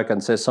behind your back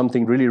and says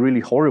something really, really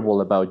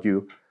horrible about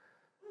you,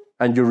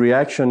 and your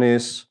reaction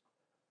is,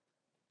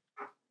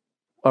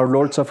 our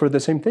Lord suffered the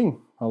same thing.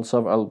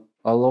 I'll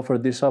offer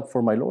this up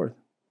for my Lord.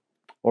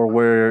 Or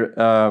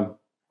where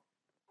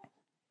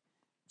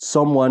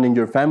someone in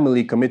your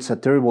family commits a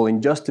terrible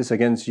injustice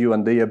against you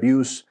and they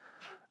abuse,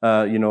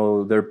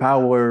 their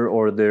power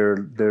or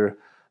the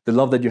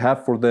love that you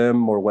have for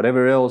them or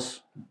whatever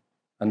else,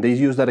 and they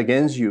use that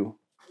against you.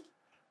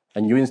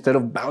 And you, instead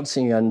of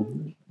bouncing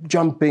and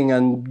jumping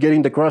and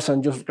getting the cross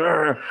and just,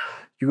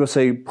 you go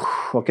say,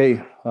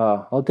 okay,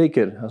 I'll take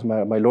it as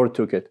my Lord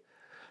took it.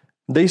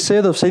 They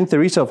said of Saint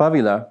Teresa of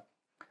Avila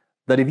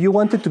that if you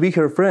wanted to be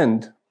her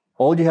friend,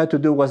 all you had to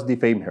do was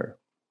defame her.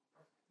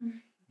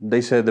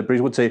 They said, the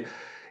priest would say,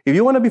 if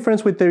you want to be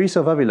friends with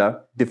Teresa of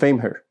Avila, defame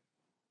her.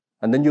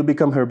 And then you'll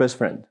become her best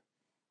friend.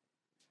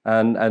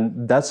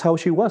 And that's how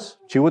she was.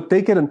 She would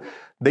take it, and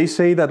they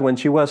say that when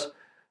she was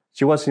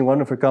in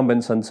one of her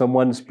convents and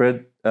someone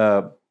spread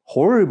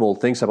horrible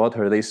things about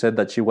her. They said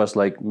that she was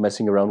like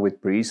messing around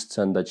with priests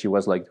and that she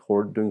was like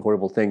doing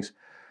horrible things.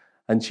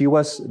 And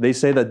they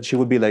say that she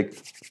would be like,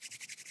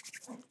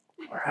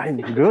 all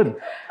right, good.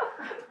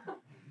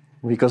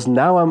 Because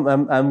now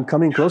I'm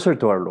coming closer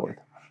to our Lord.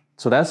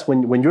 So that's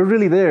when you're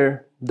really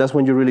there, that's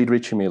when you really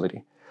reach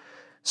humility.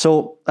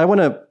 So I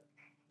want to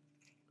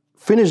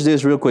finish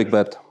this real quick,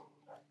 but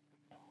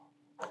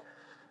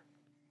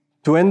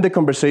to end the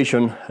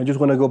conversation, I just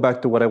want to go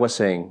back to what I was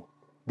saying.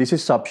 This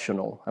is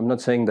optional. I'm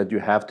not saying that you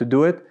have to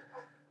do it.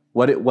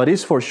 What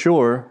is for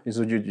sure is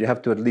that you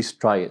have to at least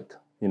try it.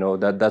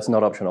 That's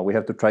not optional. We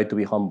have to try to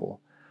be humble.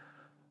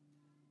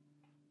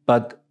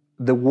 But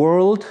the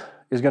world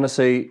is going to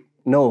say,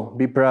 no,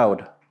 be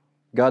proud.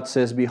 God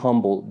says be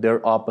humble.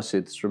 They're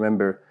opposites.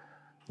 Remember,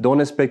 don't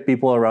expect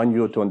people around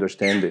you to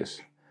understand this.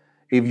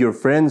 If your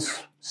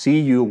friends see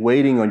you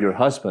waiting on your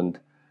husband,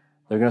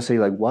 they're going to say,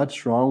 like,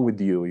 what's wrong with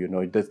you?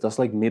 That's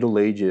like Middle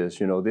Ages,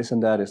 this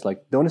and that. It's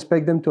like, don't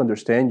expect them to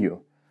understand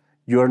you.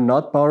 You are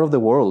not part of the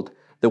world.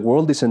 The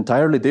world is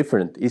entirely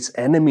different. It's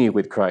enemy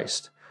with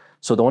Christ.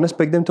 So don't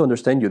expect them to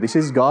understand you. This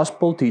is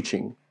gospel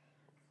teaching.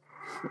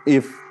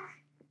 if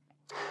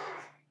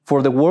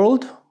for the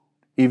world,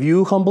 if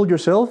you humble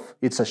yourself,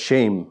 it's a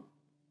shame.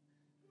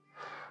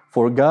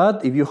 For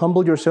God, if you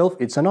humble yourself,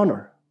 it's an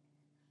honor.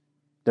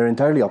 They're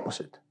entirely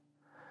opposite.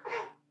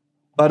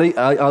 But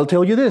I'll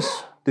tell you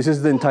this. This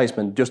is the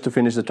enticement, just to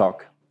finish the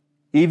talk.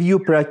 If you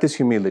practice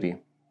humility,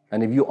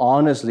 and if you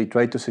honestly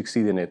try to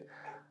succeed in it,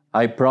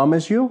 I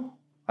promise you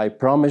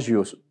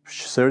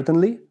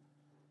certainly,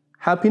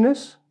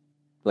 happiness,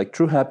 like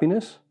true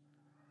happiness,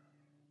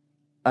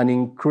 an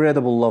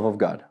incredible love of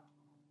God.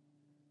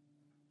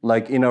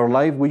 Like in our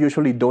life, we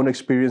usually don't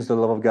experience the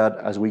love of God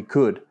as we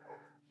could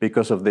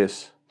because of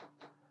this.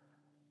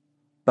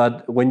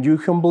 But when you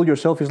humble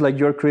yourself, it's like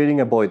you're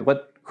creating a void.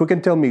 Who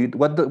can tell me,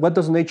 what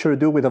does nature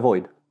do with a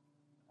void?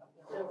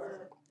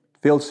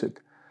 Fills it.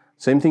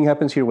 Same thing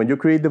happens here. When you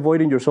create the void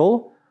in your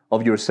soul,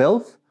 of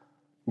yourself,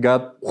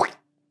 God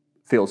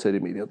fills it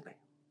immediately.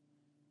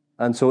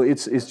 And so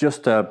it's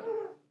just a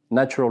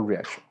natural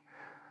reaction.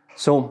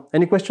 So,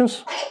 any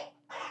questions?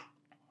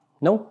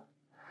 No?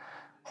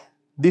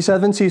 This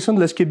Advent season,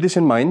 let's keep this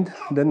in mind.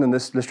 Then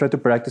let's try to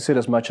practice it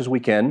as much as we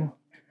can.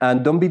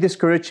 And don't be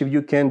discouraged if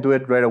you can't do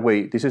it right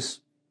away. This is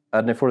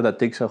an effort that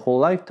takes a whole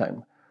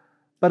lifetime.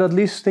 But at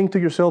least think to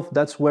yourself,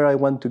 that's where I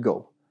want to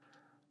go.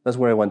 That's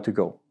where I want to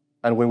go.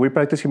 And when we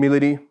practice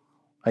humility,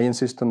 I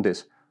insist on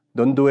this.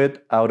 Don't do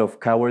it out of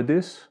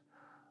cowardice.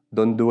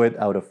 Don't do it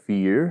out of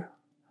fear.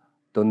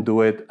 Don't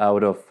do it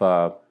out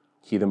of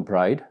hidden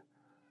pride.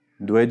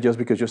 Do it just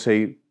because you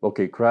say,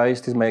 okay,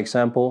 Christ is my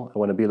example. I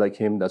want to be like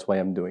him. That's why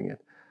I'm doing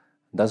it.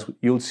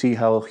 You'll see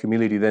how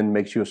humility then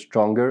makes you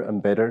stronger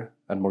and better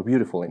and more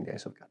beautiful in the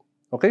eyes of God.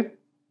 Okay?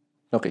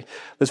 Okay.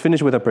 Let's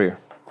finish with a prayer.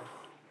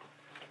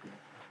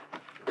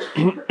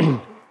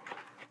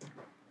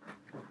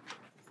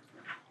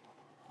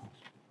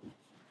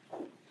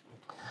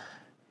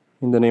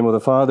 In the name of the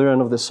Father, and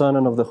of the Son,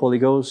 and of the Holy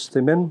Ghost.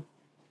 Amen.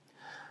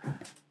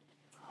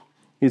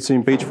 It's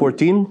in page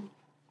 14.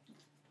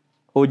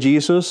 O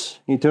Jesus,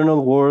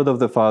 eternal Word of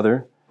the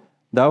Father,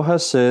 Thou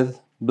hast said,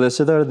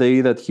 Blessed are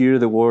they that hear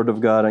the word of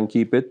God and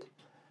keep it.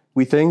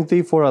 We thank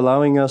Thee for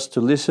allowing us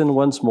to listen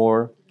once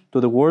more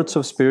to the words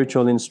of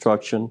spiritual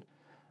instruction.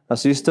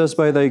 Assist us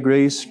by Thy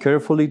grace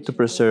carefully to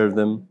preserve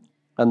them,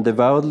 and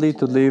devoutly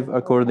to live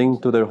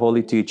according to their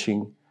holy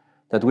teaching,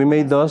 that we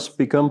may thus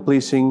become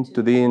pleasing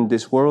to Thee in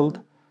this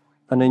world,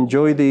 and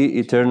enjoy Thee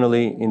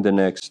eternally in the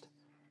next,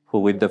 who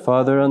with the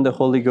Father and the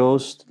Holy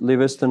Ghost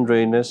livest and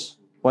reignest,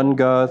 one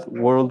God,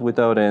 world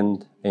without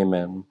end.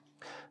 Amen.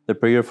 The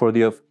prayer of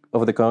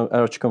the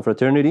Arch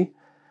Confraternity.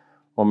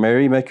 O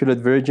Mary, Immaculate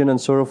Virgin and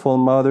Sorrowful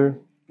Mother,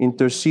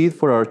 intercede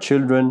for our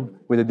children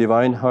with the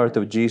divine heart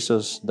of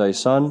Jesus, Thy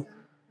Son,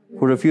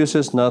 who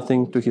refuses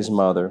nothing to His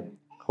Mother.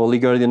 Holy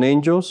Guardian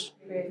Angels,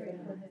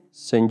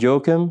 Saint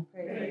Joachim,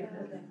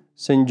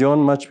 Saint John,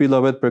 much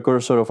beloved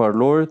precursor of our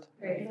Lord,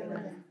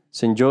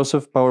 Saint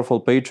Joseph, powerful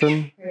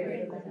patron,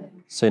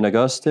 Saint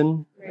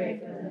Augustine,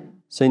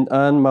 Saint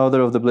Anne, Mother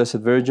of the Blessed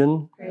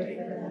Virgin,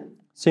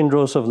 Saint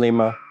Rose of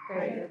Lima,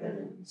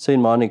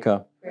 Saint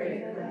Monica.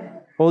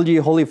 All ye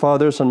holy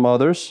fathers and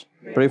mothers,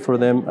 pray for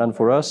them and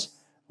for us.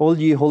 All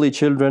ye holy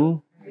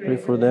children, pray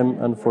for them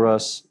and for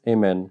us.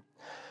 Amen.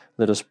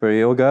 Let us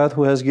pray. O God,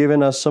 who has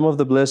given us some of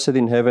the blessed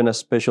in heaven as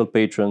special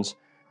patrons,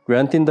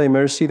 grant in Thy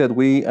mercy that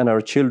we and our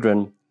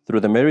children, through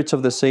the merits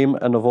of the same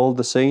and of all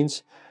the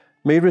saints,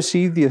 may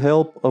receive the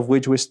help of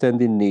which we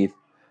stand in need,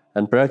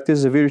 and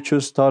practice the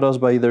virtues taught us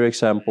by their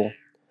example.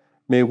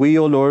 May we,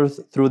 O Lord,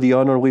 through the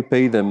honor we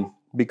pay them,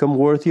 become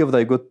worthy of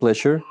Thy good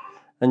pleasure,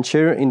 and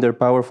share in their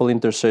powerful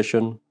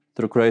intercession,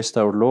 through Christ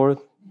our Lord.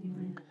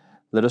 Amen.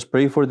 Let us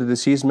pray for the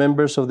deceased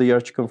members of the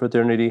Arch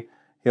Confraternity.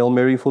 Hail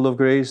Mary, full of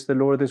grace, the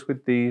Lord is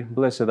with Thee.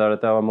 Blessed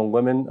art Thou among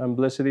women, and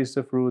blessed is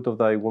the fruit of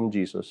Thy womb,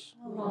 Jesus.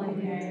 Holy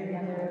Mary,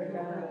 Mother of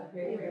God,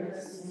 pray for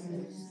us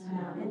sinners,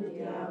 now and at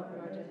the hour of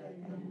our death.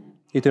 Amen.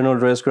 Eternal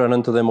rest grant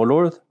unto them, O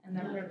Lord. And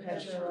the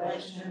perpetual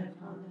election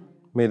upon them.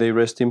 May they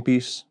rest in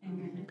peace.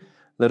 Amen.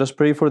 Let us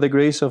pray for the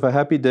grace of a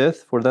happy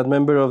death for that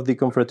member of the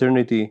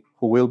confraternity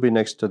who will be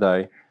next to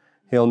die.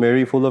 Hail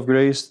Mary, full of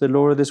grace, the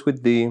Lord is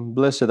with Thee.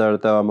 Blessed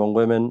art Thou among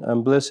women,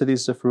 and blessed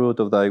is the fruit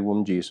of Thy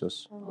womb,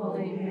 Jesus.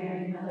 Holy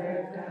Mary,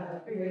 Mother of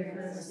God, pray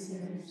for us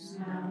sinners,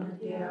 now and at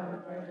the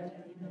hour of our death.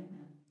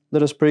 Amen.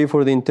 Let us pray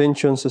for the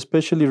intentions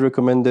especially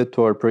recommended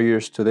to our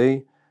prayers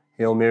today.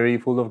 Hail Mary,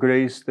 full of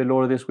grace, the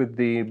Lord is with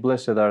Thee.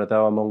 Blessed art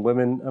Thou among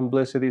women, and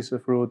blessed is the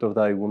fruit of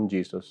Thy womb,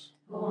 Jesus.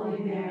 Holy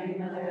Mary,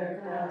 Mother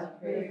of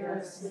God, pray for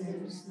us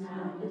sinners,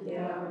 now and at the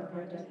hour of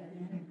our death.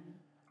 Amen.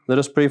 Let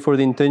us pray for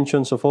the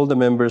intentions of all the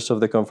members of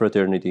the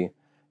confraternity.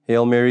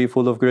 Hail Mary,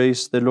 full of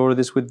grace, the Lord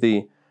is with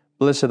Thee.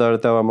 Blessed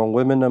art Thou among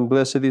women, and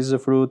blessed is the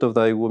fruit of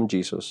Thy womb,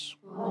 Jesus.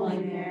 Holy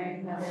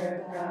Mary,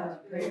 Mother of God,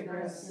 pray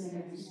for us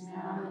sinners,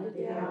 now and at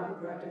the hour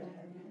of our death.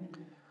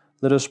 Amen.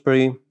 Let us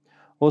pray.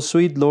 O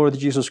sweet Lord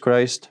Jesus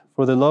Christ,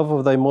 for the love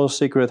of Thy most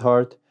sacred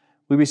heart,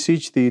 we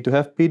beseech Thee to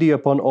have pity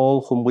upon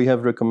all whom we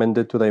have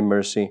recommended to Thy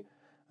mercy,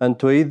 and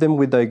to aid them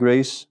with Thy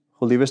grace,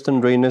 who livest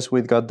and reignest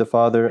with God the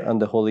Father and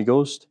the Holy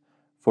Ghost,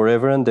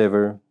 forever and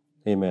ever.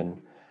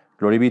 Amen.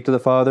 Glory be to the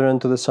Father, and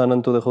to the Son,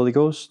 and to the Holy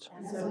Ghost.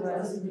 As it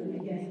was in the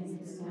beginning,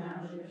 is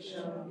now, and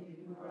shall be,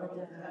 world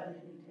without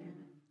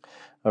end.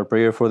 Our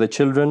prayer for the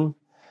children.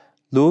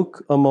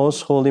 Look, O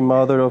most holy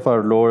Mother of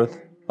our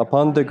Lord,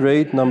 upon the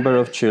great number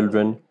of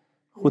children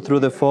who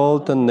through the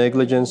fault and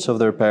negligence of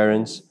their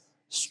parents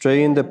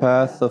stray in the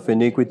path of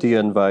iniquity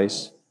and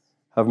vice.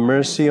 Have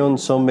mercy on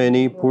so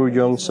many poor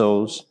young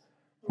souls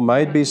who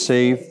might be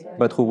saved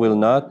but who will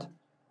not,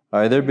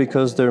 either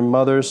because their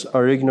mothers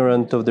are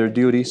ignorant of their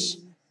duties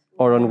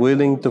or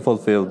unwilling to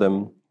fulfill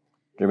them.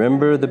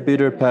 Remember the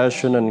bitter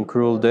passion and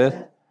cruel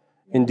death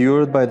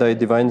endured by thy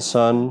divine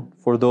Son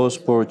for those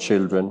poor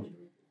children.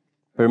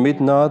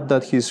 Permit not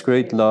that his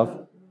great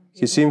love,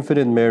 his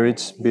infinite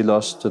merits be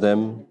lost to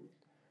them.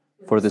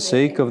 For the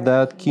sake of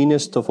that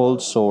keenest of all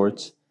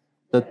swords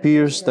that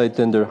pierced thy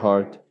tender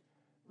heart,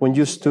 when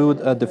you stood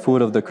at the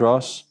foot of the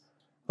cross,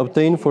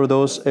 obtain for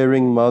those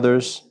erring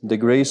mothers the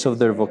grace of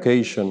their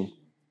vocation.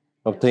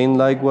 Obtain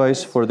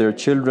likewise for their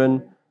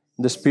children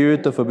the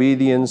spirit of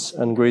obedience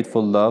and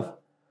grateful love,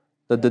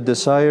 that the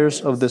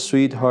desires of the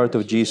sweet heart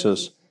of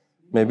Jesus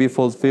may be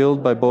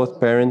fulfilled by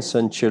both parents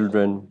and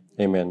children.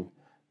 Amen.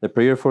 The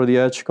prayer for the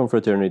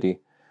Archconfraternity.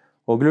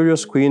 O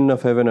glorious Queen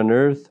of heaven and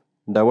earth,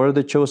 thou art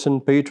the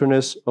chosen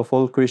patroness of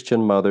all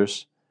Christian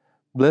mothers.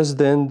 Bless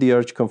then the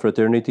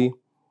Archconfraternity.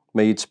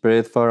 May it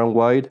spread far and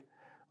wide.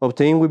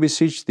 Obtain, we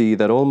beseech thee,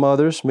 that all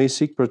mothers may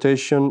seek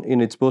protection in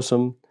its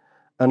bosom,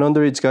 and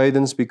under its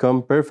guidance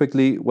become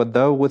perfectly what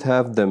thou would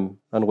have them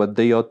and what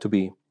they ought to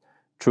be,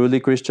 truly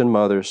Christian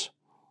mothers,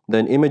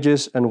 thine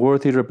images and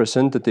worthy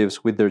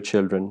representatives with their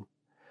children.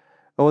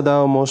 O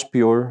thou most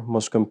pure,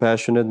 most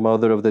compassionate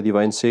Mother of the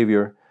divine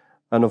Savior,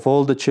 and of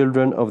all the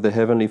children of the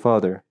Heavenly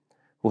Father,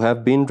 who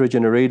have been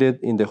regenerated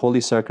in the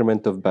holy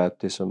sacrament of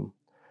baptism.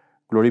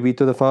 Glory be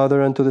to the Father,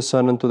 and to the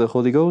Son, and to the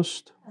Holy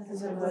Ghost.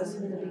 As it was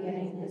in the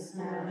beginning, is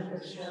now,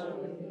 and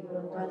shall be,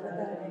 world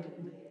without end.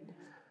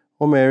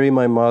 O Mary,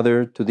 my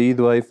Mother, to thee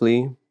do I flee.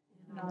 In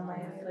all my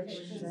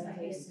afflictions I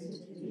hasten to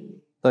thee.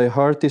 Thy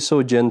heart is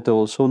so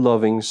gentle, so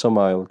loving, so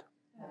mild.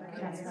 Thou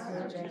canst not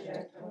reject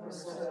a poor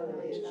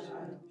sorrowful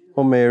child.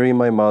 O Mary,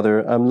 my Mother,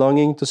 I'm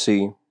longing to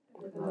see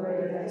The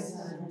glory thy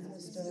Son hath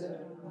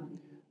bestowed upon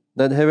thee.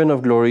 that heaven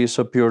of glory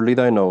so purely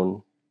thine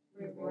own.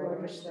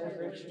 Reward which thy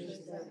virtues,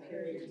 thy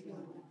purity.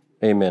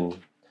 Amen.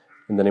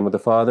 In the name of the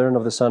Father, and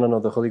of the Son, and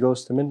of the Holy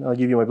Ghost. Amen. I'll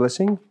give you my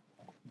blessing.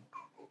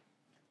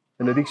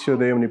 Benedictio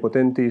Dei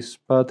omnipotentis,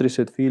 Patris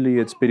et Filii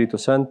et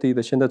Spiritus Sancti,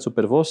 descendat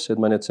super vos et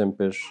manet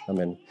semper.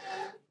 Amen.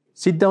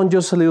 Sit down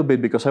just a little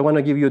bit because I want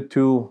to give you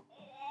two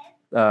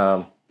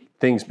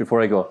things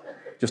before I go.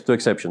 Just two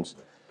exceptions.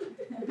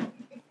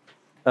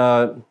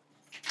 And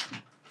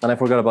I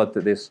forgot about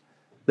this.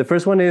 The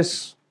first one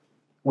is,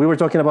 we were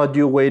talking about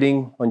you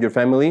waiting on your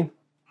family.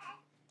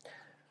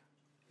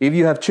 If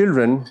you have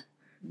children,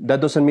 that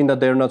doesn't mean that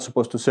they're not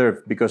supposed to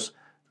serve, because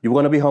you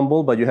want to be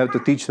humble, but you have to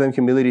teach them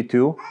humility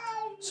too.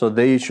 So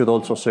they should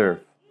also serve,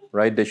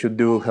 right? They should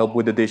help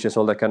with the dishes,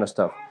 all that kind of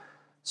stuff.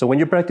 So when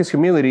you practice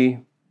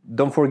humility,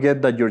 don't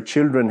forget that your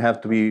children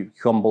have to be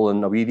humble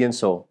and obedient.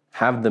 So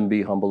have them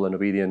be humble and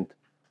obedient,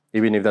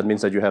 even if that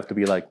means that you have to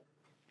be like,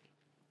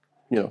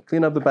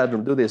 clean up the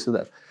bathroom, do this, do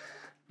that.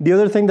 The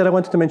other thing that I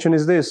wanted to mention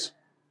is this.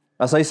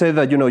 As I said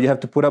that, you have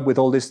to put up with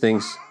all these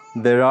things.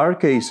 There are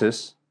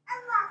cases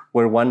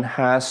where one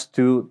has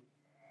to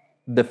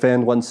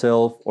defend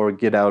oneself or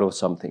get out of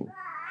something.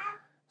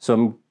 So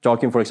I'm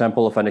talking, for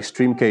example, of an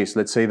extreme case.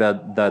 Let's say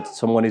that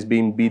someone is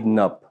being beaten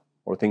up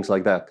or things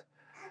like that.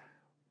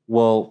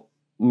 Well,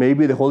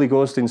 maybe the Holy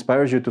Ghost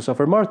inspires you to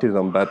suffer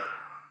martyrdom, but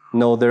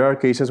no, there are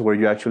cases where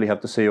you actually have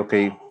to say,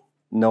 okay,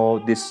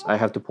 no, I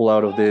have to pull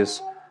out of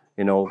this,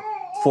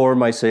 for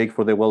my sake,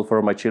 for the welfare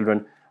of my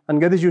children.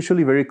 And God is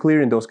usually very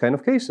clear in those kind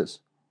of cases.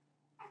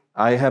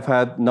 I have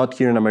had, not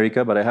here in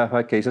America, but I have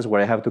had cases where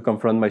I have to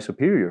confront my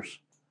superiors.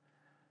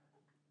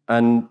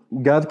 And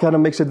God kind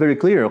of makes it very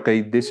clear,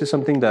 okay, this is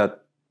something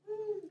that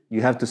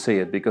you have to say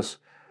it, because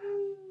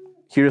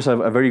here's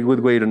a very good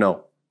way to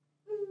know.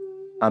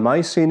 Am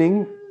I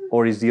sinning,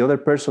 or is the other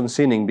person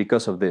sinning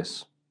because of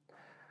this?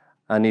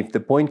 And if the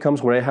point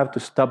comes where I have to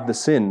stop the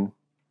sin,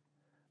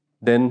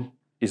 then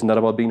it's not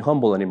about being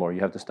humble anymore. You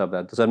have to stop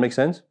that. Does that make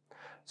sense?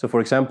 So for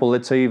example,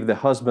 let's say if the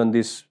husband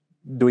is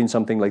doing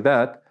something like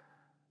that,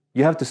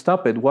 you have to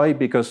stop it. Why?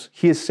 Because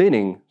he is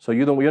sinning. So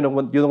you don't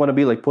want to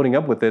be like putting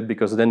up with it,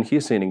 because then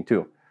he's sinning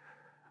too.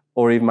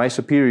 Or if my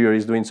superior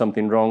is doing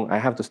something wrong, I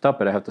have to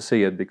stop it. I have to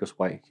say it, because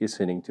why? He's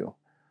sinning too.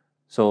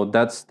 So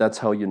that's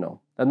how you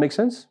know. That makes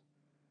sense?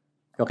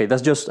 Okay,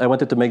 I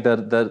wanted to make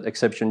that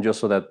exception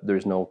just so that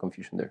there's no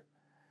confusion there.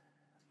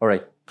 All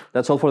right,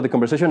 that's all for the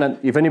conversation. And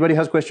if anybody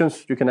has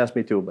questions, you can ask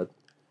me too, but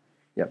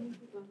yeah.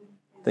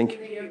 Thank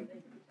you.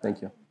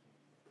 Thank you.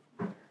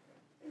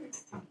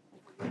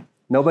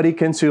 Nobody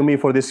can sue me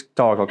for this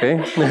talk,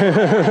 okay?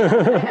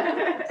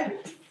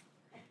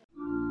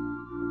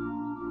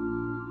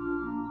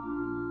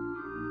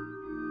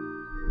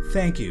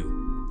 Thank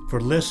you for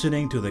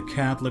listening to the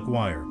Catholic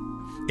Wire.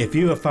 If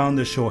you have found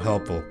this show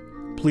helpful,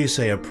 please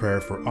say a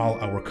prayer for all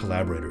our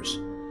collaborators.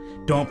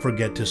 Don't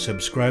forget to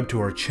subscribe to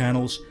our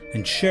channels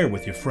and share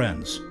with your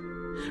friends.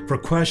 For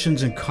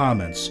questions and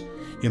comments,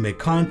 you may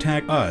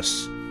contact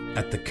us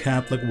at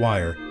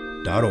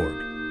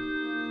thecatholicwire.org.